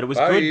good, but it was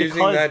good because... Why are you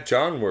using that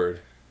John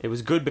word? It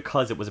was good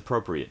because it was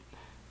appropriate.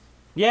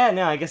 Yeah,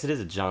 no, I guess it is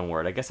a John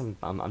word. I guess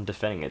I'm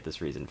defending it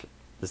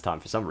this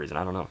time for some reason.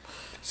 I don't know.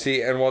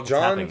 See, and while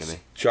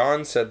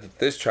John said that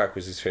this track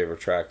was his favorite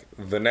track,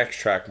 the next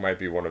track might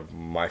be one of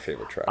my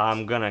favorite tracks.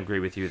 I'm gonna agree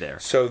with you there.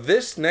 So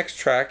this next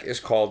track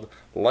is called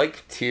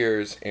Like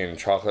Tears in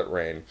Chocolate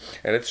Rain,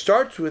 and it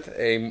starts with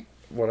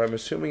what I'm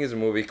assuming is a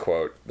movie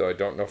quote, though I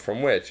don't know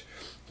from which,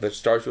 that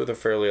starts with a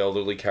fairly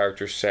elderly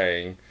character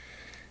saying,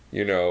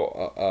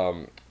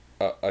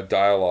 a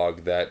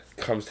dialogue that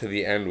comes to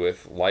the end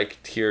with "like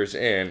tears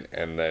in,"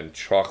 and then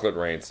 "chocolate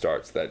rain"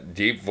 starts. That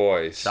deep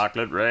voice.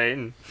 Chocolate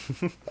rain.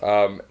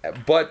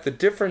 But the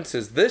difference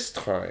is this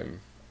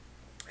time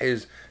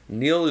is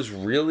Neil is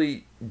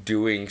really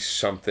doing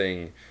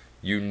something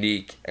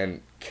unique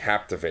and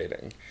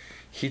captivating.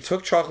 He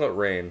took "Chocolate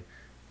Rain,"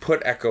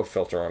 put echo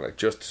filter on it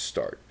just to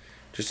start.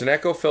 Just an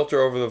echo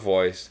filter over the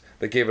voice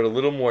that gave it a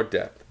little more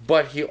depth.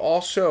 But he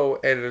also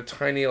added a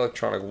tiny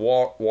electronic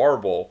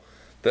warble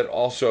that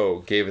also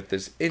gave it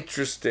this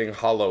interesting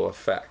hollow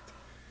effect.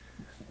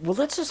 Well,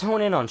 let's just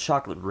hone in on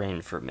Chocolate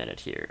Rain for a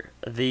minute here.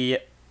 The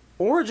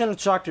origin of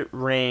Chocolate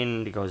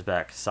Rain goes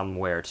back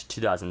somewhere to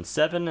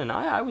 2007, and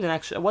I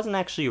wasn't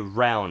actually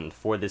around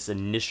for this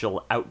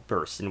initial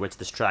outburst in which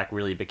this track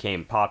really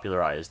became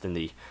popularized in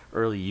the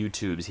early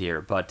YouTubes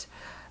here. But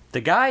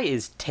the guy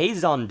is Tay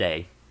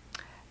Zonday,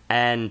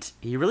 and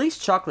he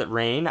released Chocolate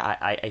Rain.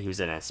 He was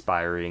an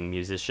aspiring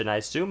musician, I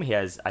assume.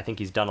 I think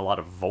he's done a lot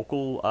of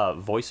vocal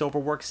voiceover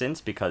work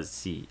since,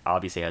 because he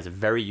obviously has a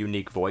very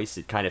unique voice.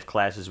 It kind of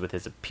clashes with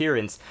his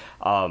appearance.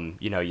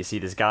 You see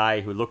this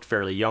guy who looked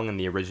fairly young in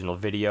the original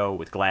video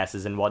with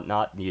glasses and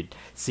whatnot, and it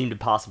seemed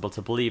impossible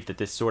to believe that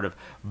this sort of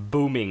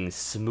booming,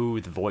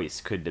 smooth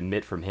voice could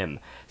emit from him.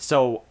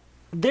 So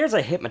there's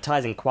a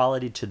hypnotizing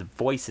quality to the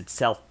voice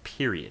itself,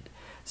 period.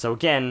 So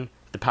again,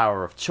 the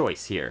power of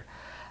choice here.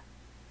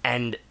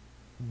 And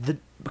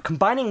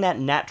combining that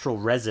natural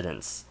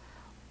resonance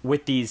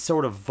with these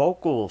sort of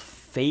vocal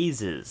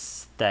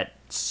phases that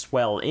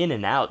swell in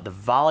and out, the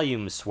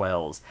volume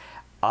swells.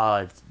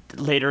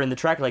 Later in the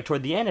track, like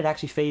toward the end, it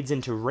actually fades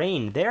into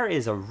rain. There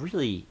is a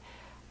really...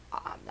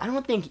 I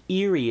don't think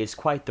eerie is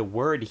quite the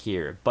word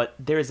here, but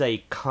there's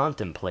a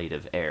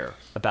contemplative air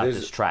about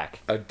this track.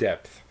 A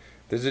depth.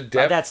 There's a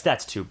depth.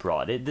 That's too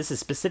broad. This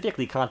is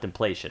specifically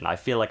contemplation. I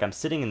feel like I'm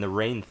sitting in the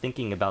rain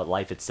thinking about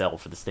life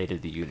itself or the state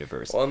of the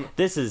universe.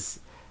 This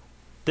is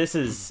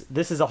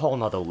a whole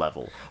nother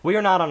level. We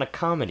are not on a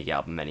comedy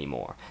album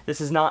anymore. This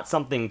is not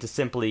something to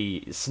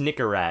simply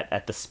snicker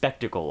at the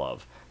spectacle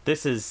of.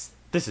 This is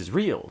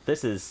real.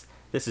 This is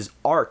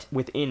art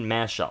within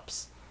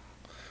mashups.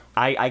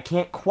 I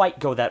can't quite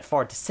go that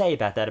far to say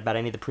about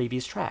any of the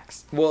previous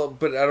tracks. Well,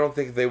 but I don't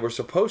think they were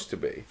supposed to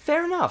be.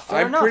 Fair enough.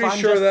 I'm pretty I'm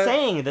sure just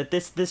saying that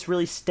this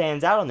really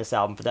stands out on this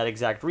album for that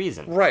exact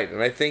reason. Right,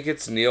 and I think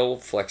it's Neil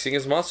flexing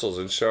his muscles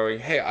and showing,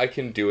 hey, I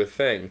can do a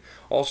thing.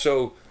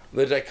 Also,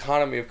 the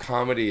dichotomy of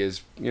comedy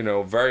is,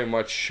 very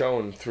much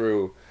shown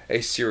through a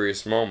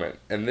serious moment,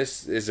 and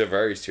this is a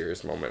very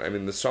serious moment. I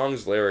mean, the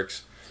song's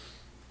lyrics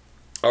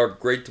are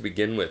great to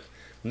begin with,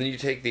 and then you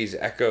take these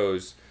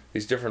echoes,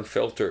 these different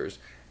filters,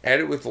 add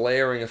it with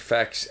layering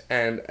effects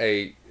and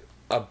a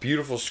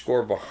beautiful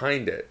score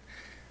behind it.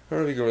 I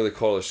don't know if you can really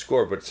call it a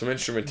score, but some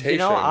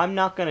instrumentation. I'm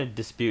not going to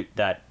dispute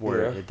that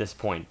word at this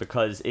point,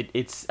 because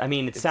it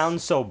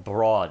sounds so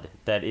broad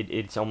that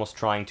it's almost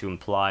trying to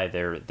imply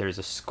there's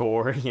a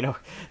score,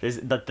 there's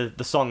that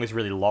the song is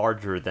really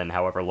larger than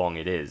however long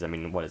it is. I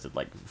mean, what is it,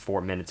 like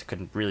 4 minutes? It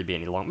couldn't really be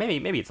any long.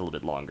 Maybe it's a little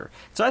bit longer.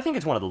 So I think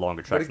it's one of the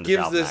longer tracks in this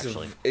album,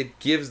 actually. It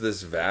gives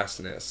this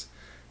vastness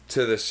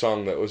to this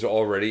song that was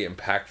already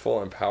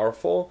impactful and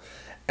powerful,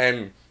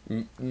 and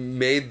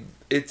made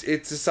it's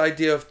this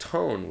idea of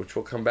tone, which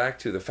we'll come back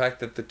to. The fact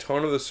that the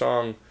tone of the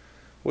song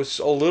was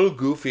a little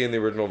goofy in the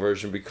original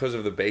version because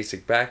of the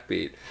basic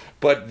backbeat,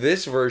 but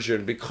this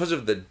version, because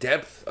of the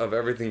depth of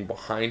everything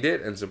behind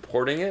it and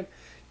supporting it,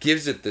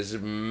 gives it this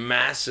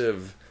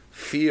massive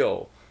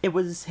feel. It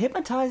was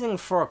hypnotizing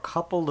for a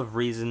couple of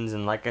reasons,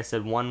 and like I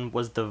said, one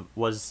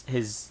was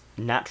his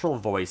natural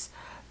voice,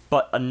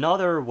 but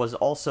another was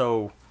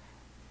also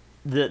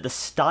the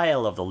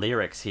style of the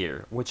lyrics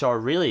here, which are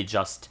really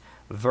just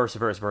verse,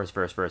 verse, verse,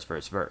 verse, verse,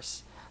 verse,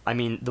 verse. I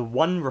mean, the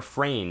one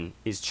refrain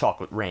is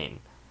Chocolate Rain,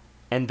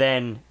 and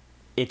then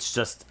it's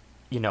just,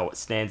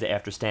 stanza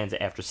after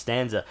stanza after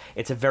stanza.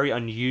 It's a very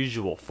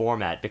unusual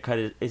format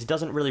because it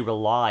doesn't really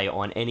rely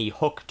on any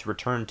hook to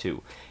return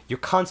to. You're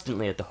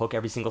constantly at the hook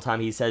every single time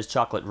he says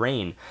Chocolate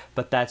Rain,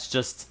 but that's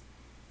just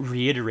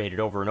reiterated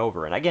over and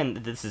over. And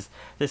again, this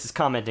is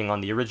commenting on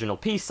the original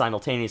piece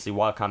simultaneously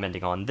while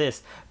commenting on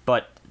this,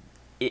 but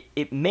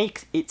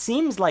it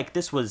seems like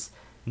this was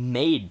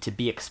made to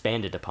be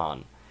expanded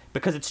upon,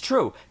 because it's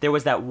true, there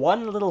was that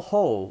one little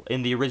hole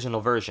in the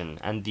original version,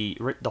 and the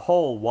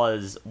hole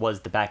was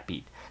the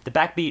backbeat. The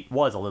backbeat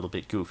was a little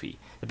bit goofy.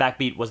 The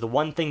backbeat was the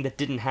one thing that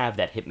didn't have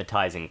that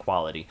hypnotizing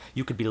quality.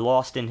 You could be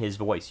lost in his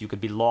voice. You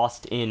could be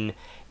lost in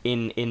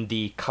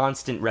the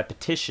constant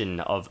repetition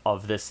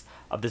of this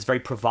very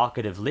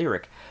provocative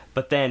lyric.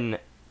 But then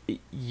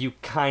you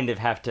kind of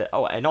have to...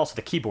 Oh, and also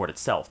the keyboard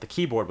itself. The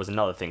keyboard was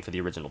another thing for the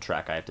original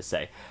track, I have to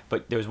say.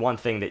 But there was one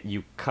thing that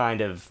you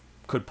kind of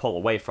could pull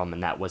away from,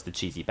 and that was the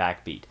cheesy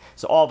backbeat.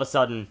 So all of a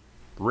sudden,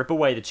 rip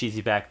away the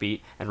cheesy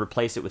backbeat and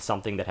replace it with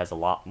something that has a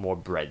lot more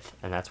breadth.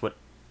 And that's what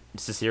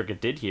Cicierega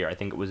did here. I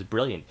think it was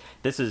brilliant.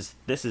 This is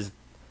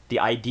the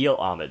ideal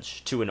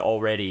homage to an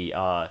already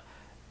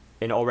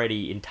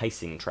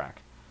enticing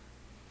track.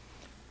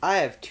 I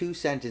have 2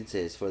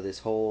 sentences for this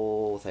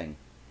whole thing.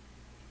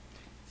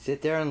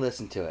 Sit there and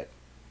listen to it,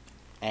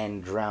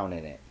 and drown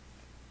in it.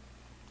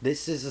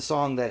 This is a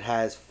song that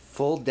has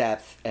full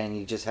depth, and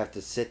you just have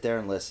to sit there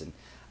and listen.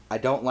 I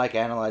don't like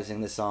analyzing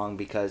this song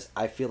because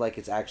I feel like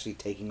it's actually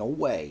taking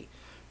away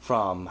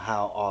from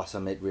how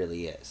awesome it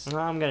really is.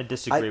 I'm going to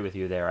disagree with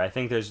you there. I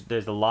think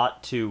there's a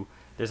lot to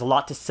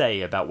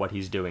say about what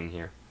he's doing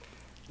here.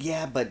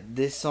 Yeah, but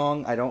this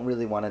song I don't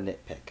really want to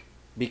nitpick,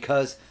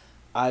 because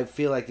I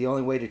feel like the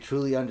only way to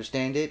truly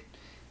understand it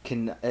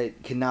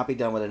cannot be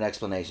done with an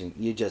explanation.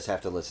 You just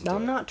have to listen to it.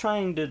 I'm not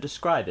trying to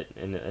describe it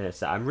in a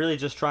sense. I'm really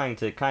just trying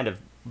to kind of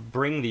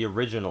bring the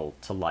original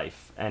to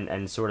life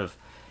and sort of,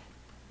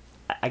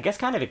 I guess,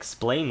 kind of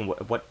explain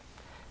what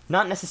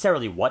not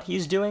necessarily what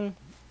he's doing,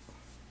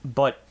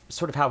 but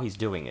sort of how he's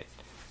doing it.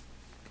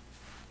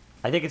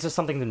 I think it's just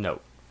something to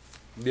note.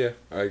 Yeah,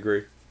 I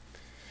agree.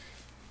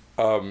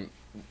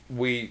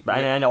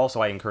 And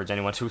also I encourage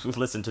anyone to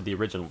listen to the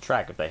original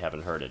track if they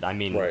haven't heard it. I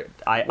mean, right.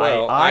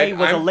 I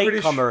was a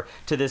latecomer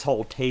to this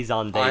whole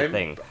Tay-Zon Day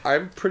thing.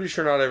 I'm pretty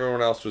sure not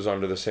everyone else was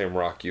under the same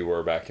rock you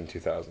were back in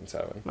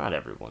 2007. Not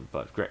everyone,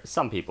 but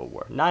some people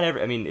were. Not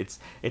every. I mean, it's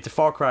a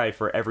far cry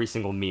for every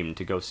single meme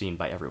to go seen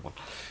by everyone.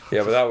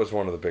 Yeah, but that was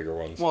one of the bigger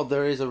ones. Well,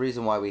 there is a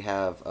reason why we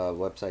have a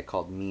website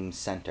called Meme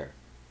Center.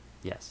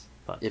 Yes,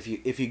 but if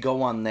you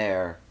go on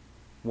there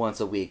once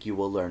a week, you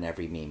will learn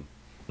every meme.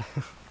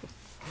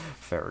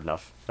 Fair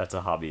enough. That's a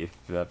hobby if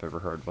I've ever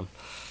heard one.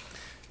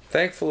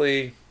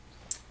 Thankfully,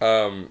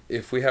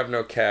 if we have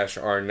no cash,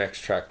 our next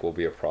track will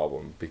be a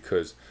problem,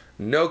 because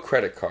No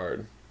Credit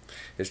Card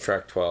is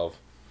track 12.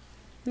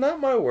 Not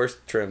my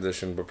worst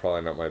transition, but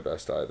probably not my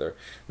best either.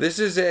 This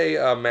is a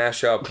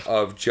mashup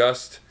of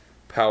just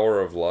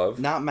Power of Love.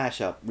 Not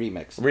mashup,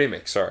 remix.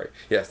 Remix, sorry.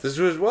 Yes, this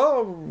was,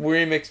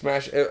 remix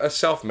mash, a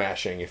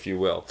self-mashing, if you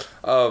will,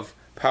 of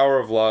Power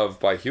of Love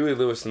by Huey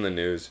Lewis and the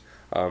News.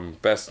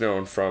 Best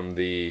known from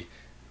the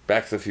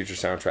Back to the Future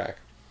soundtrack.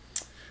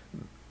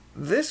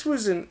 This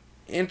was an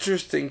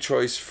interesting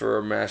choice for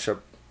a mashup,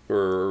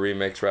 or a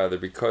remix rather,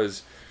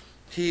 because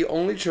he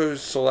only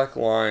chose select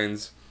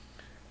lines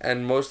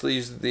and mostly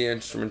used the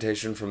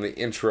instrumentation from the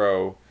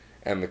intro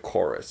and the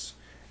chorus.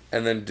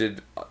 and then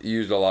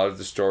used a lot of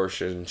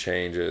distortion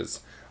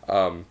changes.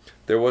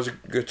 There was a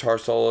guitar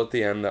solo at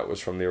the end that was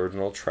from the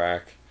original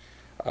track,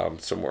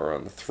 somewhere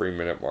around the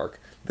 3-minute mark.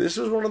 This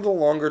was one of the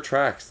longer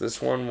tracks.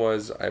 This one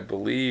was, I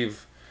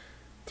believe,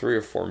 3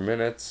 or 4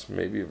 minutes,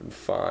 maybe even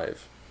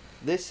 5.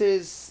 This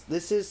is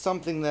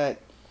something that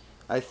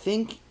I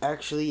think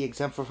actually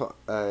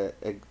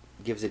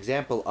gives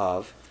example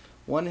of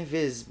one of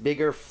his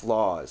bigger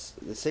flaws.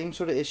 The same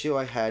sort of issue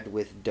I had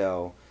with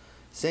Doe,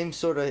 same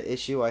sort of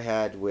issue I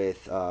had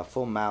with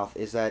Full Mouth,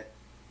 is that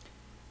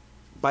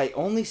by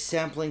only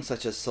sampling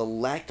such a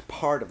select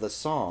part of the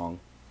song,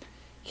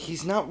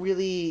 he's not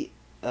really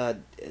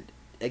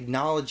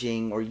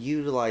acknowledging or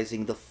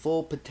utilizing the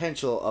full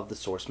potential of the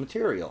source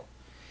material.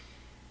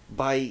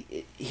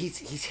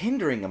 He's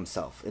hindering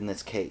himself in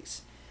this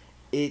case.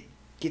 It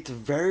gets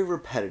very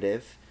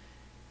repetitive.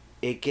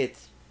 It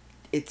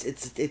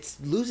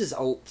loses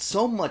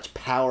so much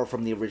power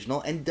from the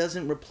original and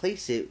doesn't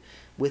replace it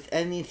with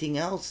anything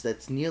else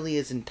that's nearly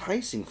as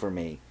enticing for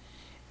me.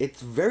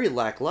 It's very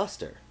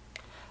lackluster.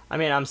 I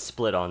mean, I'm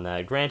split on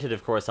that. Granted,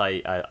 of course,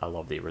 I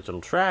love the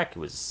original track. It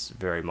was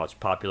very much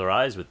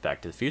popularized with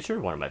Back to the Future,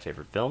 one of my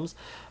favorite films.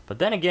 But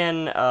then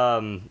again,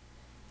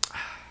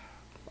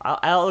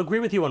 I'll agree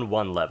with you on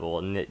one level,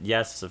 and that,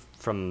 yes,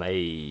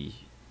 it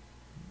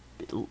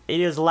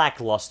is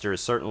lackluster,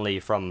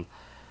 certainly from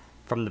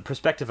the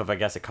perspective of, I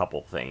guess, a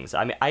couple things.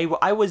 I mean,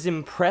 I was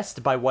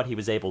impressed by what he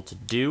was able to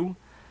do,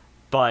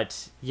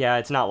 but yeah,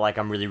 it's not like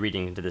I'm really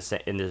reading into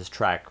this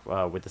track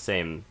with the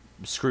same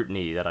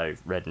scrutiny that I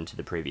read into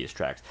the previous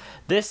tracks.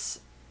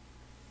 This,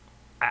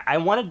 I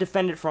want to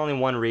defend it for only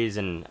one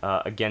reason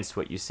against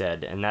what you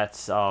said, and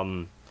that's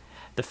the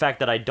fact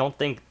that I don't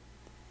think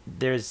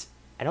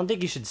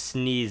you should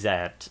sneeze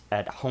at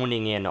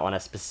honing in on a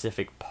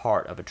specific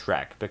part of a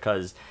track,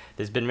 because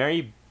there's been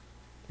very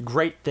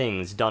great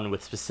things done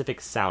with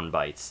specific sound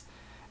bites.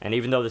 And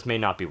even though this may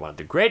not be one of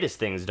the greatest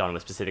things done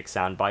with specific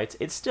sound bites,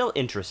 it's still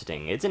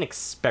interesting. It's an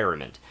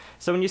experiment.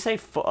 So when you say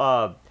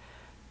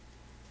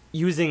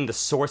using the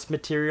source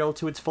material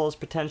to its fullest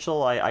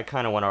potential, I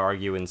kind of want to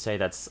argue and say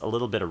that's a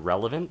little bit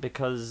irrelevant,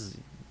 because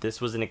this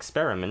was an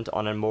experiment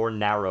on a more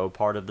narrow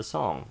part of the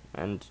song,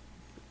 and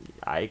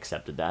I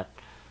accepted that.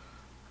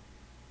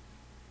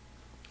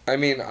 I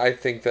mean, I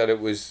think that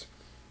it was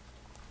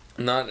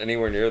not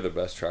anywhere near the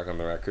best track on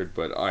the record,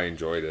 but I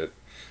enjoyed it.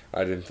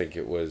 I didn't think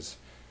it was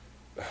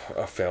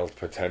a failed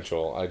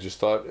potential. I just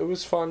thought it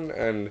was fun,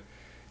 and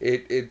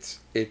it's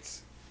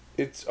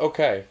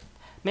okay.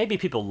 Maybe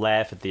people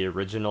laugh at the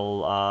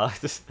original,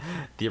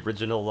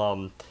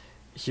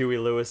 Huey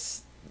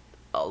Lewis,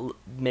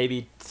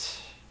 maybe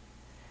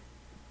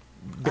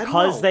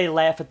because they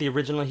laugh at the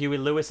original Huey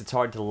Lewis, it's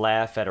hard to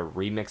laugh at a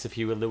remix of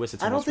Huey Lewis.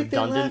 It's almost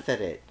redundant. They laugh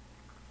at it.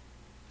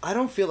 I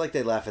don't feel like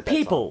they laugh at that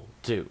People song.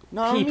 do.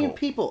 No, I don't mean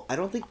people. I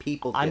don't think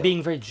people do. I'm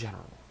being very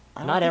general.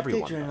 Not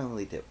everyone. They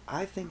generally do.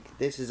 I think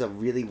this is a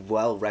really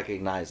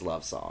well-recognized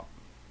love song.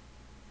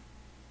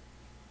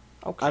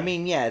 Okay. I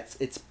mean, yeah,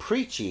 it's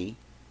preachy.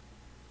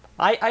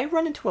 I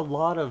run into a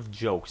lot of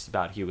jokes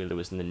about Huey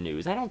Lewis in the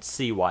news. I don't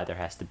see why there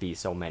has to be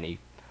so many,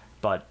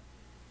 but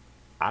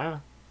I don't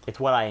know. It's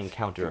what I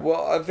encounter.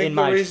 Well, I think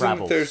the reason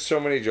that there's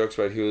so many jokes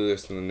about Huey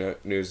Lewis in the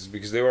news is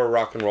because they were a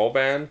rock and roll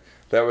band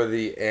that were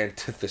the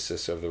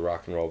antithesis of the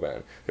rock and roll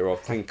band. They were all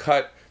clean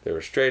cut. They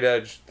were straight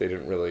edge. They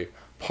didn't really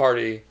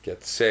party,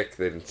 get sick.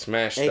 They didn't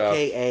smash stuff.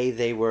 AKA,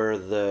 they were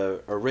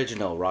the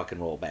original rock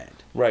and roll band.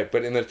 Right,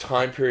 but in the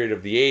time period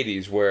of the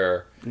 80s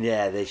where...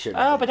 Yeah, they should.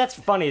 Oh, but that's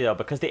funny though,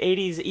 because the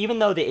 80s, even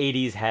though the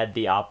 80s had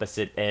the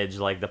opposite edge,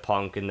 like the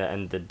punk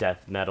and the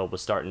death metal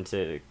was starting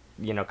to,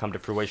 come to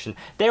fruition,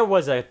 there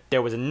was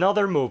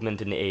another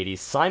movement in the 80s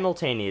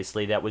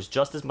simultaneously that was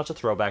just as much a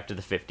throwback to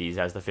the 50s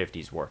as the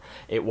 50s were.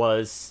 It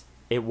was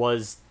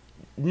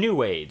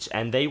new age,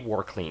 and they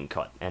were clean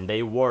cut, and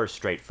they were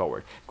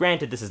straightforward.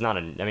 Granted, this is not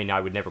I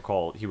would never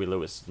call Huey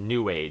Lewis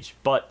new age,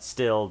 but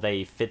still,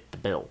 they fit the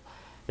bill.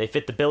 They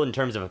fit the bill in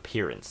terms of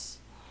appearance.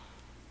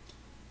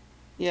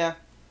 Yeah.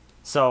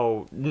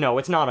 So, no,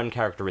 it's not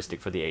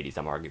uncharacteristic for the 80s,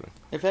 I'm arguing.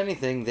 If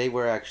anything, they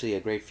were actually a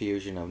great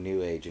fusion of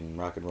new age and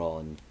rock and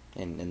roll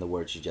in the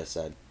words you just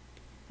said.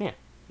 Yeah.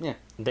 Yeah.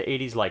 The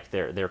 80s liked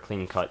their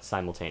clean cut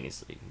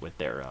simultaneously with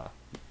their...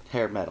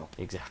 hair metal.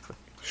 Exactly.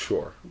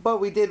 Sure. But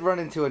we did run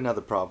into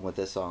another problem with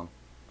this song.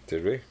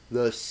 Did we?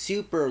 The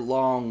super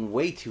long,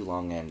 way too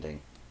long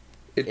ending.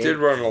 It did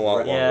run a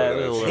lot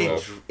longer than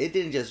it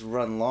didn't just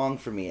run long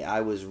for me.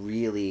 I was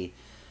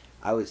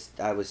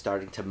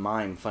starting to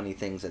mime funny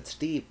things at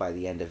Steve by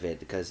the end of it,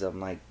 because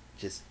I'm like,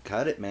 just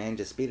cut it, man.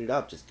 Just speed it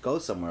up. Just go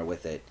somewhere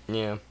with it.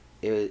 Yeah.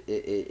 It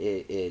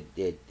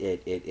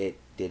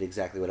did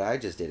exactly what I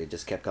just did. It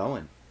just kept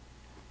going.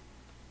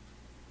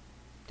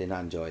 Did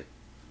not enjoy it.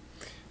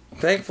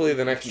 Thankfully,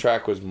 the next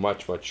track was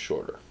much, much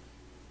shorter.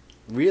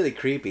 Really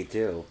creepy,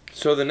 too.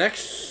 So the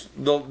next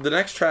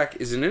track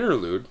is an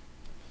interlude.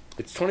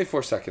 It's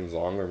 24 seconds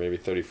long, or maybe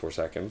 34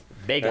 seconds.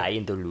 Bega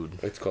Interlude.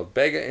 It's called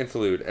Bega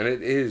Interlude, and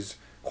it is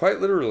quite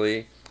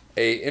literally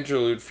a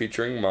interlude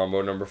featuring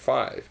Mambo No.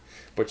 5,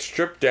 but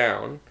stripped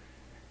down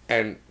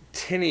and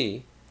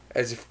tinny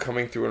as if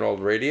coming through an old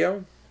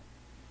radio.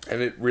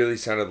 And it really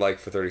sounded like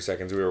for 30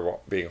 seconds we were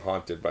being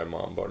haunted by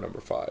Mambo No.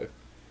 5.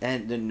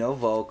 And no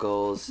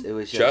vocals. It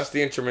was just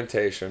the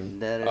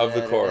instrumentation of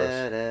the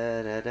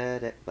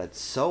chorus. But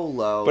so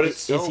low. But it's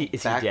so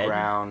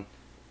background.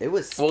 It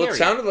was scary. Well, it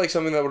sounded like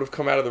something that would have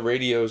come out of the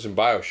radios in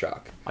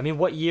BioShock. I mean,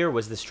 what year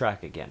was this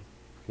track again?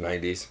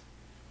 90s.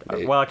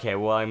 Well, okay.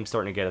 Well, I'm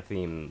starting to get a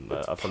theme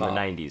from the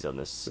 90s on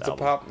this It's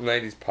album. a pop,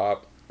 90s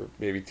pop, or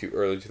maybe too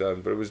early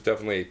 2000s, but it was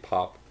definitely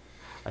pop.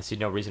 I see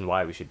no reason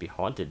why we should be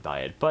haunted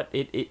by it, but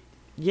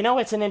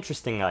it's an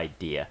interesting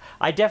idea.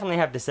 I definitely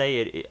have to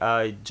say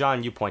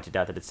John, you pointed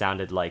out that it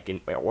sounded like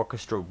an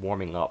orchestra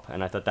warming up,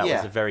 and I thought that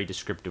was a very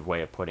descriptive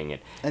way of putting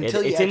it.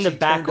 Until you actually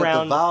turned up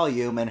the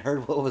volume and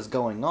heard what was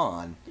going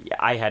on. Yeah,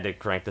 I had to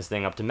crank this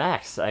thing up to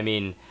max. I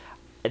mean,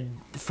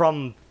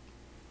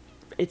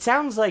 it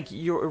sounds like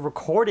you're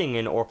recording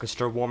an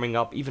orchestra warming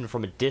up even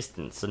from a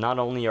distance. So not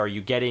only are you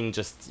getting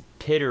just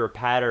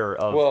pitter-patter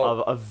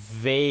of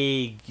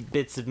vague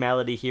bits of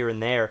melody here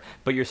and there,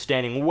 but you're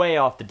standing way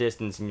off the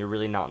distance and you're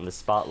really not in the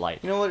spotlight.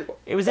 You know what?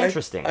 It was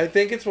interesting. I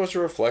think it's supposed to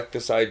reflect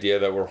this idea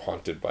that we're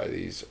haunted by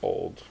these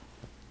old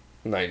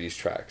 90s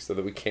tracks, so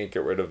that we can't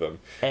get rid of them.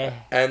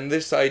 And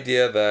this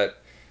idea that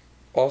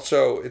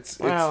also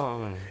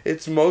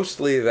it's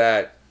mostly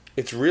that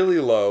it's really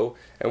low,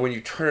 and when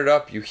you turn it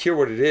up, you hear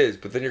what it is,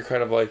 but then you're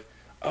kind of like,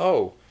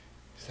 oh,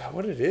 is that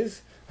what it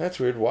is? That's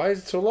weird. Why is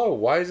it so low?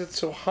 Why is it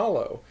so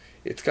hollow?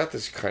 It's got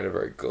this kind of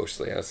very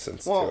ghostly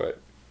essence to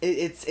it.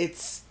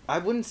 It's I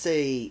wouldn't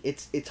say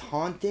it's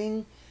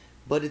haunting,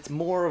 but it's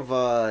more of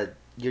a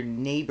your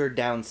neighbor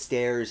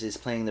downstairs is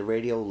playing the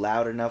radio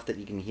loud enough that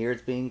you can hear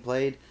it's being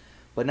played,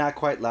 but not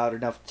quite loud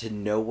enough to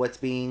know what's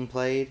being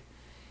played.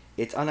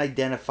 It's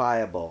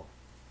unidentifiable.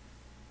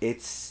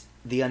 It's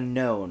the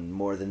unknown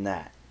more than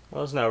that.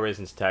 Well, there's no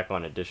reason to tack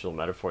on additional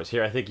metaphors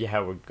here. I think you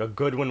have a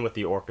good one with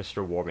the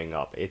orchestra warming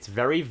up. It's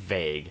very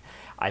vague.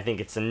 I think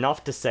it's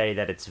enough to say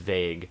that it's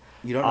vague.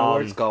 You don't know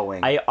where it's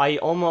going. I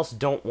almost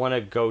don't want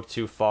to go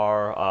too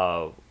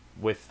far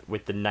with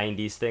the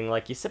 90s thing,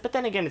 like you said. But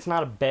then again, it's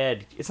not a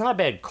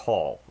bad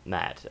call,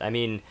 Matt. I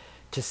mean,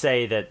 to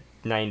say that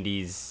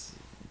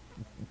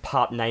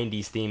pop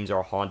 90s themes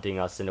are haunting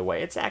us in a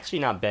way, it's actually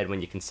not bad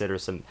when you consider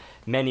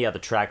many other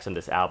tracks on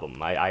this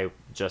album. I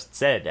just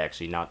said,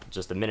 actually, not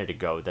just a minute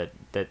ago,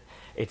 that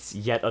it's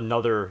yet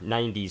another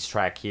 90s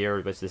track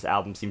here, which this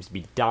album seems to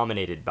be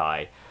dominated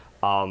by.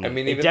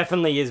 It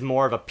definitely is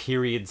more of a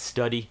period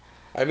study.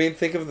 I mean,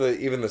 think of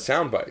even the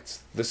sound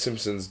bites. The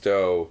Simpsons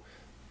Doe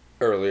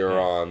earlier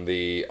on,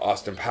 the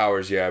Austin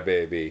Powers Yeah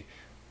Baby,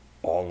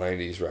 all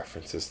 90s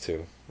references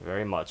too.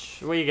 Very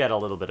much. We get a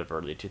little bit of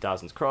early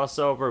 2000s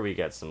crossover. We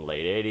get some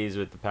late 80s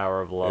with The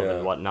Power of Love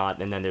and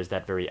whatnot. And then there's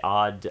that very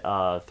odd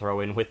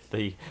throw-in with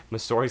the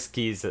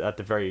Mussorgskis at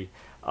the very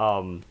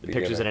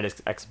Pictures in an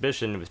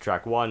Exhibition with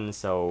track 1.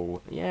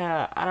 So,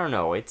 yeah, I don't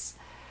know.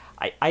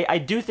 I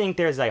do think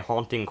there's a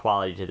haunting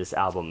quality to this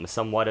album.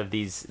 Somewhat of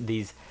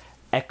these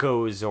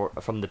echoes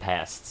from the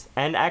past.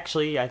 And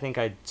actually, I think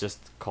I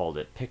just called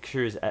it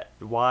Pictures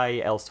why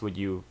else would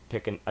you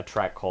pick a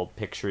track called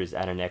Pictures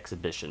at an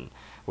Exhibition,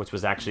 which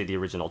was actually the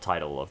original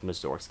title of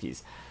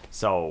Mussorgsky's.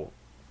 So,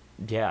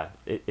 yeah,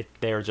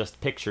 they're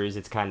just pictures.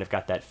 It's kind of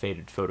got that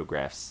faded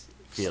photographs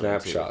feeling.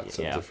 Snapshots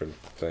of different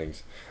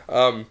things.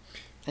 And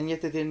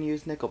yet they didn't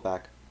use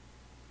Nickelback.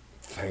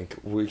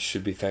 We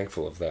should be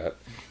thankful of that.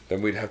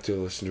 Then we'd have to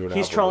listen to an album.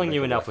 He's trolling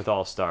you enough with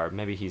All Star.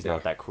 Maybe he's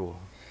not that cruel.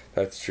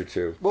 That's true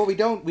too. Well, we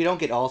don't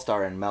get All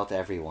Star and Melt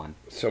Everyone.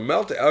 So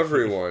Melt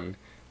Everyone,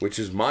 which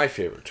is my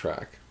favorite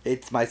track.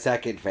 It's my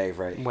second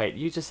favorite. Wait,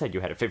 you just said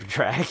you had a favorite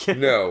track.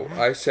 No,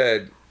 I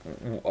said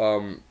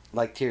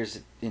Like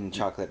Tears in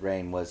Chocolate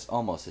Rain was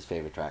almost his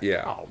favorite track.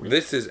 Yeah. Oh, really?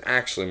 This is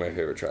actually my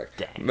favorite track.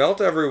 Dang.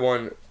 Melt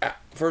Everyone,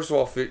 first of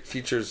all,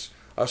 features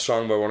a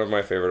song by one of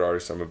my favorite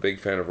artists. I'm a big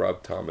fan of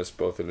Rob Thomas,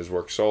 both in his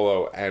work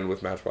solo and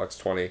with Matchbox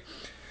 20.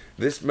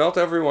 This Melt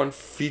Everyone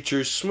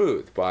features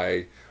Smooth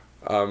by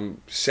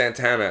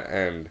Santana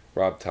and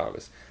Rob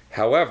Thomas.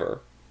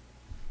 However,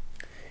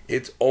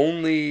 it's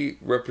only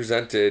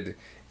represented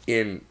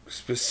in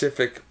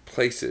specific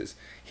places.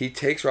 He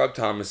takes Rob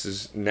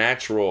Thomas's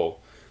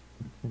natural,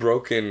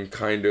 broken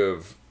kind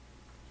of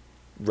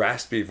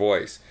raspy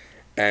voice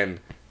and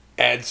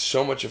adds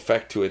so much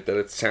effect to it that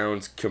it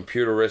sounds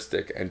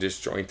computeristic and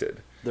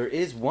disjointed. There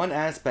is one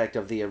aspect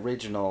of the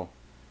original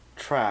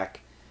track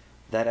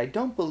that I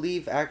don't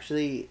believe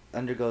actually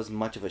undergoes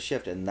much of a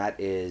shift, and that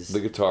is the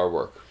guitar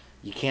work.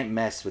 You can't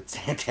mess with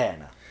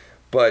Santana.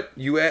 But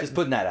just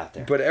putting that out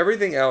there. But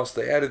everything else,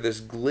 they added this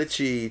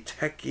glitchy,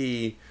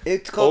 techie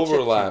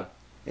overlap.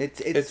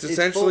 It's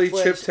essentially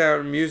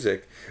chiptune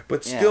music,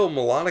 but still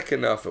melodic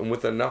enough, and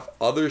with enough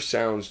other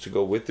sounds to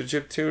go with the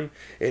chiptune,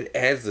 it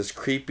adds this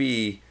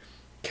creepy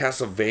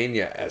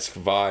Castlevania-esque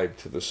vibe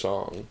to the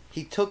song.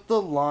 He took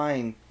the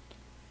line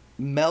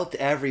 "Melt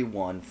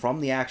Everyone"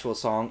 from the actual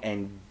song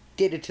and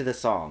did it to the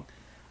song.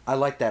 I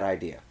like that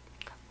idea.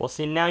 Well,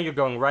 see, now you're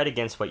going right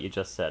against what you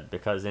just said,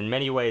 because in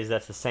many ways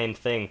that's the same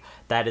thing.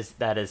 That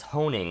is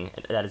honing,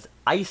 that is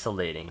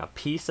isolating a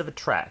piece of a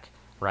track,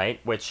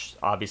 right? Which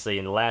obviously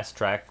in the last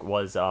track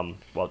was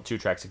 2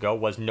 tracks ago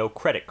was No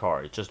Credit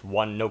Card, just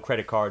one no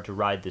credit card to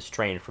ride this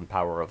train from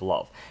Power of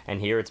Love.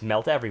 And here it's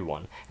Melt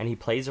Everyone, and he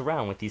plays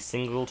around with these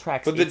single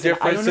tracks. But the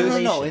difference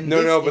is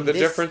but the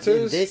difference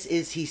is this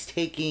is he's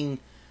taking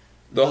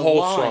the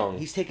whole line, song.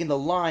 He's taking the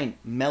line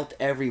Melt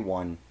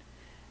Everyone,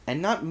 and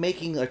not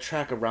making a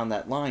track around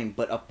that line,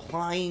 but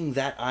applying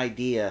that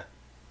idea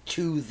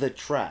to the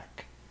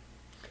track.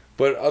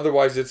 But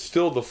otherwise, it's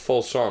still the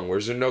full song.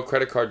 Whereas in No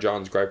Credit Card,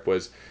 John's gripe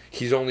was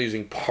he's only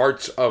using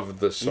parts of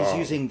the song.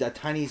 He's using the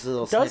tiniest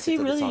little Does he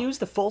really use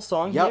the full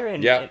song here in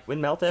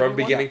Melt Everyone? From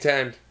beginning to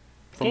end.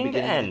 From beginning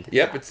to end.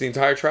 Yep, it's the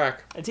entire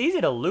track. It's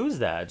easy to lose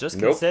that, just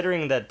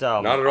considering that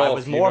not at all,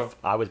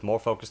 I was more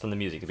focused on the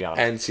music, to be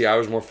honest. And see, I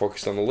was more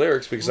focused on the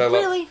lyrics because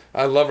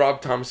I love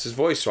Rob Thomas's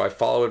voice, so I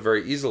follow it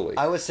very easily.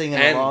 I was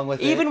singing along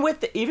with even with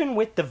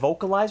the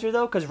vocalizer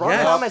though, because Rob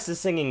Thomas's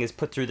singing is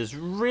put through this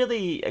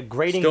really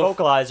grating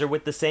vocalizer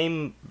with the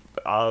same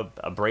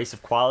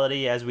abrasive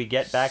quality as we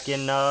get back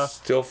in.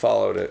 Still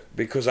followed it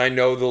because I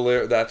know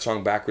that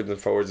song backwards and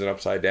forwards and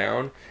upside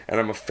down, and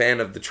I'm a fan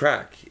of the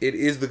track. It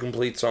is the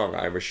complete song.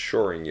 I'm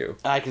assuring you.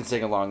 I can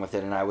sing along with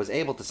it, and I was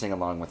able to sing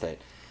along with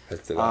it.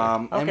 That's the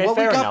okay, and what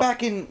fair we got enough.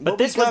 back in, but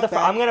this was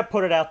I'm gonna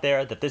put it out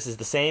there that this is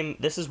the same.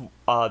 This is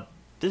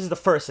the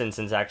first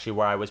instance actually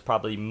where I was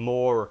probably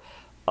more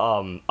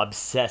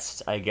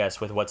obsessed, I guess,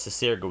 with what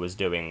Cicierega was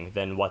doing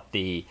than what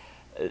the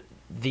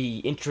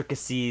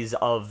intricacies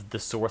of the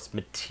source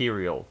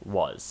material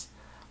was.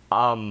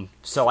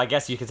 So I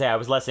guess you could say I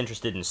was less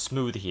interested in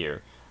Smooth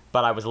here,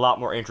 but I was a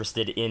lot more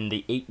interested in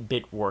the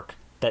 8-bit work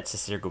that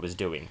Cicierega was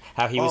doing.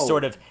 How he was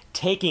sort of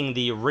taking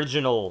the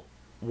original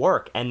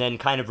work and then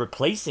kind of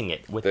replacing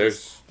it with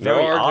this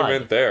very no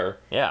argument there.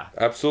 Yeah.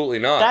 Absolutely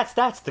not.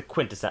 That's the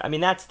quintessence. I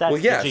mean, that's well,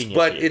 yes, the genius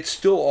but here. It's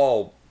still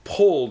all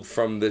pulled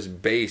from this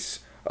base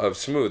of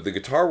Smooth. The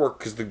guitar work,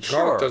 because the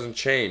guitar work doesn't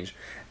change.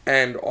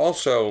 And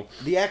also,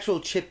 the actual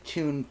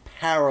chiptune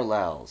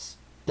parallels.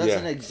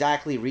 Doesn't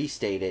exactly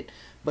restate it,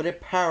 but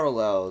it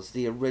parallels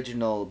the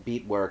original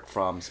beat work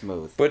from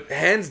Smooth. But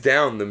hands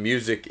down, the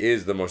music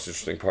is the most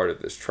interesting part of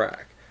this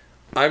track.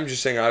 I'm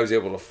just saying I was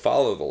able to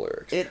follow the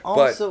lyrics. It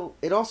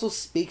also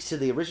speaks to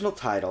the original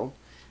title.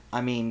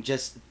 I mean,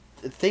 just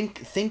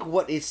think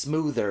what is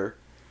smoother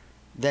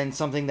than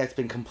something that's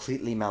been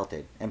completely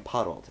melted and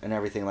puddled and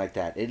everything like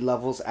that. It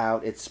levels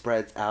out, it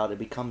spreads out, it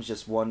becomes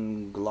just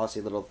one glossy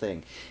little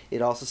thing.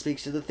 It also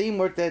speaks to the theme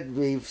work that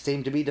we've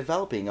seemed to be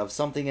developing of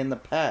something in the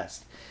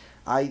past.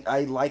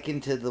 I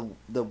liken to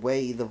the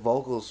way the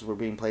vocals were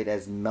being played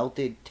as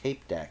melted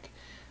tape deck.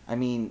 I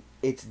mean,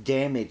 it's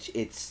damaged,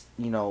 it's,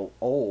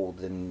 old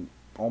and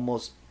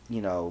almost,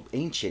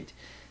 ancient.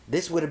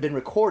 This would have been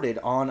recorded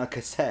on a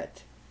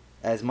cassette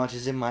as much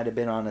as it might have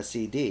been on a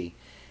CD.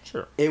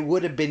 Sure. It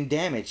would have been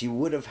damaged. You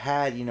would have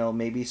had,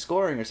 maybe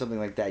scoring or something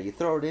like that. You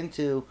throw it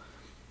into,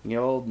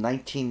 old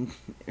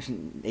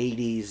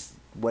 1980s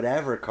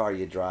whatever car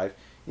you drive.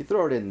 You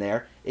throw it in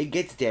there. It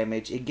gets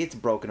damaged. It gets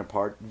broken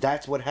apart.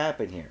 That's what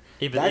happened here.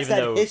 That's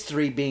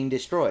history being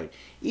destroyed.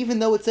 Even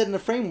though it's set in a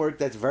framework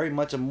that's very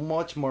much a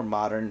much more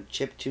modern,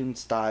 chiptune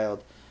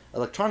styled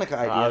electronica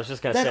idea. I was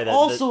just going to say that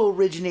also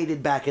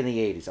originated back in the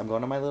 80s. I'm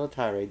going on my little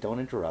tirade. Don't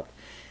interrupt.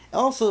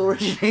 Also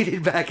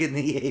originated back in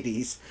the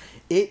 80s.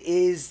 It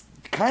is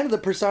kind of the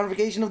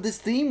personification of this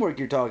theme work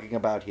you're talking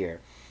about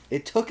here.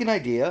 It took an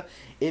idea,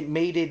 it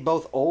made it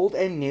both old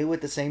and new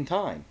at the same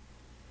time.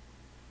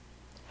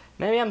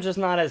 Maybe I'm just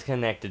not as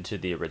connected to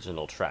the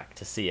original track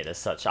to see it as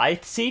such. I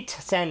see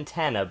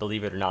Santana,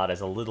 believe it or not, as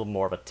a little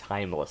more of a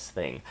timeless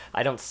thing.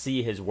 I don't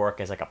see his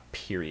work as like a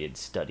period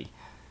study.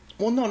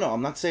 Well, no,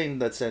 I'm not saying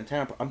that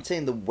Santana. I'm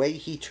saying the way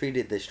he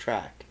treated this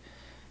track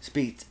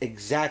speaks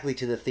exactly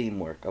to the theme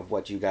work of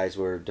what you guys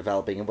were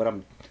developing and what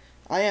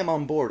I am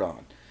on board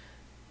on.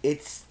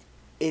 It's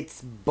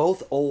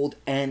both old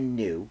and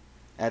new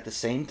at the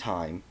same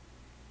time.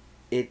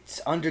 It's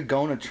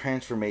undergone a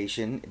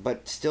transformation,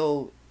 but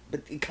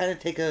it kind of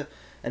take an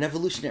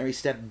evolutionary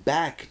step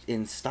back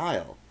in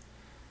style.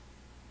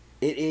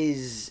 It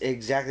is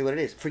exactly what it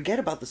is. Forget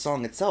about the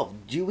song itself.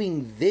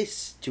 Doing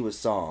this to a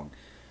song,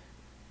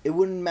 it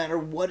wouldn't matter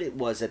what it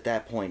was at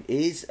that point,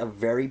 is a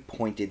very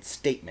pointed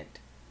statement.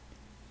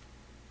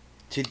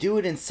 To do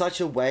it in such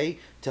a way,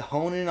 to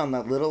hone in on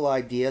that little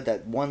idea,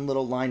 that one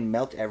little line,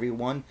 melt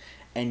everyone,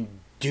 and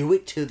do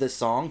it to the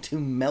song, to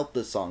melt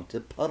the song, to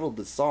puddle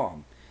the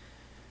song,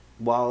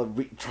 while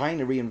trying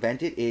to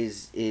reinvent it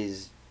is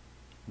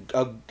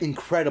an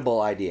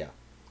incredible idea.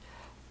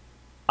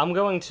 I'm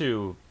going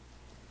to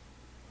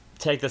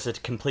take this a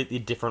completely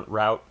different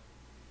route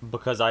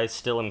because I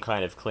still am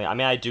kind of clean. I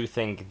mean, I do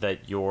think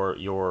that your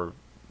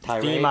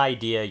tirade? Theme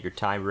idea, your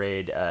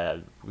tirade,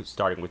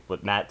 starting with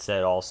what Matt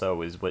said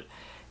also, is what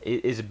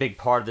is a big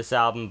part of this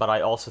album, but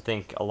I also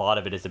think a lot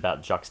of it is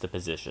about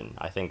juxtaposition.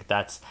 I think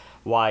that's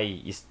why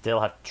you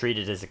still have to treat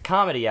it as a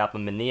comedy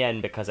album in the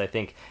end, because I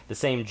think the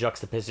same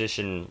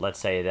juxtaposition, let's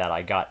say, that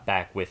I got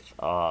back with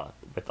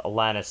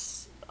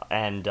Alanis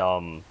and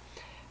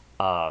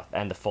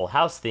the Full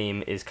House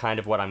theme is kind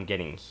of what I'm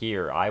getting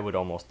here. I would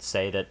almost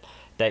say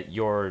that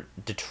you're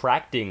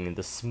detracting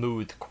the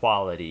smooth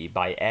quality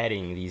by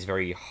adding these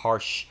very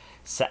harsh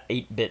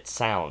 8-bit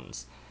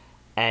sounds,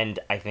 and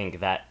I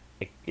think that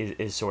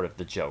is sort of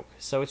the joke.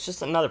 So it's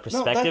just another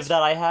perspective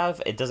that I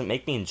have. It doesn't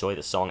make me enjoy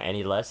the song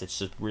any less. It's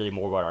just really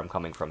more where I'm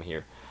coming from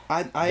here.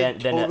 I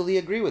totally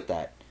agree with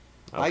that.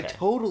 Okay. I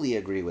totally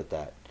agree with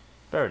that.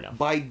 Fair enough.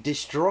 By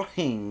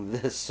destroying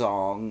the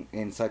song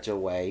in such a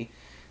way,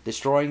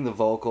 destroying the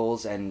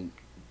vocals and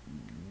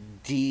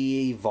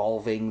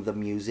de-evolving the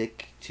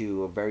music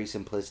to a very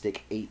simplistic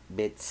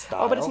 8-bit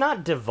style. Oh, but it's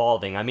not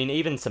devolving. I mean,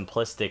 even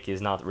simplistic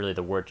is not really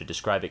the word to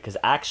describe it, because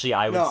actually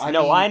I would...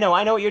 I know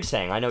what you're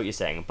saying. I know what you're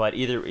saying. But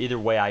either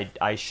way,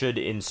 I should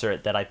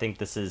insert that I think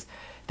this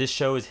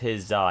shows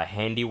his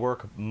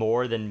handiwork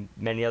more than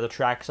many other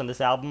tracks on this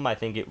album. I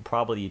think it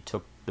probably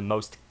took the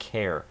most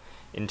care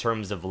in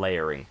terms of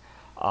layering.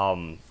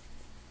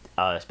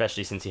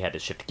 Especially since he had to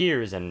shift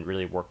gears and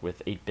really work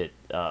with 8-bit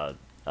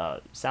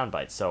sound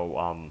bites.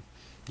 So,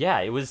 yeah,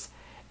 it was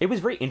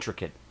very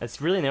intricate.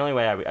 That's really the only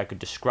way I could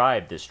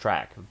describe this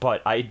track.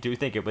 But I do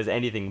think it was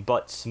anything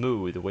but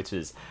smooth, which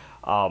is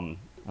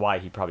why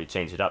he probably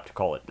changed it up to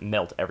call it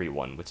Melt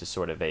Everyone, which is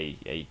sort of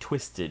a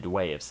twisted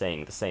way of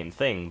saying the same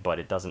thing, but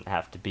it doesn't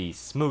have to be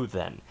smooth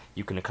then.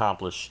 You can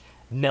accomplish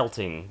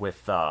melting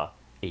with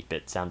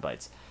 8-bit sound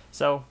bites.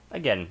 So,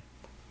 again,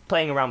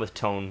 playing around with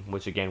tone,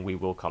 which again we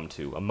will come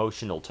to.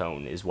 Emotional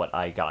tone is what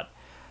I got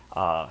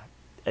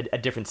a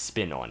different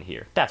spin on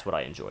here. That's what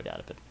I enjoyed out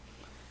of it.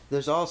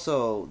 There's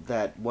also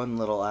that one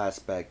little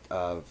aspect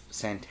of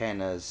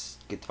Santana's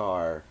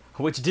guitar,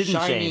 which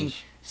didn't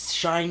change.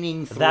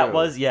 Shining through. That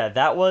was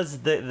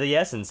the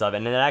essence of it,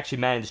 and it actually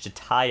managed to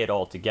tie it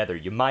all together.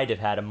 You might have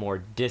had a more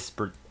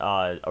disparate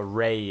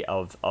array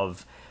of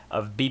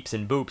beeps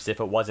and boops if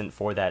it wasn't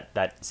for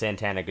that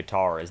Santana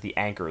guitar as the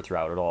anchor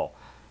throughout it all.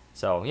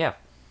 So yeah,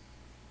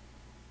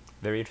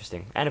 very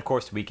interesting. And of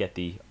course we get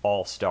the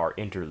all-star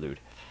interlude.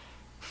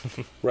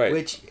 Right.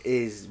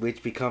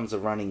 Which becomes a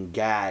running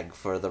gag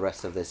for the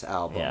rest of this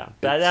album. Yeah,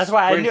 that's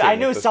why I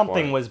knew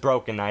something was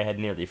broken. I had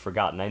nearly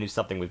forgotten. I knew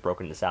something was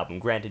broken in this album.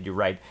 Granted, you're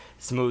right.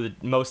 Smooth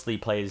mostly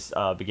plays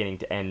beginning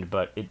to end,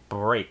 but it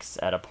breaks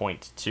at a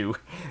point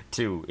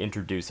to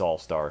introduce All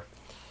Star,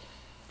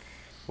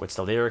 which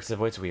the lyrics of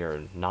which we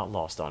are not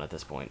lost on at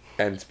this point.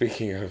 And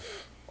speaking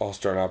of All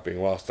Star not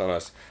being lost on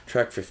us,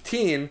 track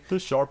 15, the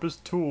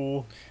sharpest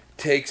tool,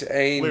 takes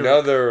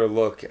another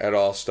look at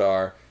All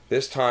Star.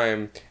 This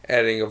time,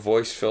 adding a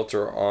voice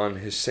filter on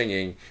his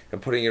singing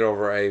and putting it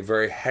over a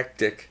very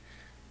hectic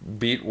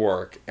beat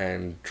work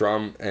and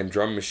drum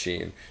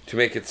machine to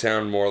make it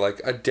sound more like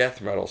a death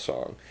metal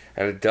song.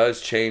 And it does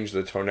change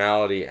the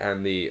tonality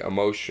and the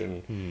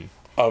emotion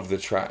of the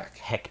track.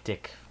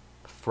 Hectic,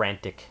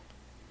 frantic,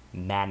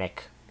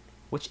 manic.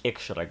 Which ick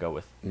should I go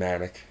with?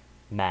 Manic.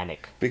 okay.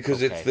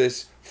 Because it's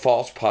this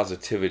false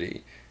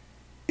positivity.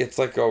 It's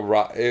like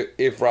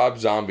if Rob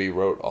Zombie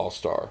wrote All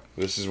Star,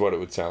 this is what it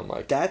would sound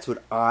like. That's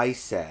what I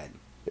said.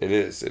 It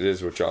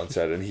is what John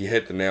said, and he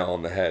hit the nail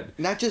on the head.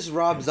 Not just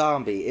Rob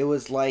Zombie, it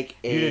was like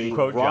a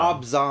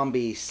Rob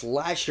Zombie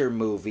slasher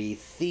movie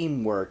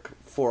theme work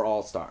for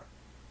All Star.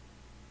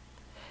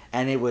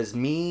 And it was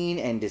mean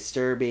and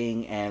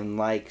disturbing, and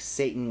like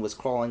Satan was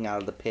crawling out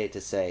of the pit to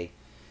say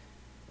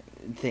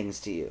things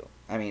to you.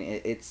 I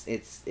mean,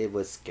 it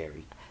was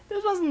scary.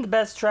 This wasn't the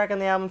best track on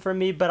the album for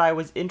me, but I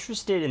was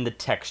interested in the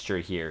texture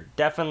here.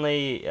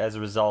 Definitely as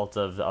a result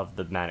of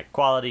the manic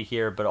quality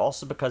here, but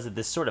also because of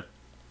this sort of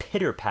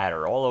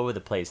pitter-patter all over the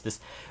place. This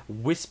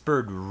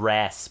whispered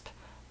rasp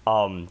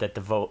that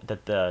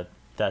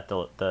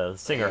the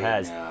singer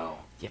has. Now,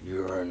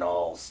 you're an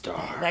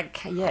all-star.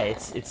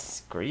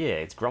 It's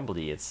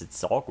grumbly.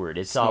 It's awkward.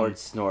 It's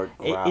snort,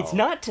 growl. It's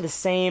not to the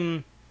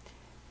same.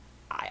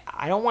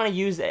 I don't want to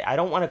use it. I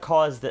don't want to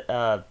cause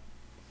the.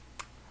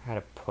 How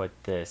to put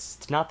this?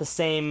 It's not the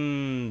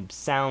same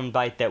sound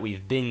bite that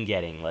we've been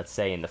getting, let's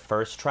say, in the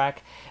first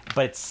track,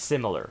 but it's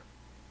similar.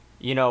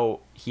 You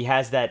know, he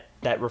has that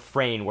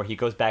refrain where he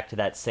goes back to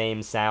that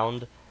same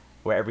sound,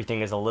 where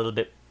everything is a little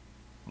bit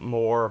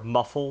more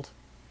muffled.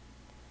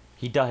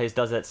 He does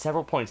that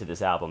several points of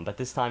this album, but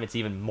this time it's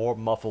even more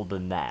muffled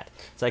than that.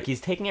 It's like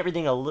he's taking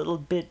everything a little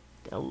bit,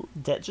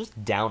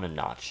 just down a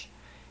notch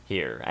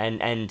here,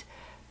 and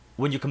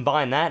when you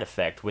combine that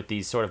effect with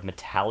these sort of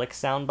metallic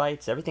sound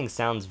bites, everything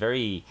sounds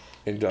very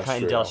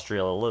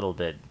industrial a little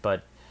bit.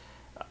 But,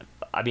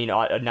 I mean,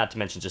 not to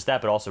mention just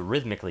that, but also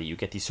rhythmically, you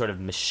get these sort of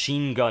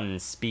machine gun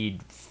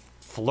speed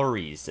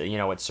flurries,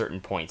 at certain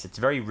points. It's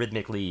very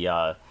rhythmically,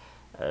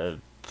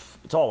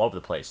 it's all over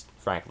the place,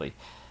 frankly.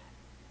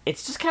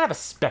 It's just kind of a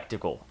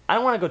spectacle. I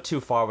don't want to go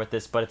too far with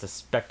this, but it's a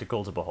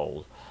spectacle to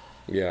behold.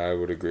 Yeah, I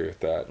would agree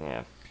with that.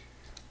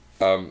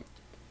 Yeah.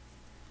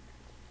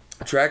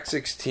 Track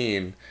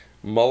 16,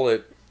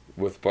 Mullet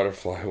with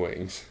Butterfly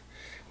Wings,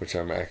 which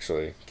I'm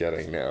actually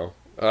getting now.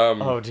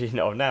 Do you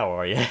know now,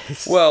 are you?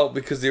 Well,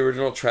 because the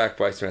original track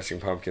by Smashing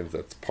Pumpkins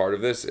that's part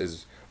of this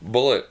is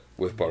Bullet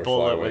with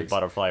Butterfly Wings. With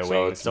Butterfly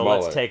Wings. So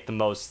let's take the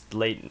most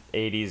late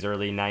 80s,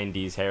 early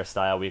 90s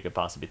hairstyle we could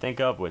possibly think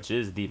of, which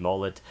is the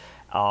mullet.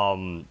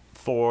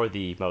 For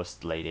the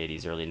most late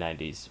 80s, early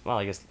 90s, well,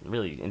 I guess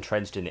really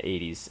entrenched in the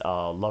 80s,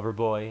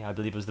 Loverboy, I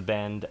believe, was the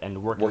band,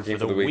 and Working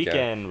for the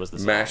Weekend was the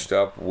song. Mashed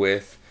up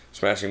with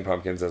Smashing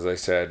Pumpkins, as I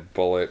said,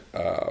 Bullet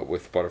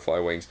with Butterfly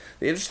Wings.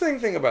 The interesting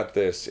thing about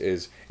this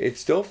is it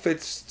still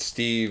fits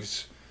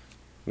Steve's,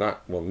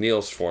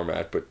 Neil's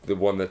format, but the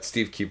one that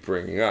Steve keeps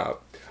bringing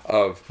up,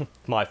 of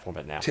my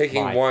format now.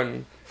 Taking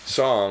one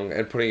song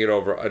and putting it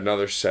over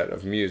another set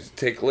of music.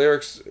 Take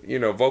lyrics,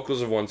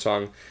 vocals of one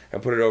song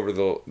and put it over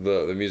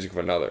the music of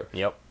another.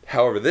 Yep.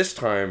 However, this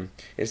time,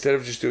 instead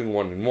of just doing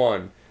one and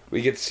one,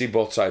 we get to see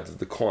both sides of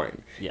the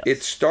coin. Yes.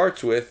 It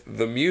starts with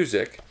the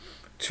music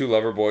to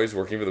Loverboy's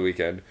Working for the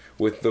Weekend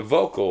with the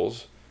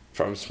vocals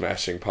from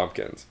Smashing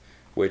Pumpkins,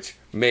 which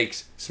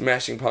makes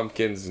Smashing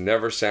Pumpkins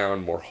never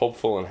sound more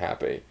hopeful and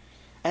happy.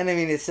 And I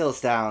mean, it still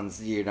sounds,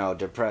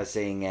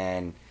 depressing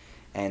and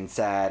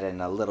sad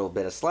and a little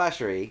bit of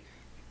slashery,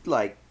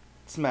 like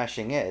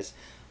Smashing is.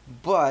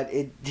 But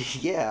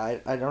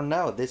I don't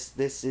know.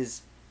 This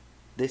is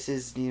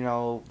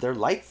their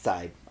light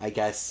side, I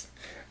guess.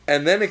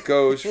 And then it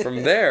goes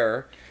from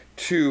there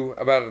to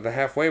about at the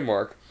halfway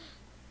mark,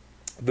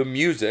 the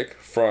music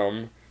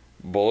from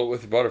Bullet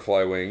with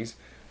Butterfly Wings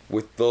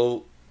with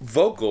the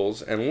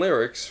vocals and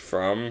lyrics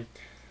from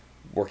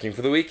Working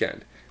for the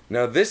Weekend.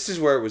 Now this is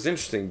where it was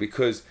interesting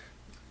because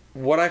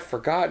what I've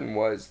forgotten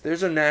was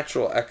there's a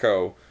natural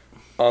echo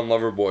on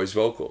Loverboy's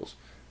vocals.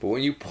 But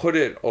when you put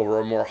it over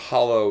a more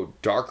hollow,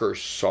 darker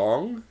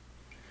song,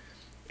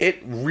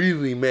 it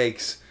really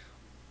makes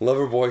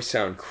Loverboy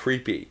sound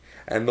creepy.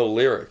 And the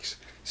lyrics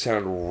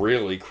sound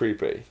really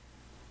creepy.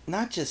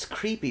 Not just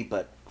creepy,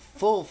 but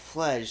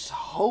full-fledged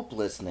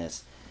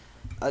hopelessness.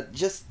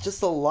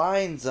 Just the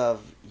lines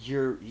of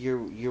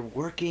you're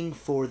working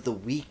for the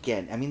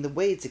weekend. I mean, the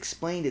way it's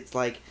explained, it's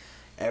like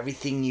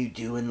everything you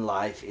do in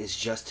life is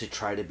just to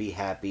try to be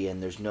happy,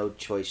 and there's no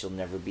choice, you'll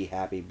never be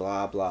happy,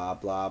 blah, blah,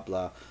 blah,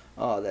 blah.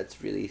 Oh,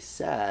 that's really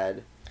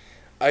sad.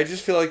 I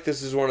just feel like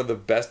this is one of the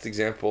best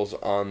examples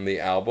on the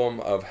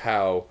album of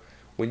how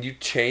when you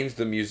change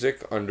the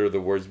music under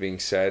the words being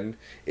said,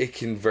 it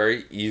can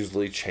very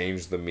easily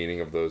change the meaning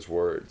of those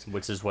words.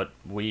 Which is what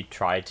we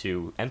try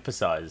to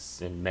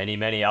emphasize in many,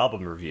 many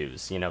album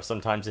reviews.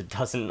 Sometimes it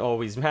doesn't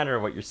always matter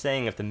what you're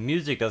saying. If the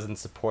music doesn't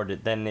support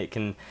it, then it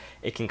can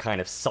kind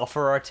of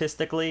suffer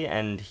artistically,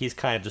 and he's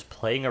kind of just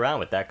playing around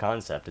with that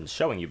concept and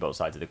showing you both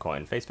sides of the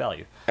coin, face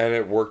value. And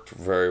it worked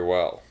very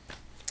well.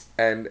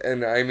 And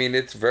I mean,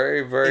 it's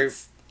very, very...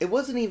 It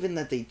wasn't even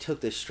that they took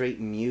the straight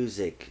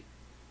music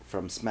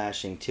from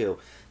Smashing 2.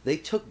 They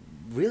took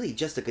really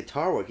just the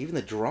guitar work. Even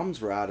the drums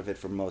were out of it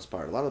for the most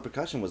part. A lot of the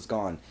percussion was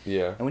gone.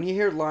 Yeah. And when you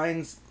hear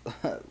lines,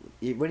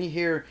 when you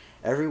hear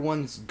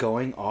everyone's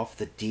going off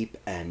the deep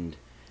end,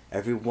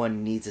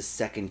 everyone needs a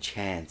second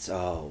chance.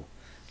 Oh,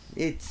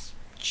 that's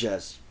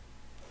just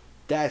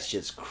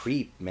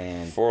creep,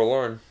 man.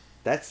 Forlorn.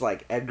 That's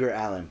like Edgar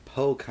Allan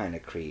Poe kind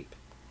of creep.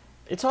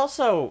 It's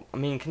also, I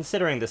mean,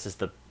 considering this is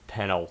the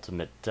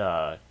penultimate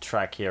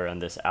track here on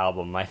this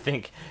album, I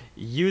think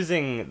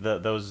using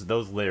those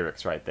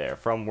lyrics right there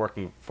from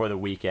Working for the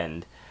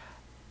Weekend,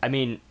 I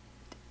mean,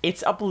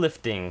 it's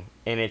uplifting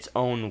in its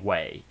own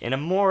way, in a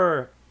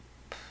more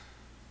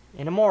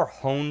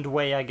honed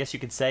way, I guess you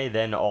could say,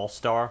 than All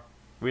Star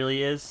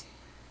really is.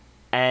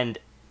 And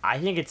I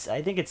think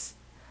it's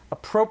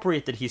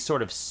appropriate that he's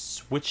sort of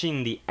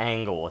switching the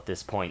angle at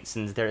this point,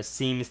 since there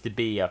seems to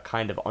be a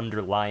kind of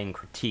underlying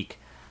critique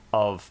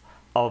of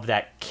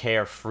that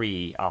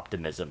carefree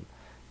optimism,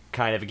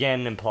 kind of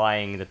again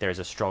implying that there's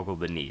a struggle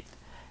beneath,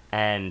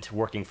 and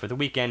Working for the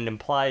Weekend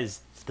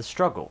implies the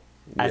struggle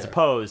as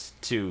opposed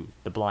to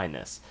the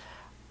blindness.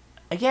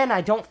 Again,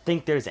 I don't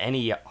think there's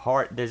any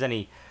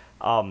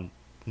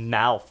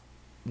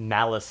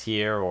malice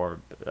here or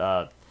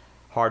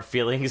hard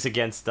feelings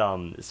against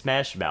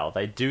Smash Mouth.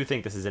 I do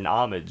think this is an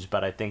homage,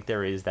 but I think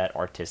there is that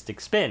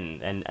artistic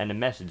spin and a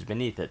message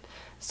beneath it.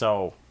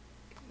 So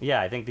yeah,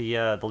 I think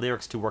the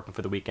lyrics to Working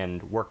for the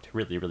Weekend worked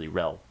really, really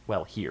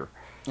well here.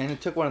 And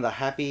it took one of the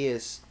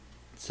happiest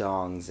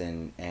songs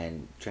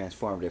and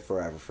transformed it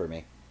forever for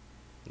me.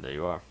 There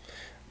you are.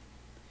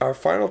 Our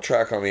final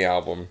track on the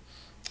album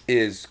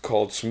is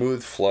called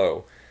Smooth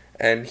Flow,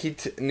 and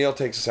Neil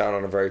takes us out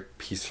on a very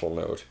peaceful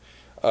note.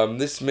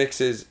 This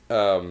mixes,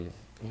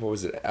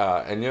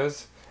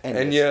 Enya's?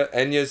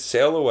 Enya's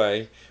Sail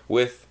Away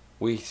with,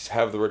 we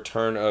have the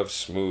return of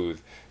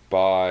Smooth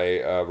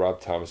by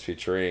Rob Thomas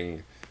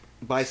featuring...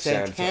 By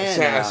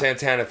Santana.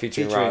 Santana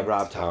featuring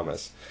Rob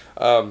Thomas.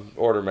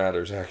 Order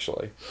matters,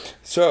 actually.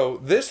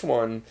 So, this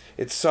one,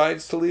 it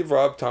decides to leave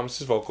Rob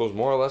Thomas's vocals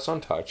more or less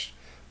untouched,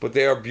 but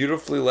they are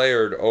beautifully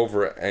layered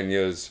over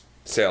Enya's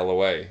Sail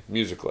Away,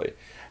 musically.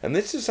 And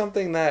this is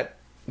something that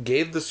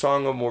gave the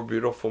song a more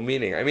beautiful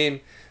meaning. I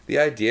mean, the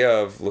idea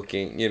of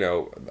looking, you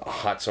know, a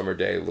hot summer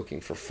day,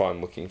 looking for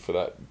fun, looking for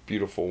that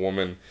beautiful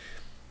woman,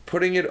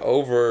 putting it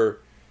over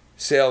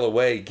Sail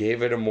Away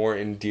gave it a more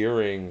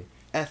endearing...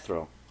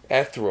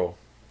 Ethereal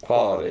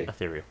quality.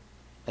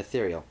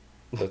 Ethereal.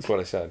 That's what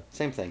I said.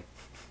 Same thing.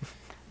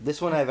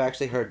 This one I've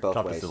actually heard both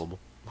ways. Syllable.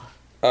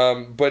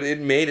 But it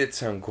made it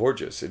sound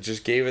gorgeous. It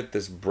just gave it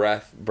this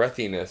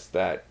breathiness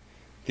that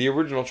the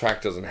original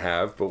track doesn't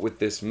have, but with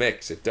this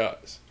mix, it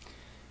does.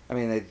 I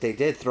mean, they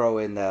did throw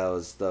in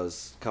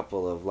those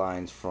couple of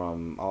lines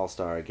from All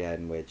Star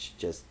again, which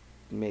just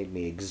made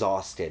me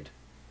exhausted.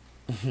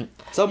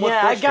 Somewhat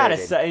yeah, frustrated. I gotta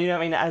say, you know, I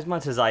mean, as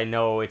much as I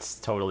know it's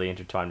totally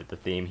intertwined with the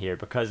theme here,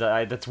 because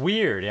that's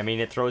weird. I mean,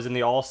 it throws in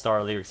the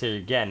All-Star lyrics here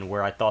again,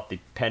 where I thought the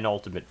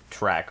penultimate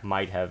track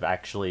might have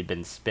actually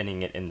been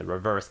spinning it in the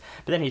reverse,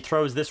 but then he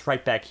throws this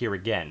right back here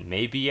again.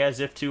 Maybe as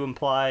if to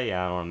imply, I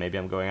don't know, maybe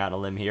I'm going out on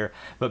a limb here,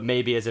 but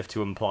maybe as if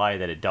to imply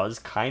that it does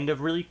kind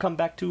of really come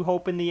back to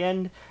hope in the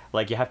end.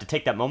 Like, you have to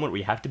take that moment where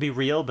you have to be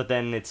real, but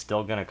then it's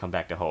still gonna come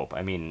back to hope.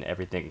 I mean,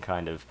 everything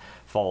kind of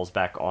falls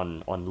back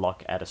on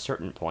luck at a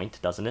certain point,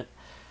 doesn't it?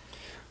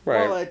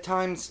 Right. Well, at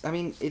times, I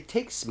mean, it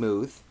takes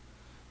Smooth,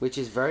 which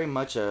is very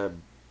much a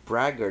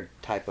braggart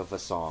type of a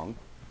song.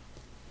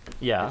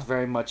 Yeah. It's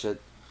very much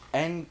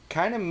and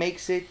kind of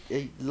makes it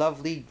a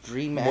lovely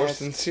dream-esque... More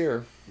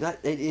sincere.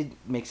 It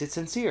makes it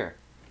sincere.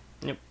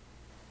 Yep.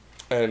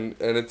 And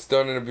it's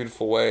done in a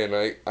beautiful way, and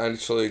I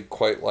actually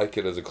quite like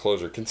it as a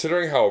closer.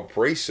 Considering how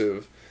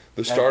abrasive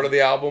the start of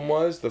the album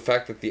was, the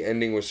fact that the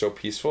ending was so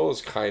peaceful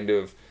is kind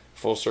of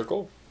full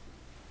circle.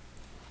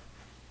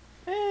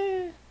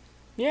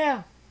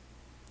 Yeah.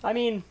 I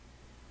mean,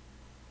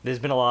 there's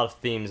been a lot of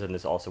themes in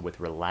this also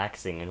with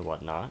relaxing and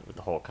whatnot, with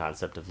the whole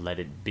concept of let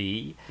it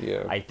be.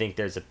 Yeah. I think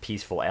there's a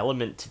peaceful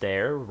element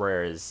there,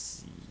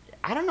 whereas...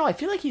 I don't know, I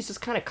feel like he's just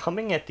kind of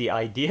coming at the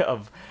idea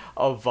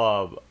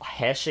of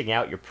hashing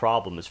out your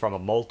problems from a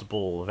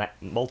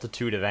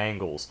multitude of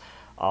angles.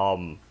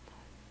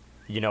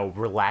 You know,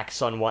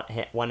 relax on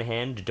one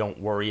hand, don't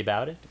worry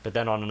about it. But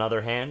then on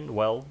another hand,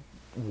 well,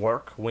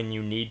 work when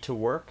you need to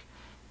work.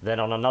 Then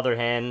on another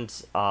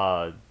hand,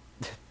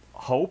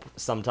 hope,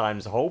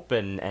 sometimes hope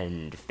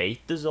and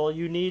faith is all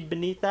you need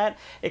beneath that.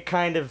 It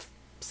kind of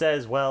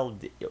says, well,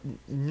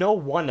 no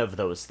one of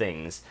those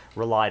things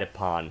relied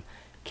upon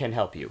can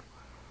help you.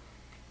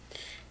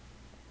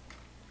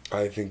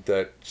 I think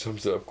that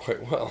sums it up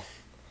quite well.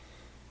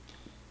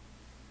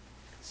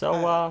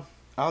 So,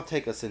 I'll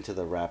take us into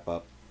the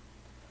wrap-up.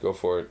 Go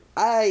for it.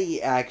 I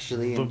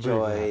actually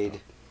enjoyed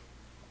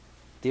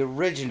the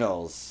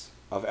originals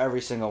of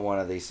every single one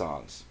of these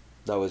songs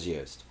that was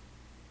used.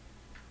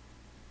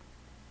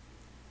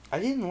 I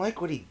didn't like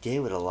what he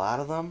did with a lot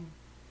of them,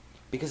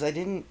 because I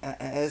didn't,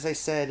 as I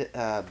said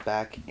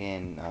back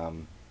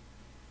in,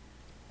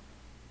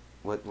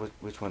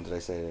 which one did I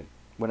say?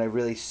 When I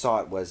really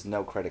saw it was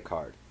No Credit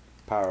Card,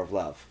 Power of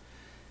Love.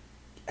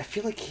 I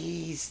feel like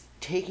he's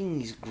taking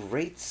these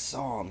great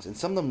songs, and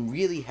some of them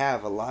really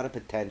have a lot of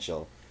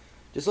potential.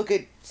 Just look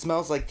at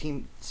Smells Like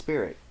Teen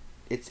Spirit.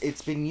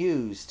 It's been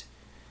used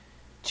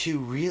to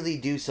really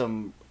do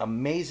some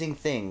amazing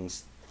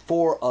things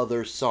for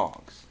other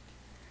songs.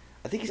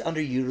 I think he's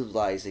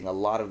underutilizing a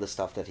lot of the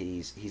stuff that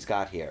he's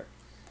got here.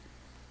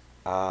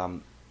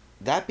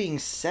 That being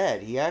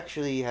said, he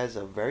actually has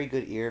a very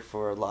good ear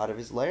for a lot of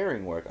his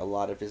layering work, a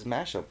lot of his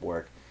mashup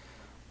work,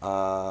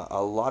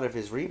 a lot of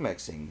his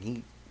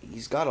remixing.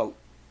 He's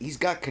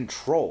got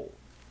control,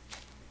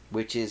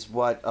 which is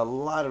what a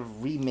lot of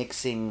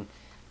remixing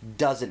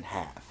doesn't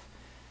have.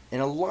 In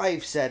a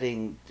live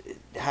setting,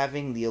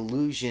 having the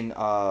illusion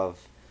of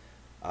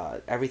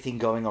everything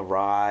going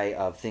awry,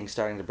 of things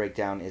starting to break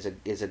down,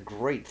 is a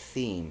great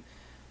theme,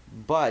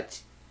 but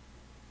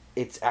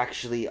it's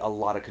actually a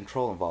lot of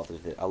control involved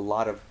with it, a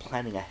lot of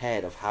planning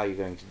ahead of how you're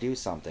going to do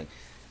something.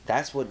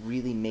 That's what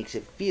really makes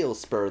it feel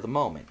spur of the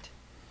moment.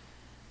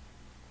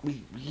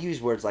 We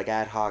use words like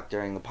ad hoc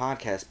during the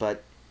podcast,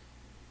 but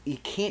you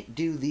can't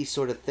do these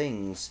sort of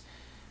things,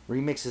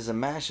 remixes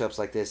and mashups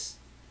like this,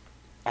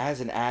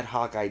 as an ad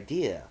hoc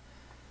idea.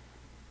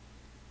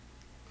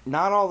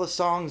 Not all the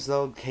songs,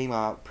 though, came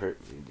out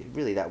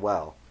really that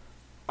well.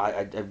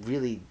 I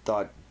really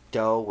thought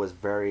Doe was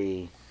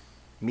very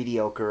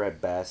mediocre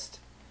at best.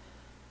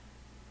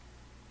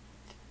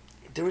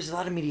 There was a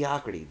lot of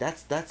mediocrity.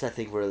 That's I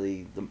think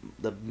really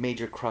the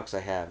major crux I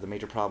have, the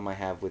major problem I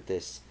have with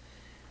this.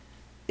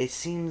 It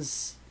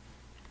seems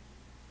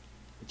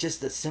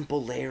just a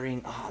simple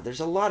layering. There's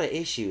a lot of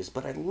issues,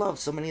 but I love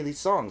so many of these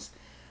songs.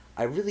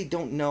 I really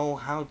don't know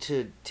how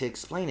to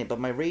explain it, but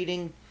my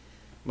rating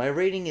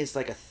is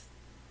like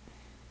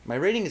my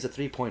rating is a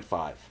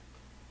 3.5.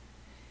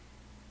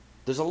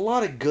 There's a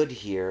lot of good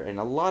here and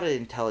a lot of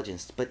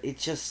intelligence, but it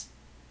just,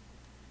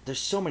 there's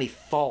so many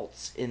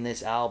faults in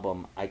this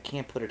album, I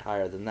can't put it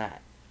higher than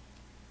that.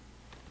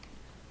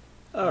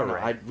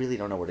 I really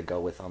don't know where to go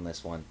with on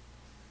this one,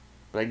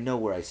 but I know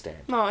where I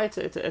stand. No, it's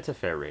a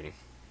fair rating.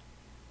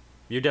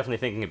 You're definitely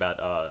thinking about,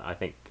 I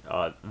think,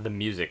 the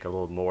music a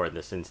little more in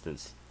this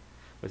instance.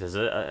 Which is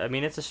I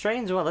mean, it's a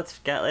strange one.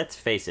 Let's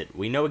face it.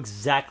 We know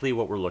exactly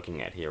what we're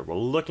looking at here. We're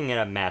looking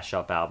at a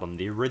mashup album.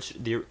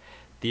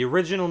 The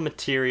original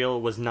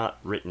material was not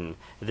written.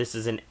 This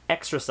is an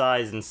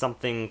exercise in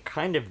something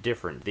kind of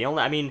different.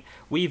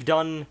 We've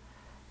done.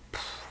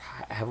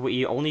 Have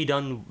we only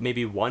done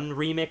maybe one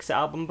remix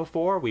album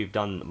before? We've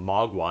done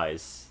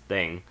Mogwai's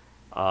thing,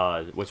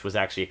 which was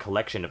actually a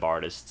collection of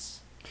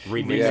artists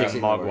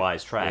remixing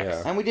Mogwai's tracks.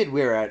 Yeah. And we did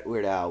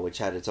Weird Al, which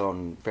had its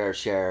own fair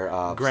share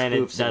of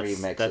spoofs and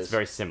remixes. That's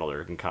very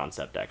similar in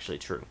concept, actually,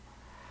 true.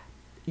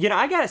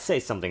 I gotta say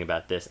something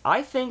about this.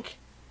 I think,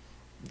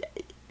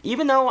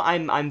 even though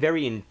I'm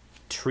very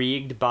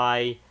intrigued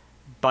by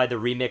the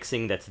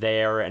remixing that's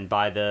there and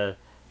by the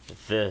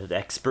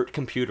expert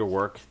computer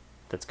work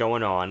that's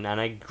going on, and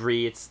I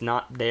agree it's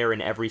not there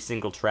in every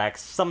single track.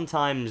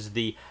 Sometimes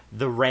the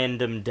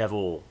random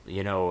devil,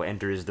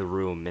 enters the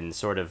room and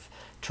sort of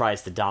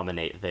tries to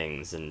dominate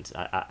things, and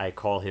I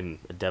call him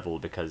a devil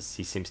because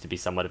he seems to be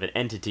somewhat of an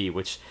entity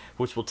which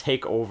will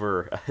take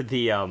over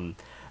the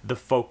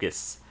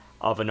focus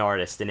of an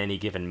artist in any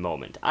given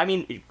moment. I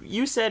mean,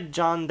 you said,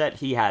 John, that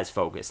he has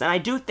focus, and I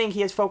do think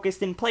he has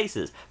focused in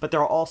places, but there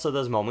are also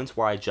those moments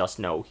where I just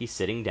know he's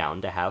sitting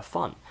down to have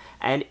fun.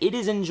 And it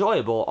is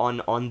enjoyable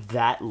on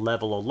that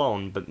level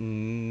alone, but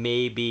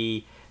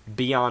maybe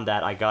beyond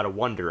that I gotta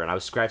wonder, and I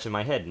was scratching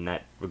my head in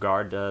that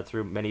regard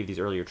through many of these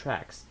earlier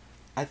tracks.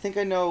 I think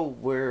I know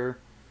where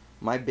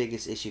my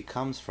biggest issue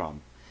comes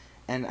from,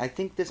 and I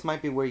think this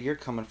might be where you're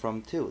coming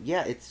from too.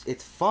 Yeah,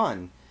 it's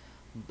fun,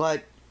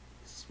 but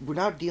we're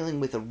not dealing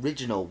with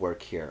original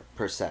work here,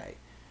 per se.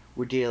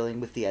 We're dealing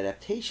with the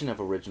adaptation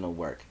of original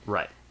work.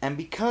 Right. And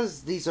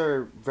because these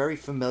are very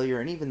familiar,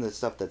 and even the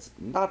stuff that's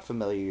not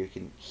familiar you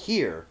can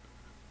hear,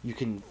 you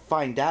can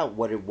find out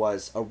what it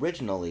was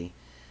originally,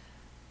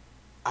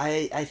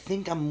 I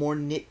think I'm more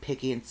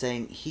nitpicky in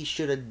saying he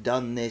should have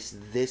done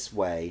this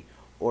way,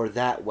 or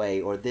that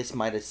way, or this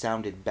might have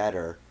sounded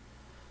better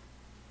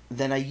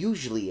than I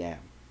usually am.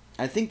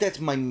 I think that's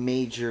my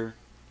major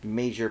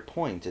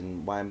point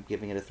and why I'm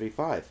giving it a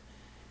 3.5.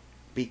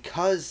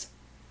 Because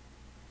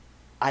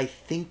I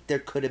think there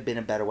could have been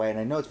a better way, and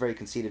I know it's very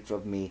conceited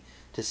of me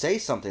to say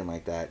something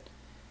like that.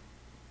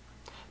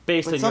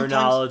 Based on your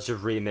knowledge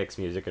of remix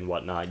music and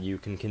whatnot, you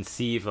can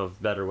conceive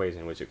of better ways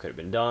in which it could have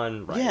been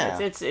done. Right? Yeah.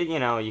 It's you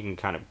can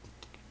kind of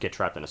get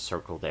trapped in a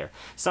circle there.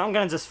 So I'm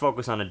going to just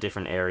focus on a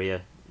different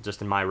area,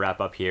 just in my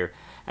wrap-up here,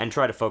 and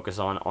try to focus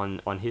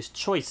on his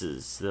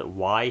choices,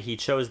 why he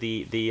chose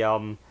the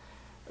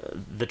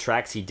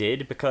tracks he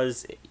did,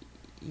 because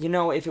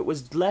if it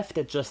was left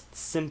at just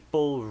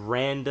simple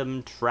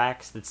random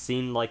tracks that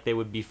seemed like they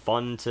would be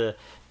fun to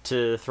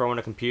throw in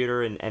a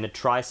computer and to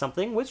try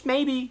something, which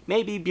maybe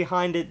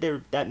behind it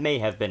that may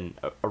have been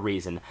a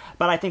reason,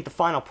 but I think the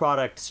final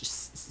product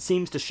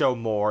seems to show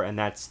more, and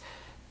that's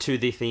to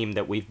the theme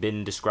that we've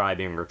been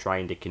describing or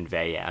trying to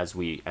convey as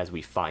we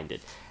find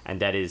it,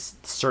 and that is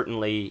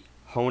certainly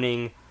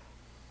honing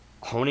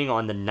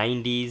on the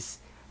 90s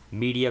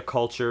media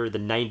culture, the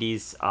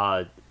 90s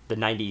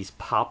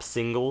pop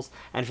singles,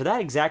 and for that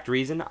exact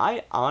reason,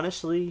 I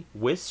honestly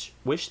wish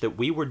that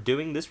we were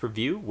doing this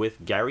review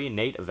with Gary and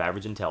Nate of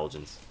Average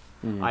Intelligence.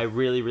 I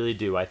really, really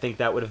do. I think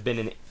that would have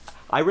been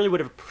I really would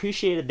have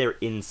appreciated their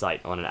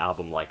insight on an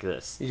album like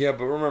this. Yeah,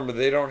 but remember,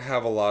 they don't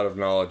have a lot of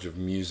knowledge of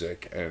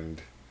music,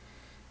 and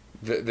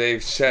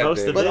they've said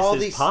most of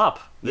this is pop.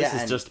 This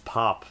is just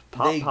pop.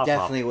 They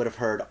definitely would have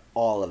heard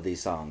all of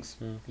these songs.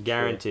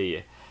 Guarantee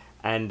you.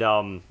 And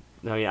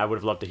I would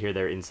have loved to hear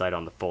their insight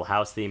on the Full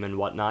House theme and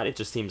whatnot. It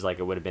just seems like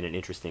it would have been an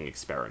interesting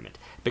experiment.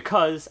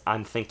 Because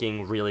I'm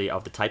thinking really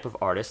of the type of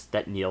artist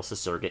that Neil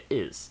Cicierega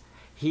is.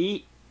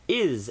 He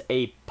is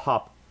a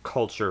pop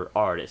culture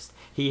artist.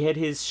 He hit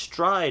his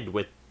stride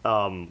with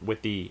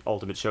the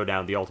Ultimate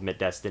Showdown, The Ultimate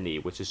Destiny,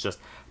 which is just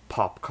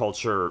pop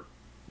culture,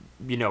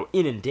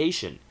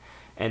 inundation.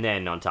 And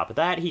then on top of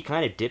that, he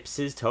kind of dips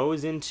his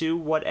toes into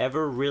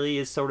whatever really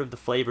is sort of the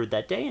flavor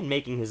that day and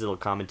making his little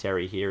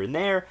commentary here and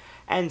there.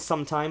 And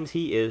sometimes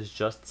he is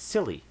just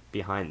silly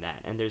behind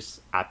that. And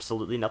there's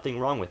absolutely nothing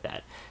wrong with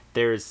that.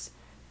 There's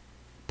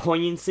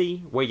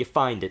poignancy where you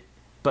find it,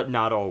 but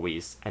not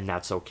always, and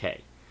that's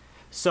okay.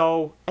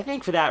 So I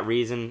think for that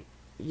reason,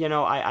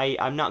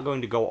 I'm not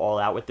going to go all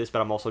out with this,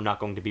 but I'm also not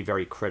going to be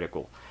very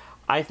critical.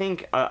 I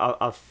think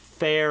a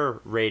fair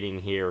rating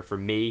here for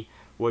me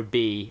would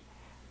be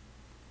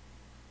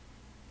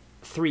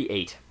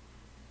 3.8.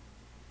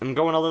 I'm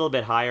going a little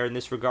bit higher in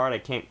this regard. I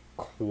can't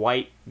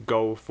quite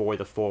go for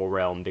the full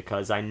realm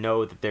because I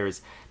know that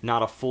there's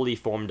not a fully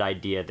formed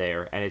idea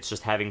there, and it's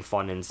just having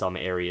fun in some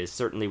areas.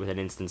 Certainly with an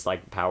instance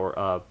like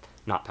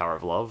not Power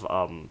of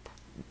Love,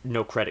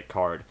 No Credit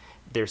Card,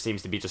 there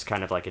seems to be just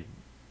kind of like a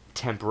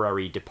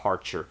temporary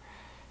departure.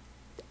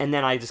 And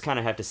then I just kind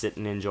of have to sit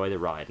and enjoy the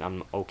ride. And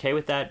I'm okay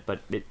with that,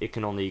 but it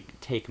can only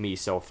take me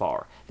so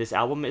far. This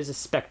album is a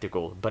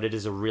spectacle, but it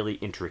is a really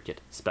intricate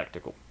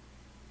spectacle.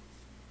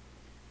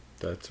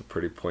 That's a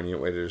pretty poignant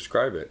way to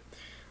describe it.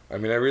 I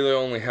mean, I really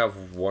only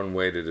have one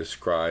way to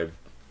describe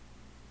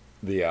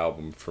the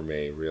album for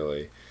me,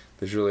 really.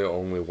 There's really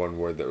only one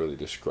word that really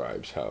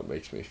describes how it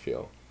makes me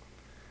feel.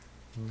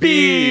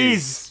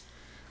 Bees!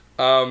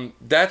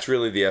 That's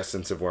really the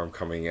essence of where I'm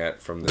coming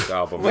at from this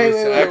album. Wait.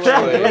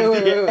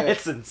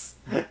 Essence.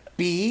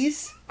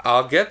 Bees?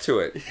 I'll get to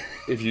it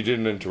if you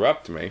didn't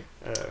interrupt me.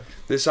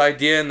 This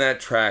idea in that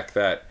track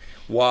that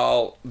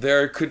while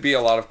there could be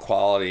a lot of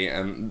quality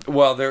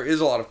there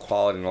is a lot of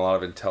quality and a lot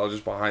of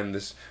intelligence behind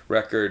this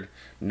record,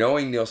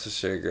 knowing Neil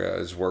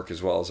Cicierega's work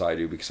as well as I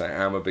do, because I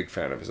am a big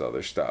fan of his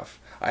other stuff.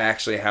 I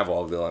actually have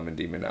all of the Lemon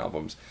Demon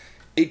albums.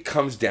 It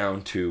comes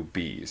down to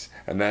Bees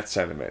and that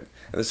sentiment.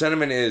 And the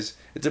sentiment is,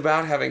 it's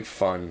about having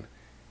fun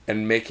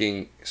and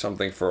making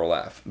something for a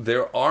laugh.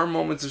 There are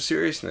moments of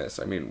seriousness.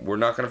 I mean, we're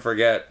not going to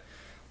forget,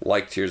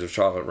 like Tears of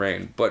Chocolate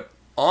Rain, but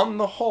on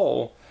the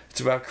whole,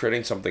 it's about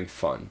creating something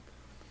fun.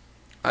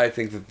 I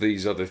think that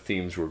these other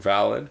themes were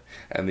valid,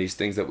 and these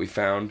things that we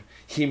found,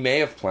 he may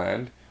have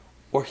planned,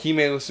 or he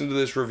may listen to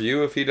this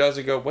review. If he does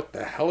and go, what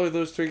the hell are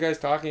those three guys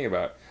talking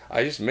about?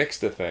 I just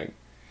mixed a thing.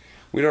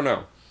 We don't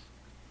know.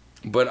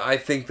 But I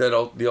think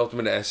that the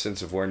ultimate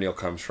essence of where Neil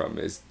comes from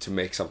is to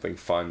make something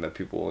fun that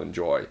people will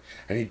enjoy.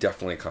 And he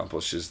definitely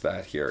accomplishes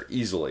that here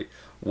easily,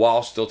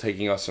 while still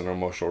taking us on an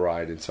emotional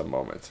ride in some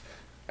moments.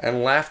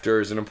 And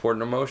laughter is an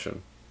important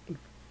emotion.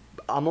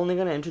 I'm only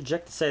going to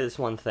interject to say this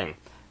one thing.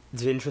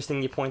 It's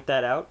interesting you point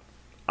that out.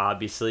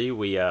 Obviously,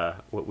 we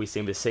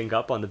seem to sync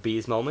up on the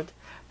Bees moment.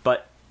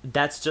 But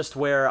that's just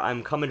where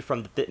I'm coming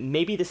from.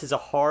 Maybe this is a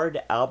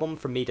hard album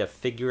for me to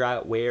figure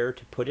out where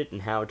to put it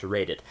and how to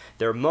rate it.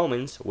 There are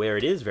moments where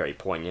it is very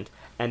poignant,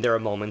 and there are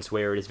moments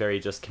where it is very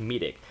just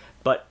comedic.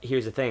 But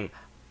here's the thing.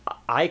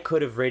 I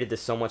could have rated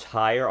this so much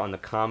higher on the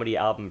comedy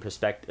album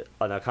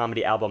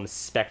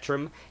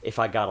spectrum if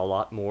I got a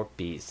lot more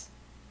Bees.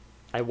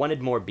 I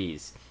wanted more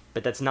Bees,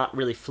 but that's not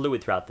really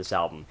fluid throughout this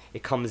album.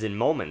 It comes in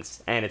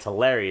moments, and it's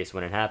hilarious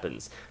when it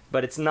happens.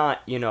 But it's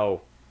not,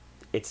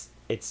 it's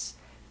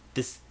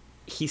this.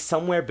 He's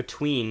somewhere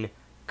between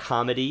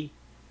comedy,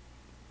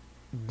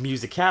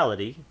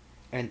 musicality,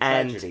 and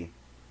tragedy.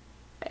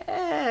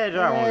 I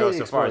don't want to go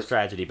so far as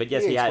tragedy, but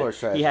yes, he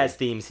has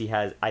themes. He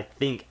has. I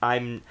think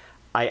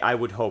I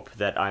would hope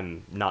that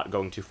I'm not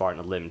going too far on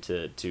a limb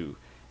to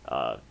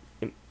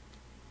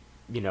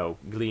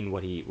glean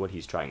what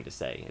he's trying to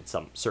say at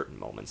some certain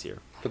moments here.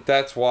 But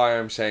that's why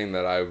I'm saying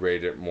that I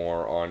rate it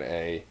more on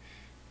a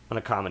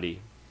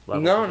comedy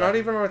level. No, not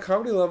even on a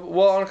comedy level.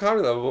 Well, on a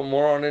comedy level, but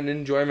more on an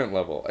enjoyment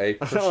level, a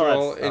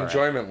personal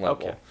enjoyment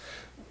level. Okay.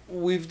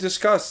 We've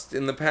discussed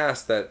in the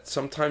past that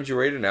sometimes you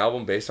rate an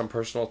album based on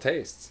personal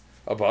tastes,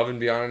 above and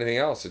beyond anything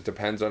else. It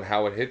depends on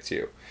how it hits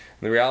you.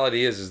 And the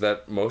reality is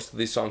that most of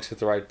these songs hit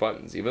the right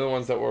buttons. Even the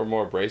ones that were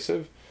more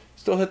abrasive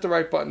still hit the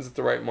right buttons at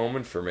the right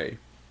moment for me.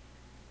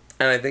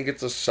 And I think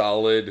it's a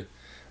solid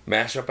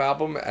mashup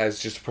album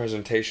as just a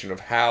presentation of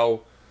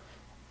how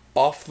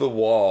off the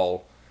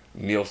wall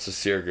Neil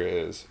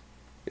Cicierega is.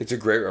 It's a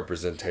great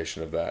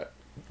representation of that.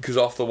 Because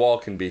off the wall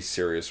can be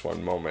serious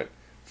one moment,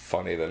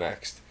 funny the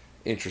next,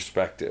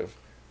 introspective,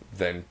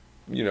 then,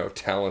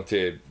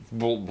 talented,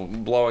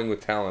 blowing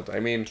with talent. I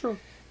mean, true.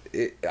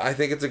 I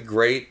think it's a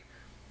great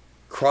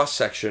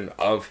cross-section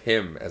of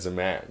him as a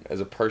man,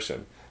 as a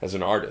person, as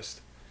an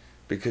artist.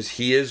 Because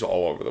he is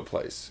all over the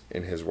place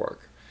in his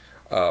work.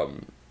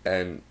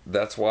 And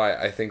that's why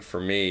I think for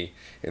me,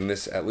 in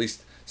this at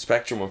least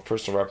spectrum of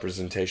personal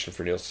representation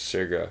for Neil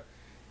Cicierega,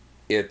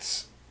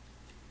 it's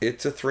a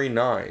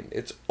 3.9.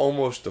 It's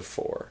almost a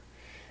 4.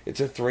 It's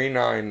a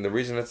 3.9. The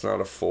reason it's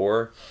not a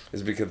 4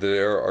 is because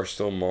there are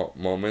still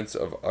moments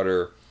of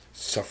utter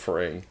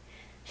suffering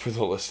for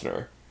the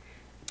listener.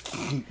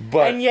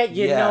 But and yet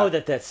you know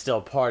that that's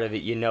still part of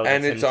it.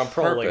 And it's on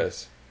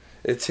purpose.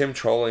 It's him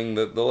trolling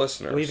the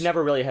listeners. We've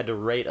never really had to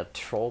rate a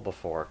troll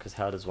before, because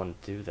how does one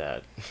do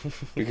that?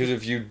 Because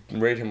if you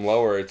rate him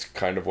lower, it's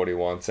kind of what he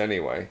wants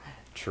anyway.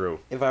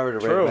 True. If I were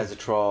to rate him as a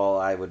troll,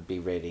 I would be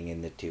rating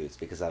in the 2s,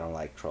 because I don't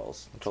like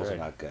trolls. Trolls are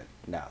not good.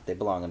 No, they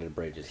belong under the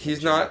bridges.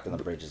 He's not on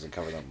the bridges and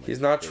cover them.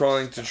 He's not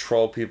trolling to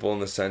troll people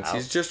in the sense.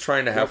 He's just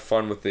trying to have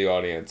fun with the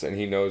audience, and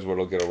he knows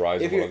what'll get a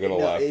rise and what'll get a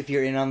laugh. If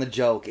you're in on the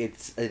joke,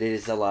 it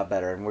is a lot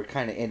better, and we're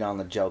kind of in on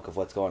the joke of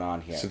what's going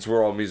on here. Since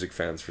we're all music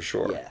fans, for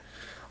sure. Yeah.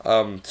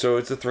 So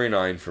it's a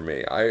 3.9 for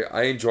me.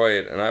 I enjoy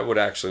it, and I would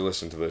actually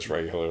listen to this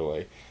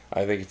regularly.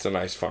 I think it's a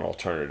nice, fun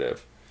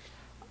alternative.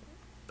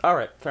 All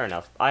right, fair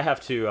enough. I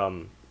have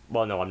to.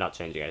 Well, no, I'm not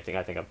changing anything.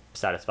 I think I'm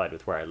satisfied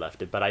with where I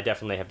left it. But I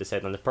definitely have to say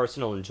that on the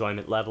personal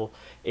enjoyment level,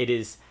 it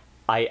is.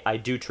 I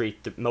do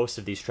treat most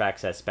of these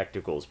tracks as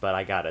spectacles, but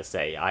I gotta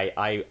say,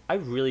 I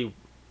really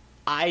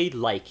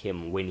like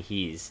him when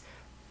he's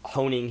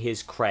honing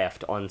his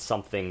craft on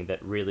something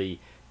that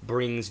really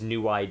brings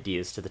new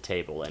ideas to the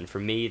table, and for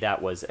me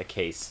that was a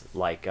case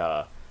like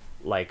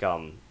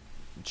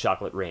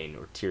Chocolate Rain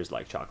or Tears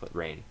Like Chocolate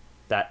Rain.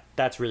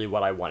 That's really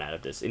what I want out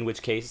of this, in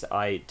which case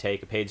I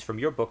take a page from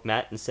your book,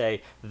 Matt, and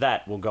say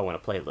that will go in a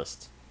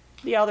playlist.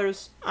 The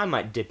others I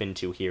might dip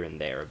into here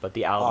and there, but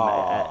the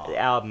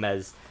album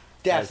as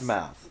Death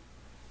Mouth.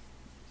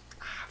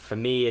 For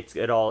me,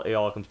 it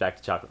all comes back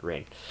to Chocolate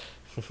Rain.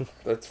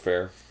 That's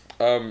fair.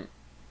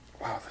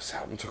 Wow, this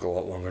album took a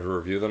lot longer to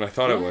review than I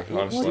thought it would,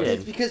 honestly. Well,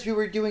 it's because we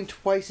were doing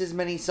twice as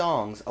many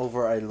songs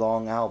over a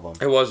long album.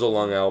 It was a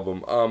long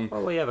album.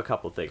 Well, we have a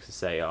couple of things to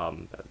say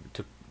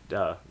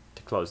to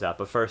close out.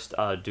 But first,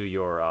 do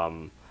your...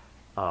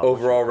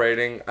 overall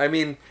rating. I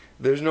mean,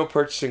 there's no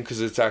purchasing because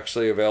it's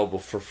actually available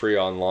for free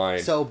online.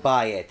 So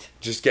buy it.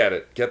 Just get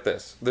it. Get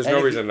this. There's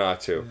no reason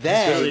not to.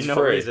 There's really no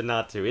free. reason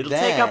not to. It'll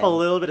take up a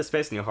little bit of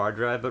space in your hard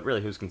drive, but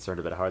really, who's concerned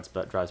about hard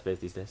drive space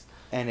these days?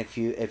 And if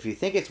you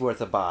think it's worth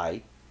a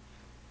buy,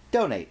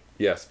 donate.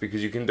 Yes,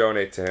 because you can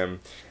donate to him,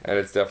 and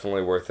it's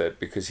definitely worth it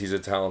because he's a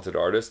talented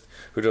artist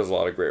who does a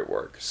lot of great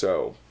work.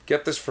 So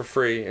get this for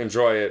free,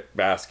 enjoy it,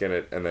 bask in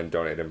it, and then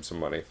donate him some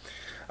money.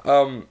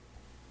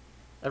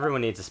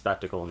 Everyone needs a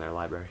spectacle in their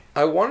library.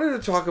 I wanted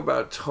to talk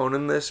about tone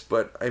in this,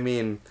 but I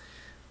mean,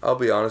 I'll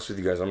be honest with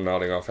you guys, I'm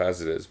nodding off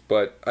as it is.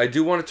 But I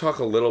do want to talk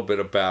a little bit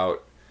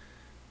about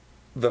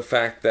the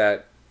fact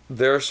that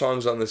there are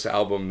songs on this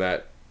album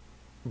that,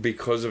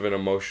 because of an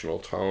emotional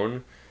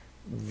tone,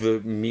 the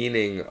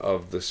meaning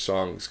of the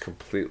songs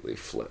completely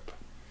flip.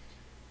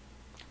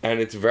 And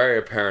it's very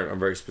apparent on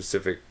very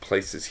specific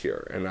places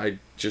here. And I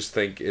just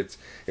think it's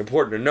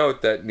important to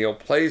note that Neil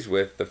plays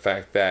with the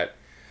fact that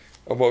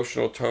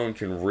emotional tone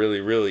can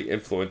really, really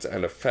influence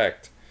and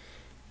affect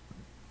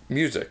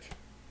music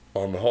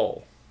on the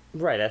whole.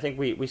 Right, I think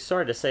we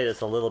started to say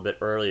this a little bit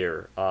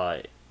earlier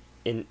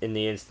in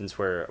the instance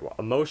where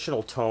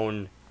emotional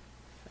tone,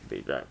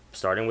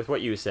 starting with what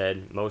you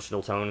said,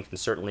 emotional tone can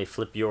certainly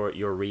flip your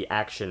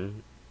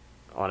reaction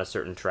on a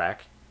certain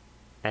track.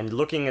 And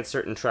looking at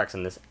certain tracks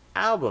on this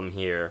album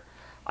here,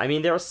 I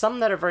mean, there are some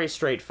that are very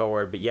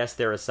straightforward, but yes,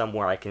 there are some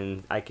where I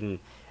can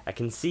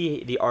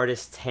see the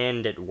artist's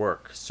hand at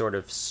work, sort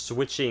of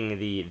switching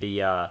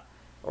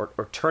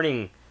or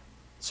turning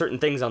certain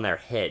things on their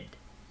head.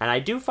 And I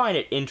do find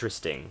it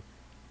interesting,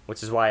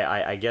 which is why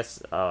I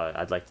guess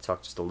I'd like to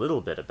talk just a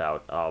little bit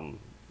about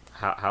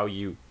how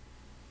you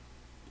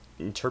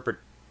interpret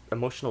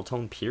emotional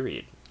tone,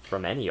 period,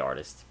 from any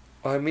artist.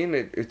 I mean,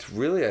 it's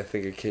really, I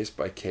think, a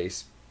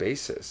case-by-case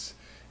basis.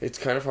 It's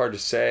kind of hard to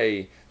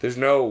say. There's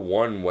no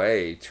one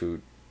way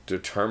to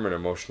determine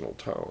emotional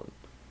tone,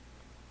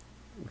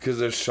 because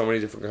there's so many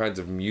different kinds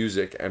of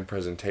music and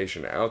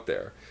presentation out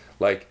there.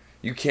 Like,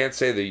 you can't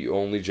say that you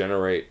only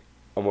generate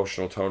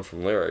emotional tone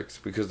from lyrics,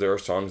 because there are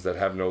songs that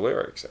have no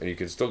lyrics, and you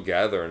can still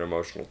gather an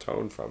emotional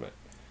tone from it.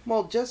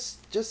 Well,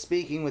 just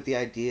speaking with the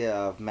idea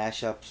of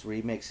mashups,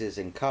 remixes,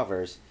 and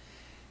covers,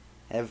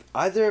 have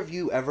either of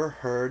you ever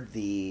heard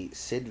the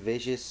Sid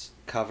Vicious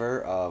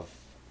cover of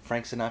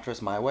Frank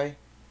Sinatra's My Way?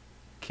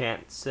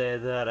 Can't say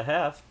that I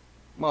have.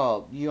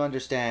 Well, you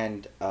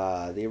understand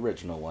the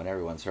original one.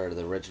 Everyone's heard of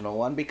the original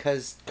one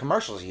because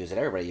commercials use it.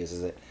 Everybody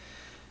uses it.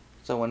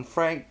 So when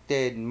Frank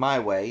did My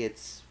Way,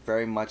 it's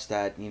very much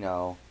that,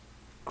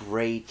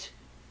 great,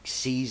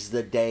 seize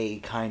the day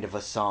kind of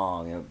a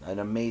song. An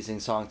amazing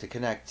song to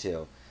connect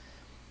to.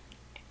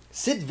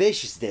 Sid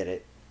Vicious did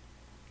it.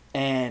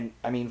 And,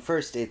 I mean,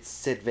 first it's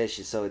Sid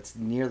Vicious, so it's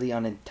nearly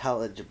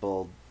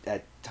unintelligible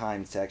at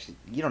times to actually...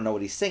 You don't know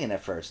what he's singing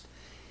at first.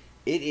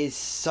 It is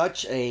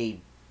such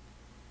a...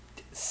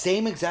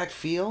 same exact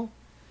feel,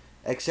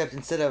 except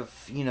instead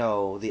of,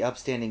 the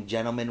upstanding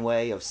gentleman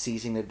way of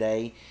seizing the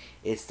day,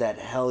 it's that,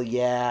 hell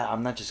yeah,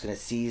 I'm not just going to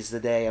seize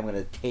the day, I'm going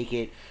to take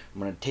it,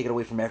 I'm going to take it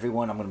away from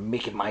everyone, I'm going to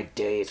make it my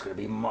day, it's going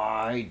to be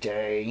my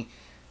day.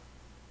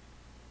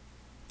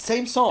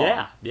 Same song.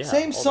 Yeah.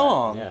 Same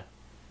song. That, yeah.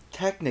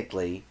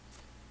 Technically,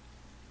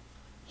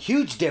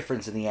 huge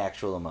difference in the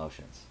actual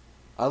emotions.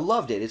 I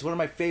loved it. It's one of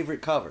my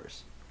favorite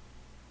covers.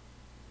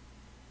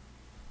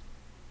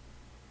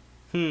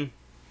 Well,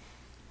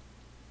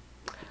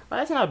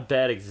 that's not a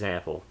bad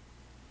example.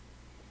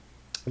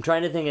 I'm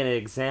trying to think of an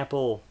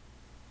example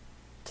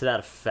to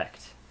that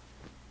effect.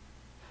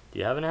 Do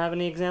you happen to have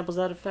any examples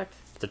to that effect?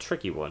 It's a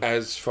tricky one.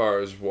 As far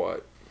as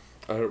what?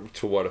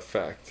 To what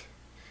effect?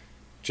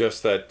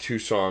 Just that two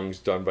songs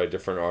done by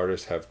different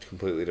artists have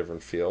completely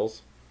different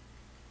feels?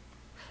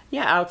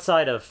 Yeah,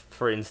 outside of,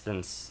 for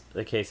instance,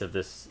 the case of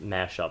this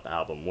mashup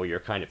album, where you're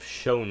kind of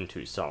shown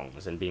two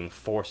songs and being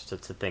forced to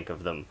think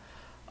of them.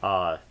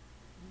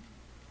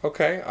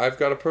 Okay, I've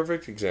got a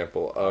perfect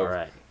example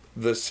of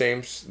the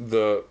same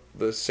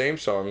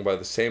song by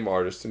the same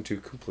artist in two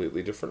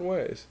completely different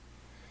ways.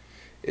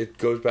 It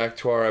goes back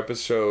to our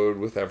episode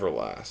with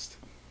Everlast.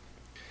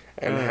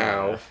 And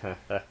how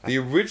the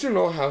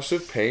original House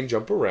of Pain,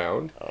 Jump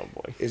Around,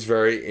 is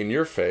very in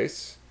your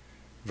face,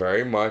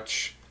 very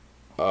much,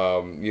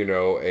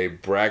 a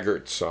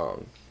braggart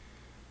song.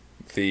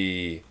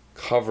 The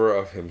cover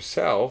of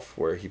Himself,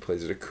 where he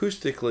plays it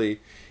acoustically,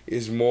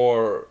 is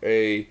more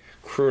a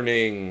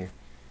crooning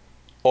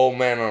old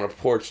man on a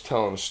porch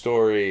telling a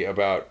story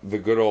about the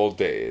good old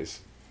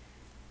days.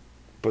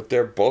 But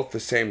they're both the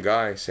same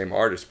guy, same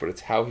artist, but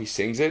it's how he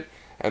sings it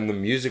and the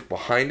music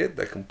behind it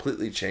that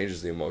completely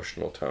changes the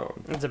emotional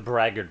tone. It's a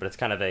braggart, but it's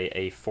kind of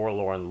a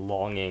forlorn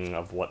longing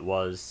of what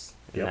was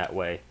in that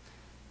way.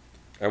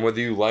 And whether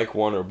you like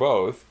one or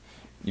both,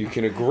 you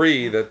can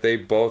agree that they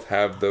both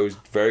have those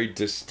very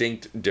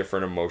distinct,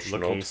 different emotional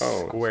Looking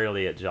tones.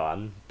 squarely at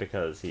John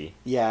because he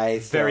I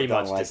still very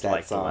don't much like disliked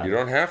that the song. latter. You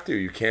don't have to.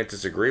 You can't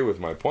disagree with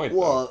my point.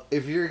 Well,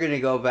 if you're gonna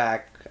go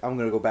back, I'm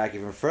gonna go back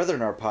even further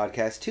in our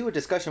podcast to a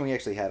discussion we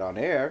actually had on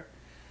air.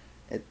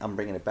 I'm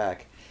bringing it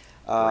back.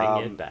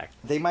 Bring it back.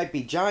 They Might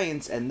Be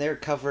Giants and their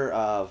cover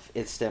of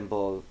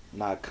Istanbul,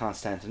 Not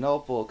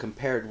Constantinople,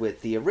 compared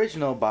with the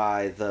original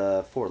by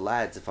the Four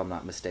Lads, if I'm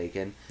not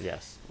mistaken.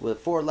 Yes. Well,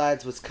 Four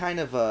Lads was kind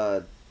of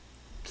a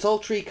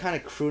sultry kind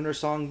of crooner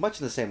song, much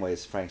in the same way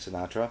as Frank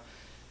Sinatra.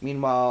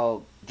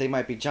 Meanwhile, They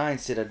Might Be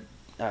Giants did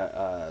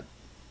a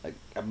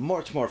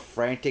much more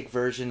frantic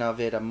version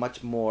of it, a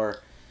much more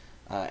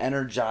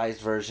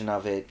energized version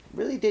of it.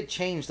 Really did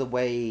change the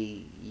way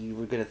you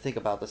were going to think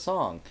about the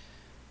song.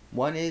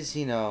 One is,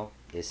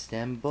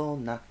 Istanbul,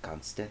 not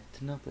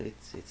Constantinople.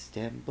 It's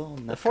Istanbul,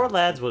 not The Four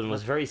Lads Constantinople. one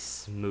was very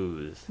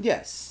smooth.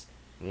 Yes.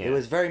 Yeah. It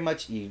was very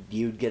much,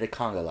 you'd get a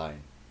conga line.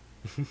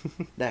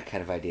 That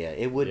kind of idea.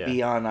 It would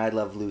be on I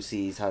Love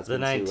Lucy's the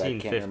husband, too. I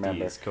can't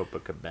remember. 1950s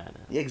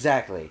Copacabana.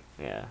 Exactly.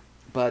 Yeah.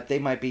 But They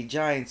Might Be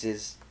Giants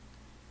is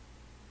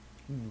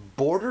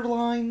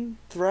borderline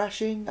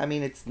thrashing. I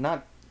mean, it's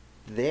not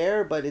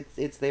there, but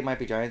it's They Might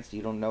Be Giants.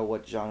 You don't know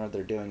what genre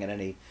they're doing at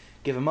any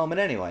given moment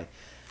anyway.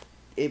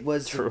 It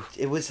was True.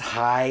 It was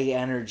high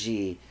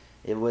energy.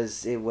 It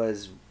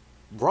was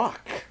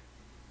rock.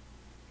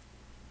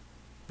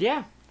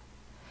 Yeah.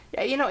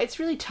 Yeah, it's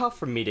really tough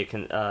for me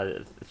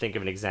to think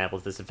of an example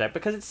of this effect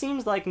because it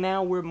seems like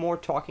now we're more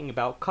talking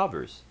about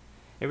covers.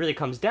 It really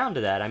comes down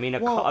to that. I mean,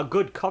 a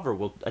good cover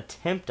will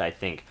attempt, I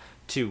think,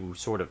 to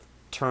sort of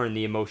turn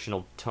the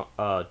emotional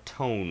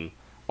tone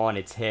on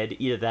its head,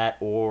 either that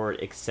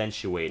or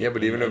accentuate it. Yeah,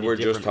 but even if we're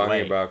just talking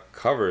way. about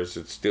covers,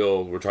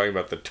 we're talking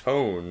about the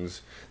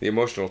tones, the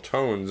emotional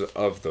tones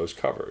of those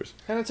covers.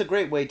 And it's a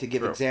great way to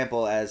give True.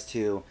 example as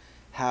to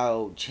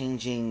how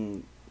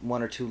changing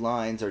one or two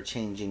lines or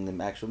changing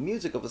the actual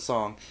music of a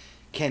song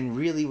can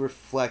really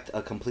reflect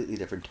a completely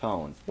different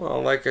tone.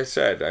 Well, like I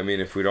said, I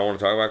mean, if we don't want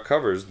to talk about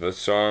covers, the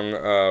song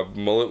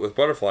Mullet with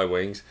Butterfly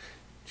Wings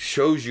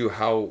shows you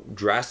how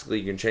drastically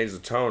you can change the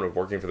tone of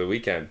Working for the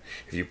Weekend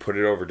if you put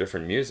it over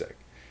different music.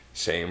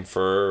 Same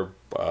for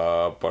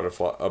A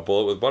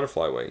Bullet with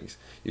Butterfly Wings.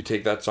 You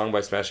take that song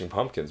by Smashing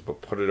Pumpkins,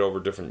 but put it over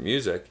different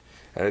music,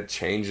 and it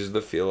changes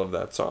the feel of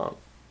that song.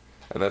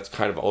 And that's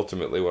kind of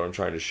ultimately what I'm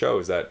trying to show,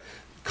 is that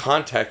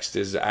context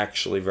is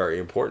actually very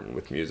important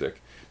with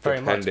music. Very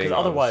much, because on-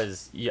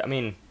 otherwise,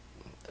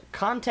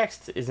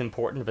 context is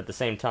important, but at the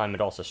same time,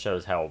 it also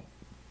shows how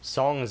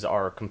songs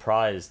are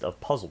comprised of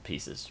puzzle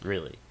pieces,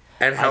 really.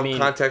 And how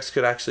context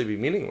could actually be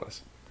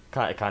meaningless.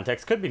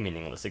 Context could be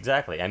meaningless,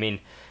 exactly. I mean,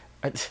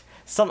 let's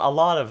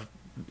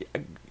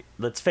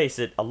face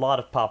it, a lot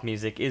of pop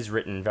music is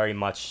written very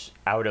much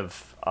out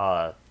of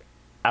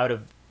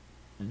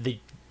the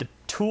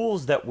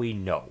tools that we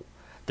know.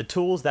 The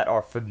tools that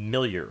are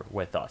familiar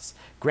with us.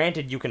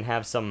 Granted, you can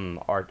have some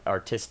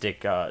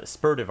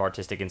spurt of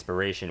artistic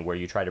inspiration where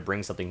you try to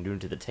bring something new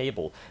to the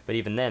table, but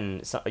even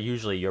then,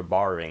 usually you're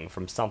borrowing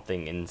from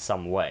something in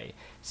some way.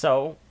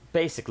 So,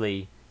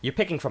 basically, you're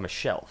picking from a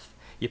shelf.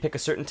 You pick a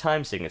certain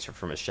time signature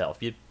from a shelf.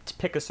 You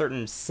pick a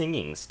certain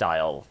singing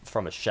style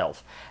from a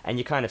shelf, and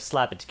you kind of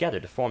slap it together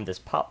to form this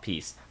pop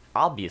piece.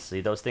 Obviously,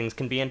 those things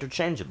can be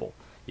interchangeable.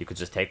 You could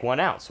just take one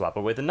out, swap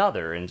it with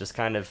another, and just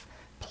kind of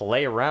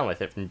play around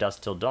with it from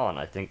dusk till dawn.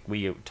 I think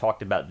we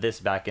talked about this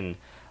back in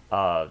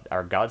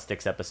our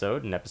Godsticks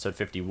episode, in episode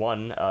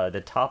 51.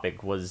 The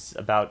topic was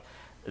about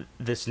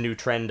this new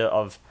trend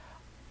of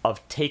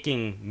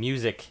taking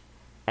music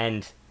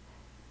and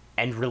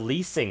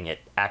releasing it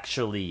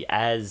actually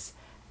as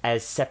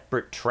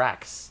separate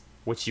tracks,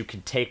 which you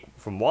could take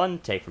from one,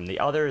 take from the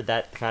other.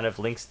 That kind of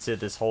links to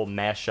this whole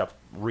mashup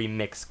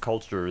remix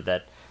culture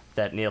that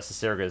Neil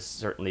Cicierega is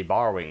certainly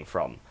borrowing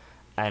from.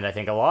 And I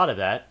think a lot of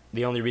that,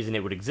 the only reason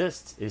it would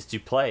exist is to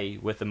play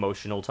with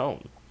emotional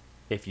tone.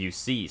 If you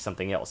see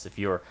something else, if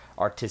your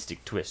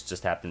artistic twist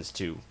just happens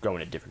to go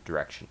in a different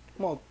direction.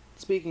 Well,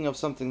 speaking of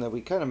something that we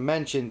kind of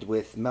mentioned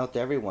with Melt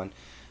Everyone,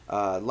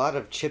 a lot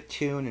of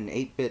chiptune and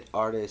 8-bit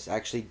artists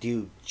actually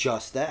do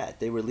just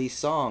that. They release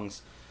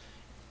songs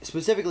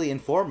specifically in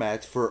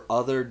formats for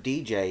other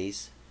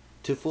DJs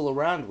to fool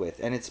around with,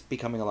 and it's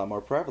becoming a lot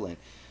more prevalent.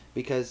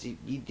 Because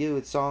you do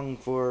a song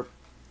for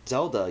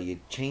Zelda,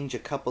 you change a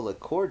couple of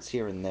chords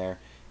here and there,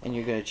 and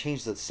you're going to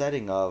change the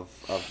setting of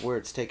where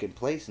it's taking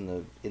place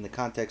in the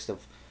context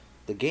of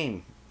the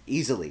game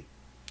easily.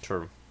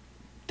 True.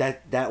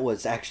 That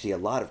was actually a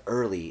lot of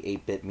early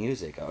 8-bit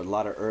music, a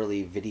lot of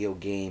early video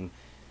game,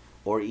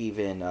 or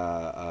even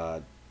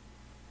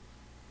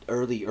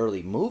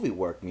early movie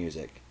work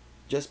music.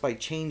 Just by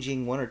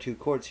changing one or two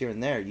chords here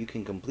and there, you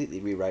can completely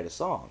rewrite a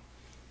song.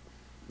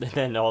 And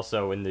then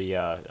also in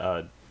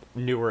the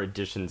newer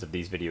editions of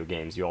these video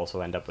games, you also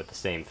end up with the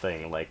same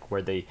thing, like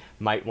where they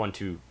might want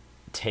to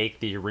take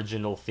the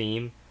original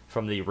theme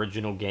from the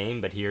original game,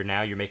 but here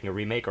now you're making a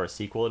remake or a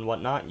sequel and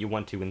whatnot. You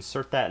want to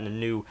insert that in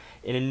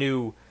a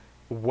new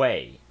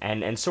way,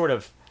 and sort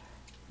of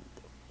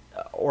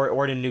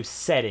or in a new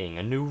setting,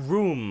 a new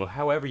room,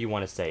 however you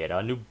want to say it,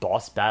 a new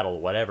boss battle,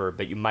 whatever,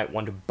 but you might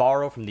want to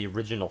borrow from the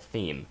original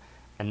theme.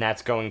 And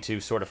that's going to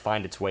sort of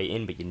find its way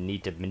in, but you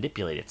need to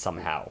manipulate it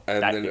somehow.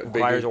 And that then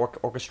requires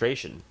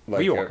orchestration,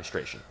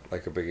 reorchestration.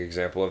 Like a big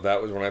example of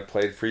that was when I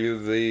played for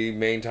you the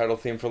main title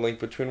theme for Link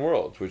Between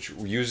Worlds, which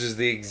uses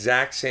the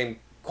exact same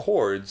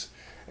chords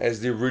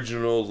as the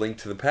original Link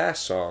to the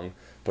Past song,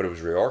 but it was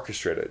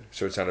reorchestrated,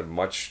 so it sounded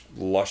much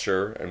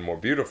lusher and more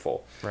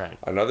beautiful. Right.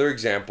 Another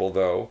example,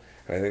 though,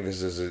 and I think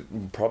this is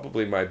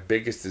probably my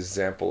biggest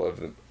example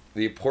of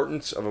the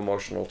importance of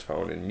emotional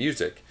tone in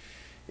music,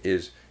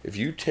 is if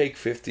you take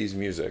 50s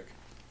music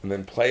and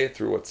then play it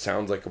through what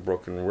sounds like a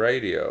broken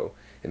radio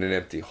in an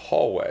empty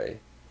hallway,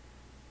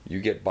 you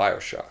get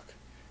BioShock.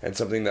 And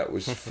something that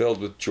was filled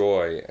with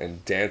joy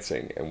and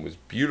dancing and was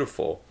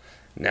beautiful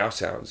now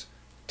sounds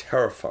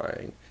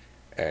terrifying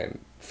and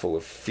full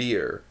of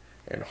fear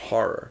and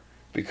horror,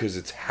 because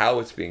it's how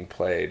it's being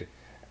played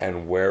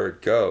and where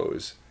it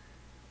goes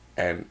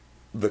and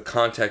the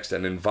context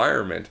and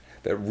environment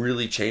that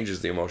really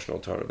changes the emotional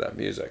tone of that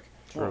music.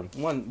 Well,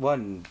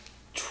 one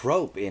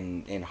trope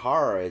in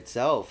horror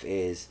itself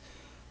is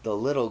the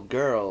little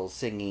girl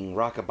singing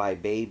Rockabye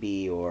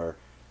Baby or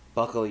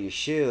Buckle Your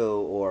Shoe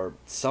or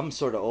some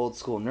sort of old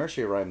school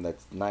nursery rhyme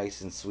that's nice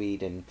and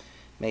sweet and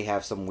may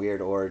have some weird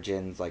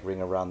origins like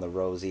Ring Around the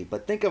Rosie.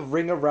 But think of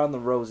Ring Around the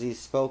Rosie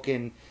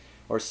spoken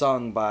or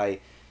sung by,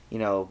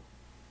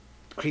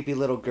 creepy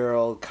little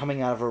girl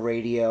coming out of a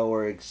radio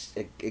or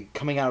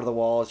coming out of the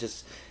walls,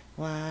 just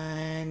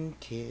 1,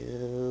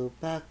 2,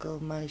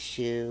 buckle my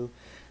shoe.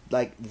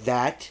 Like,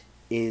 that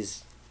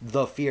is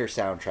the Fear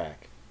soundtrack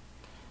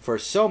for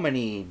so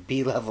many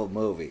B-level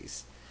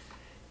movies.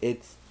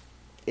 It's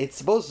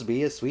supposed to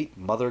be a sweet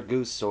Mother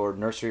Goose or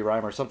nursery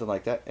rhyme or something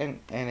like that, and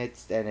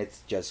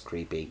it's just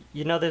creepy.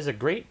 There's a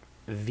great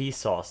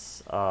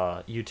Vsauce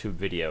YouTube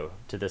video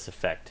to this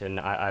effect, and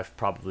I've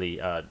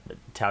probably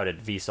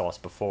touted Vsauce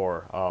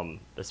before,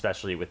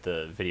 especially with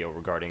the video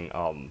regarding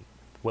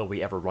will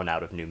we ever run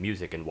out of new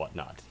music and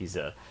whatnot. He's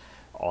a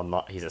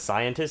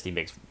scientist. He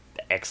makes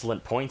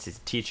excellent points. He's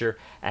a teacher,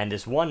 and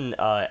this one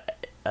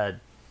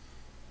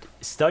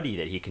study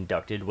that he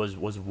conducted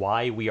was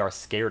why we are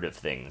scared of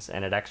things,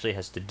 and it actually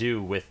has to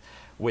do with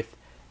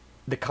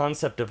the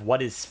concept of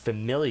what is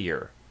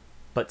familiar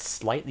but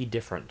slightly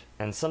different,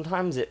 and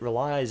sometimes it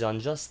relies on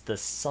just the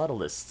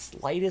subtlest,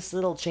 slightest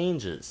little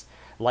changes.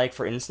 Like,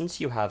 for instance,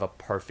 you have a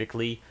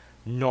perfectly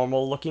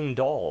normal-looking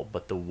doll,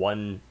 but the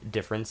one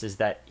difference is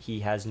that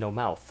he has no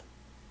mouth.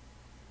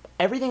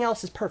 Everything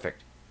else is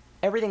perfect.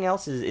 Everything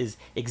else is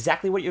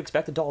exactly what you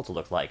expect a doll to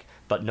look like,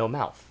 but no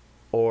mouth.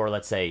 Or,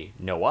 let's say,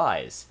 no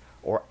eyes.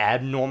 Or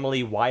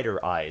abnormally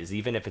wider eyes,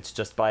 even if it's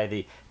just by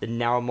the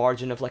narrow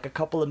margin of like a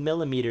couple of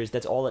millimeters.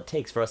 That's all it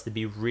takes for us to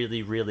be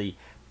really, really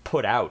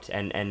put out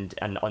and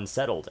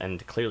unsettled.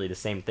 And clearly the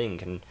same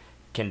thing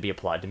can be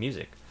applied to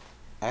music.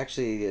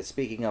 Actually,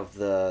 speaking of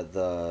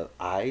the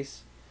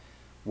eyes,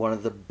 one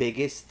of the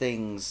biggest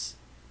things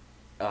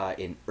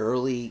in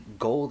early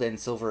Gold and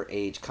Silver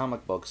Age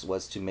comic books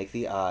was to make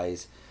the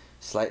eyes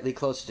slightly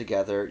closer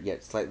together,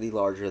 yet slightly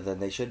larger than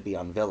they should be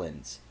on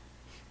villains.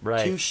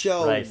 Right. To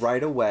show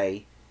right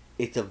away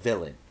it's a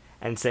villain.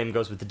 And same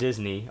goes with the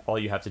Disney. All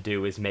you have to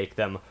do is make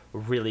them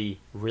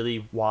really,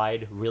 really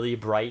wide, really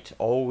bright,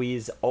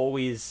 always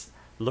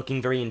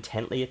looking very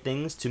intently at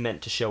things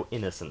meant to show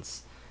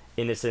innocence.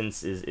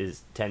 Innocence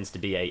tends to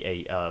be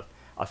a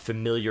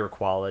familiar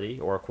quality,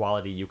 or a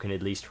quality you can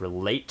at least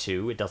relate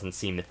to. It doesn't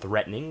seem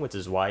threatening, which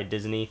is why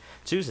Disney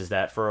chooses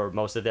that for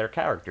most of their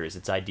characters.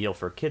 It's ideal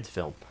for a kids'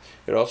 film.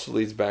 It also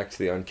leads back to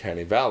the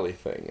Uncanny Valley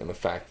thing, and the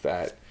fact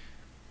that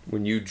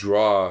when you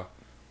draw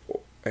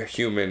a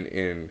human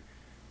in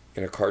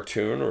a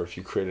cartoon, or if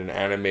you create an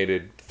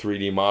animated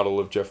 3D model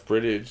of Jeff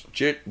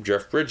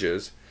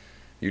Bridges,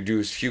 you do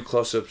as few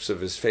close-ups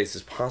of his face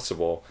as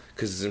possible,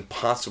 because it's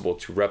impossible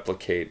to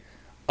replicate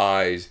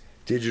eyes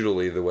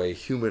digitally the way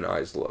human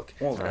eyes look.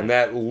 And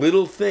that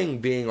little thing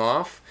being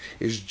off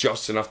is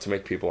just enough to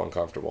make people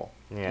uncomfortable.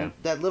 Yeah.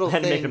 That little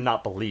thing, make them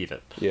not believe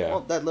it. Yeah. Well,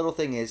 that little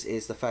thing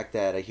is the fact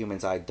that a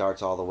human's eye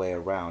darts all the way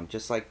around.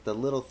 Just like the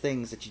little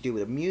things that you do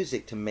with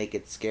music to make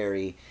it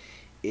scary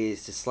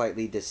is to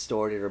slightly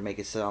distort it or make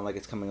it sound like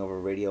it's coming over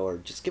radio, or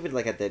just give it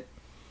like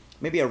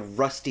maybe a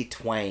rusty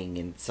twang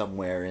in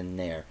somewhere in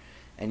there.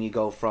 And you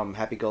go from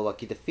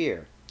happy-go-lucky to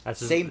fear.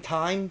 Same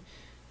time,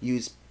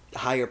 use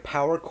higher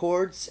power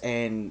chords,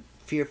 and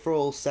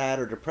fearful, sad,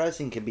 or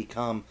depressing can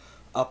become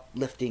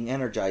uplifting,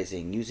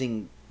 energizing,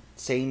 using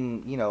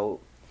same,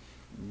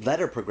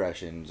 letter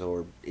progressions,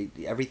 or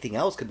everything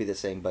else could be the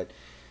same, but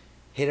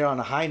hit it on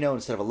a high note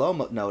instead of a low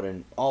note,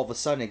 and all of a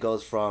sudden it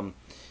goes from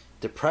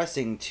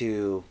depressing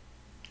to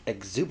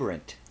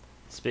exuberant.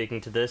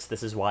 Speaking to this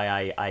is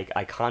why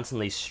I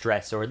constantly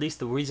stress, or at least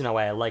the reason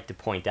why I like to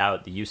point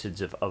out the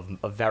usage of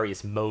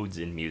various modes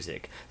in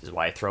music. This is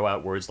why I throw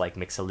out words like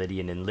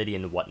Mixolydian and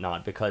Lydian and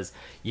whatnot, because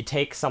you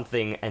take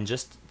something and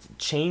just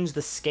change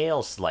the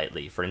scale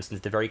slightly. For instance,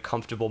 the very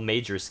comfortable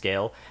major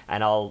scale,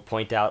 and I'll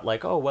point out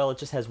like, oh, well, it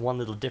just has one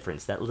little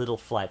difference, that little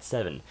flat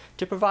 7,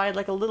 to provide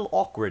like a little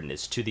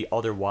awkwardness to the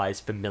otherwise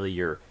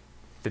familiar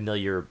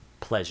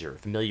pleasure,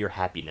 familiar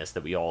happiness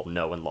that we all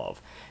know and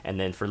love. And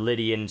then for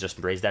Lydian, just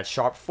raise that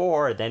sharp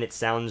 4, then it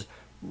sounds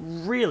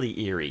really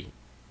eerie,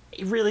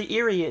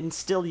 and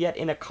still yet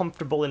in a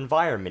comfortable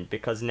environment,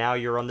 because now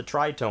you're on the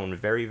tritone,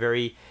 very,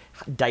 very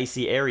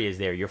dicey areas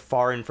there. You're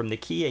far in from the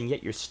key, and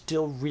yet you're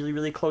still really,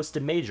 really close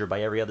to major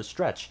by every other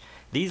stretch.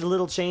 These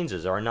little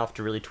changes are enough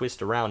to really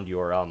twist around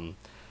your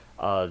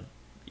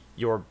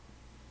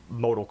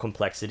modal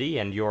complexity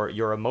and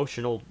your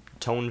emotional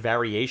tone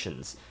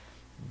variations.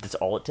 That's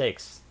all it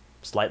takes.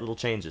 Slight little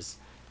changes.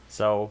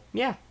 So,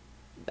 yeah.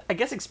 I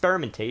guess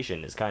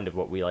experimentation is kind of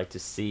what we like to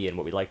see and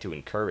what we like to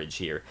encourage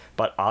here.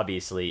 But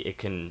obviously it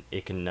can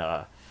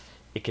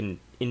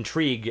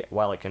intrigue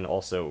while it can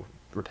also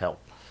repel.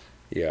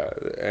 Yeah,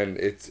 and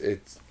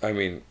it's I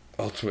mean,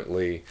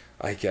 ultimately,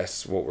 I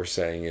guess what we're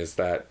saying is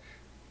that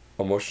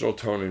emotional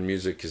tone in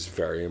music is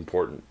very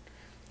important.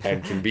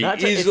 And can be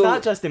easily... It's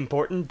not just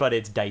important, but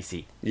it's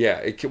dicey.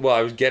 Yeah, well,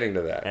 I was getting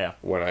to that. Yeah.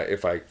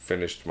 If I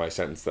finished my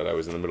sentence that I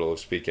was in the middle of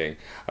speaking,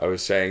 I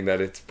was saying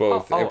that it's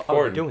both important. Oh,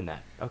 we're doing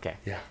that. Okay.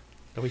 Yeah.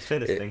 We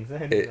finished things.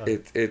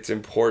 It's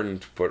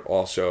important, but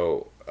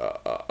also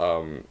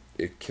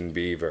it can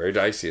be very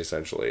dicey,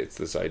 essentially. It's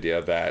this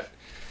idea that,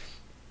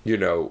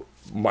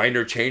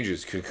 minor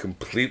changes can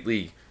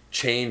completely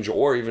change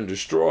or even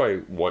destroy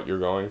what you're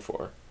going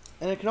for.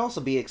 And it can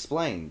also be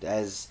explained,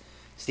 as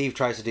Steve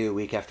tries to do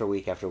week after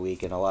week after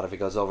week, and a lot of it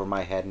goes over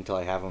my head until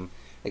I have him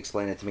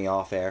explain it to me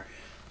off air.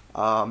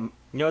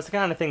 It's the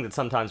kind of thing that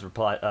sometimes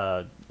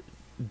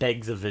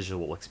begs a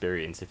visual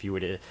experience. If you were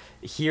to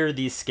hear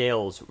these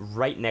scales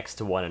right next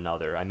to one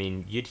another, I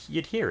mean, you'd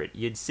hear it.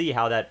 You'd see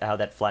how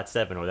that flat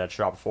 7 or that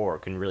sharp 4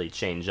 can really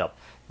change up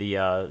the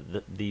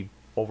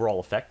overall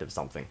effect of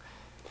something.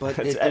 But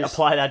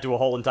apply that to a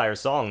whole entire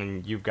song,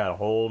 and you've got a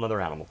whole other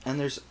animal. And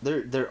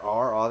there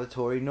are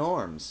auditory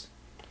norms.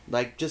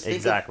 Like, just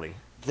think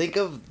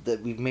of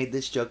that. We've made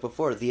this joke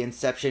before. The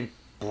Inception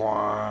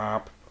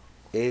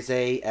is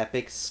a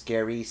epic,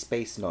 scary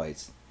space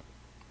noise.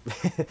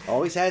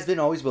 Always has been,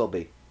 always will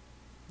be.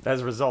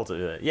 As a result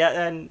of it,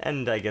 yeah,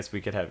 and I guess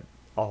we could have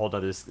a whole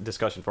other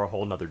discussion for a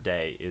whole other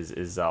day.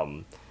 Is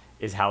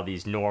how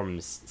these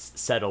norms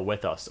settle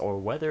with us, or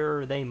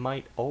whether they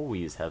might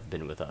always have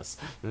been with us.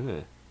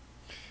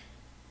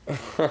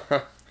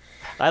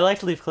 I like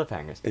to leave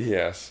cliffhangers.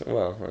 Yes,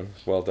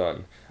 well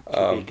done.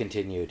 To be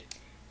continued.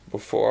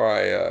 Before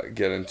I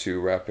get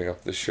into wrapping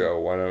up the show,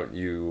 why don't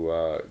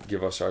you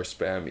give us our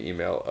spam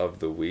email of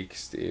the week,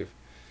 Steve?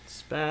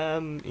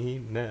 Spam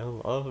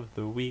email of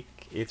the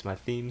week. It's my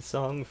theme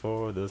song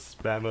for the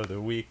spam of the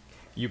week.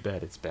 You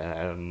bet it's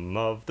spam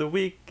of the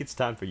week. It's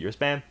time for your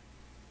spam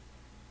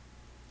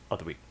of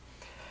the week.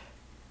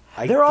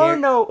 I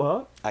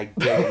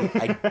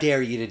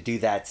dare you to do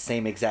that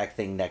same exact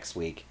thing next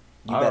week.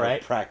 You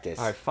better practice.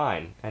 All right,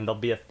 fine. And there'll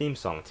be a theme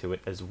song to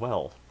it as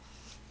well.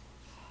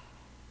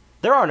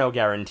 There are no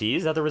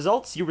guarantees that the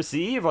results you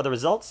receive are the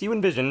results you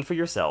envision for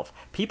yourself.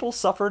 People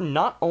suffer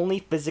not only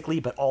physically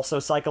but also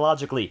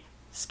psychologically.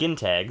 Skin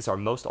tags are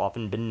most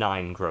often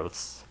benign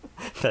growths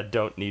that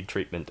don't need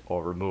treatment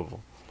or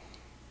removal.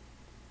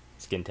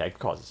 Skin tag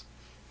causes.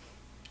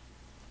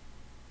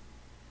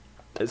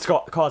 It's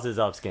causes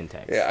of skin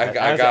tags. Yeah, I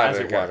got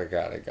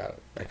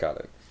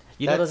it.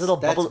 You know those little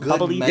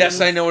bubbly things?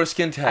 Yes, I know what a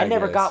skin tag is. I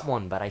never got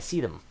one, but I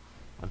see them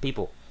on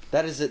people.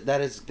 That is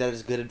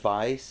good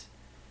advice.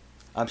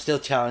 I'm still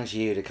challenging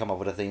you to come up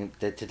with a theme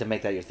to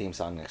make that your theme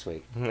song next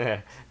week.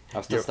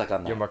 I'm still stuck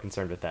on that. You're more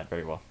concerned with that.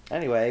 Very well.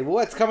 Anyway,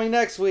 what's coming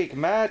next week,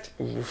 Matt?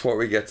 Before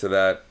we get to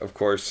that, of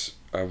course,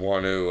 I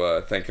want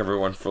to thank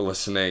everyone for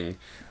listening.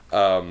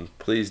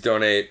 Please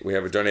donate. We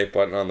have a donate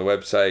button on the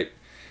website.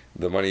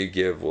 The money you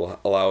give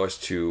will allow us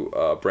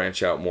to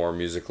branch out more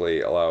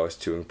musically, allow us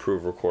to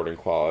improve recording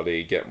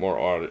quality, get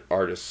more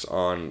artists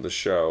on the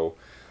show.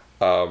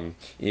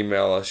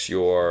 Email us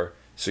your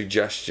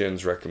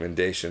suggestions,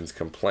 recommendations,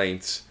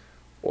 complaints,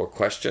 or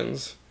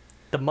questions.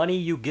 The money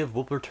you give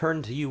will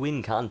return to you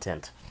in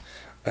content.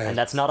 And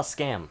that's not a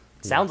scam.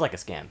 Sounds like a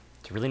scam.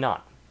 It's really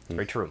not.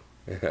 Very true.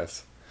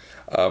 Yes.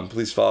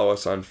 Please follow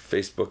us on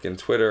Facebook and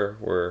Twitter.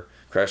 We're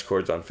Crash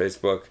Chords on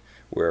Facebook.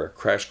 We're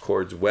Crash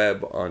Chords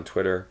Web on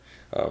Twitter,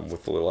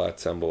 with the little @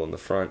 symbol in the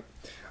front.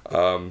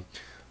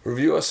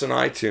 Review us on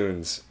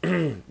iTunes.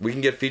 We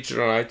can get featured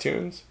on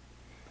iTunes,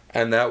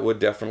 and that would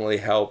definitely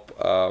help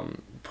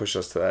push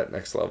us to that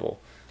next level.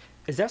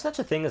 Is there such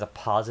a thing as a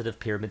positive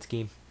pyramid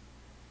scheme?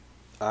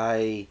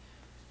 I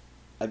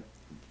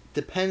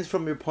depends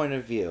from your point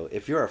of view.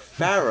 If you're a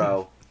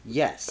pharaoh,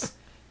 yes.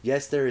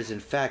 Yes, there is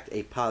in fact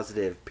a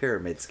positive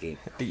pyramid scheme.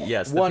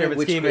 Yes, the pyramid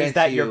scheme is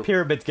that your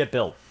pyramids get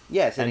built.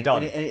 Yes, and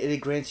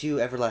it grants you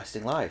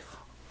everlasting life.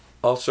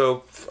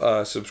 Also,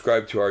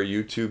 subscribe to our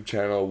YouTube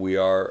channel. We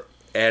are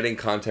adding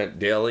content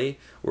daily.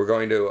 We're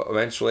going to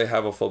eventually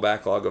have a full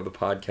backlog of the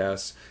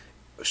podcasts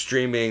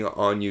streaming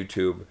on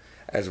YouTube,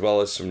 as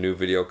well as some new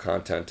video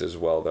content as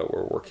well that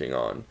we're working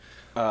on.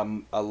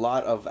 A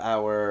lot of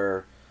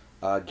our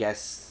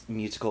guest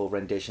musical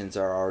renditions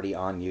are already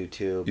on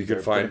YouTube. You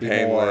can find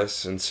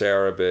Painless and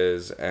Sarah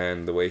Biz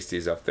and the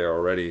Wasties up there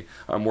already.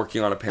 I'm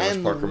working on a Painless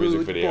and Parker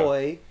music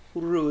video.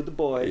 Rude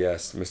Boy.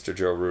 Yes, Mr.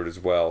 Joe Rude as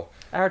well.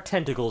 Our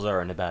tentacles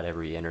are in about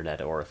every internet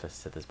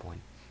orifice at this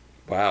point.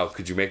 Wow,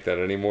 could you make that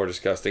any more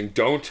disgusting?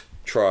 Don't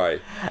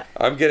try.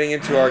 I'm getting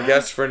into our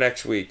guests for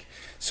next week.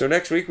 So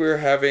next week we're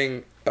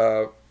having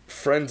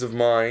friends of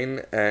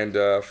mine and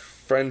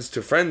friends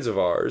to friends of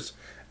ours,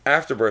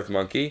 Afterbirth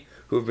Monkey,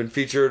 who have been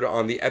featured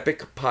on the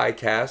Epic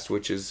Piecast,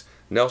 which is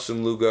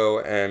Nelson Lugo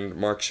and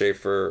Mark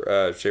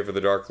Schaefer, Schaefer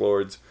the Dark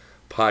Lord's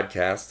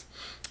podcast.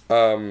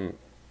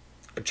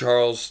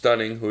 Charles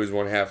Stunning, who is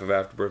one half of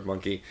Afterbirth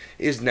Monkey,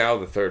 is now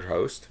the third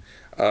host.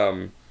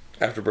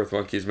 Afterbirth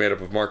Monkey is made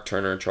up of Mark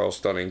Turner and Charles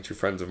Stunning, two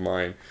friends of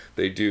mine.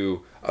 They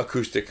do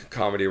acoustic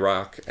comedy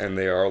rock, and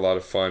they are a lot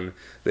of fun.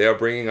 They are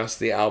bringing us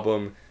the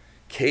album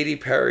Katy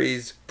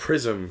Perry's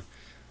Prism.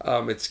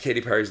 It's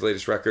Katy Perry's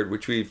latest record,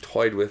 which we've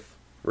toyed with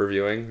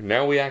reviewing.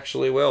 Now we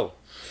actually will.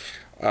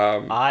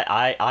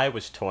 I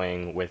was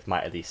toying with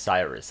Miley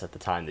Cyrus at the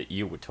time that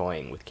you were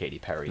toying with Katy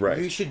Perry. Right.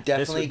 You should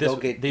definitely go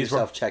get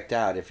yourself checked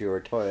out if you were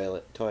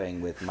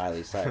toying with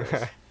Miley Cyrus.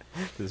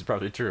 This is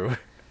probably true.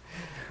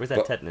 Where's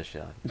that tetanus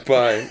shot?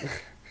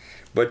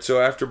 But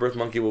so Afterbirth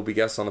Monkey will be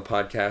guests on the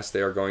podcast.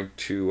 They are going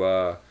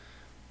to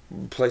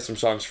play some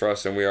songs for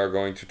us, and we are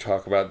going to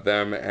talk about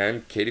them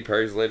and Katy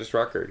Perry's latest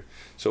record.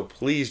 So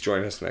please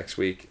join us next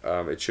week.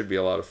 It should be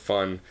a lot of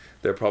fun.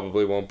 There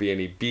probably won't be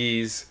any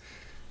bees,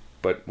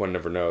 but one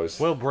never knows.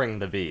 We'll bring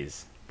the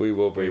bees. We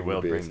will bring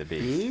the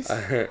bees.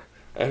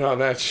 And on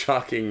that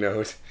shocking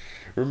note,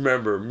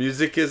 remember,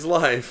 music is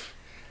life.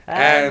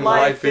 And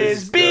life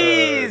is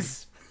bees!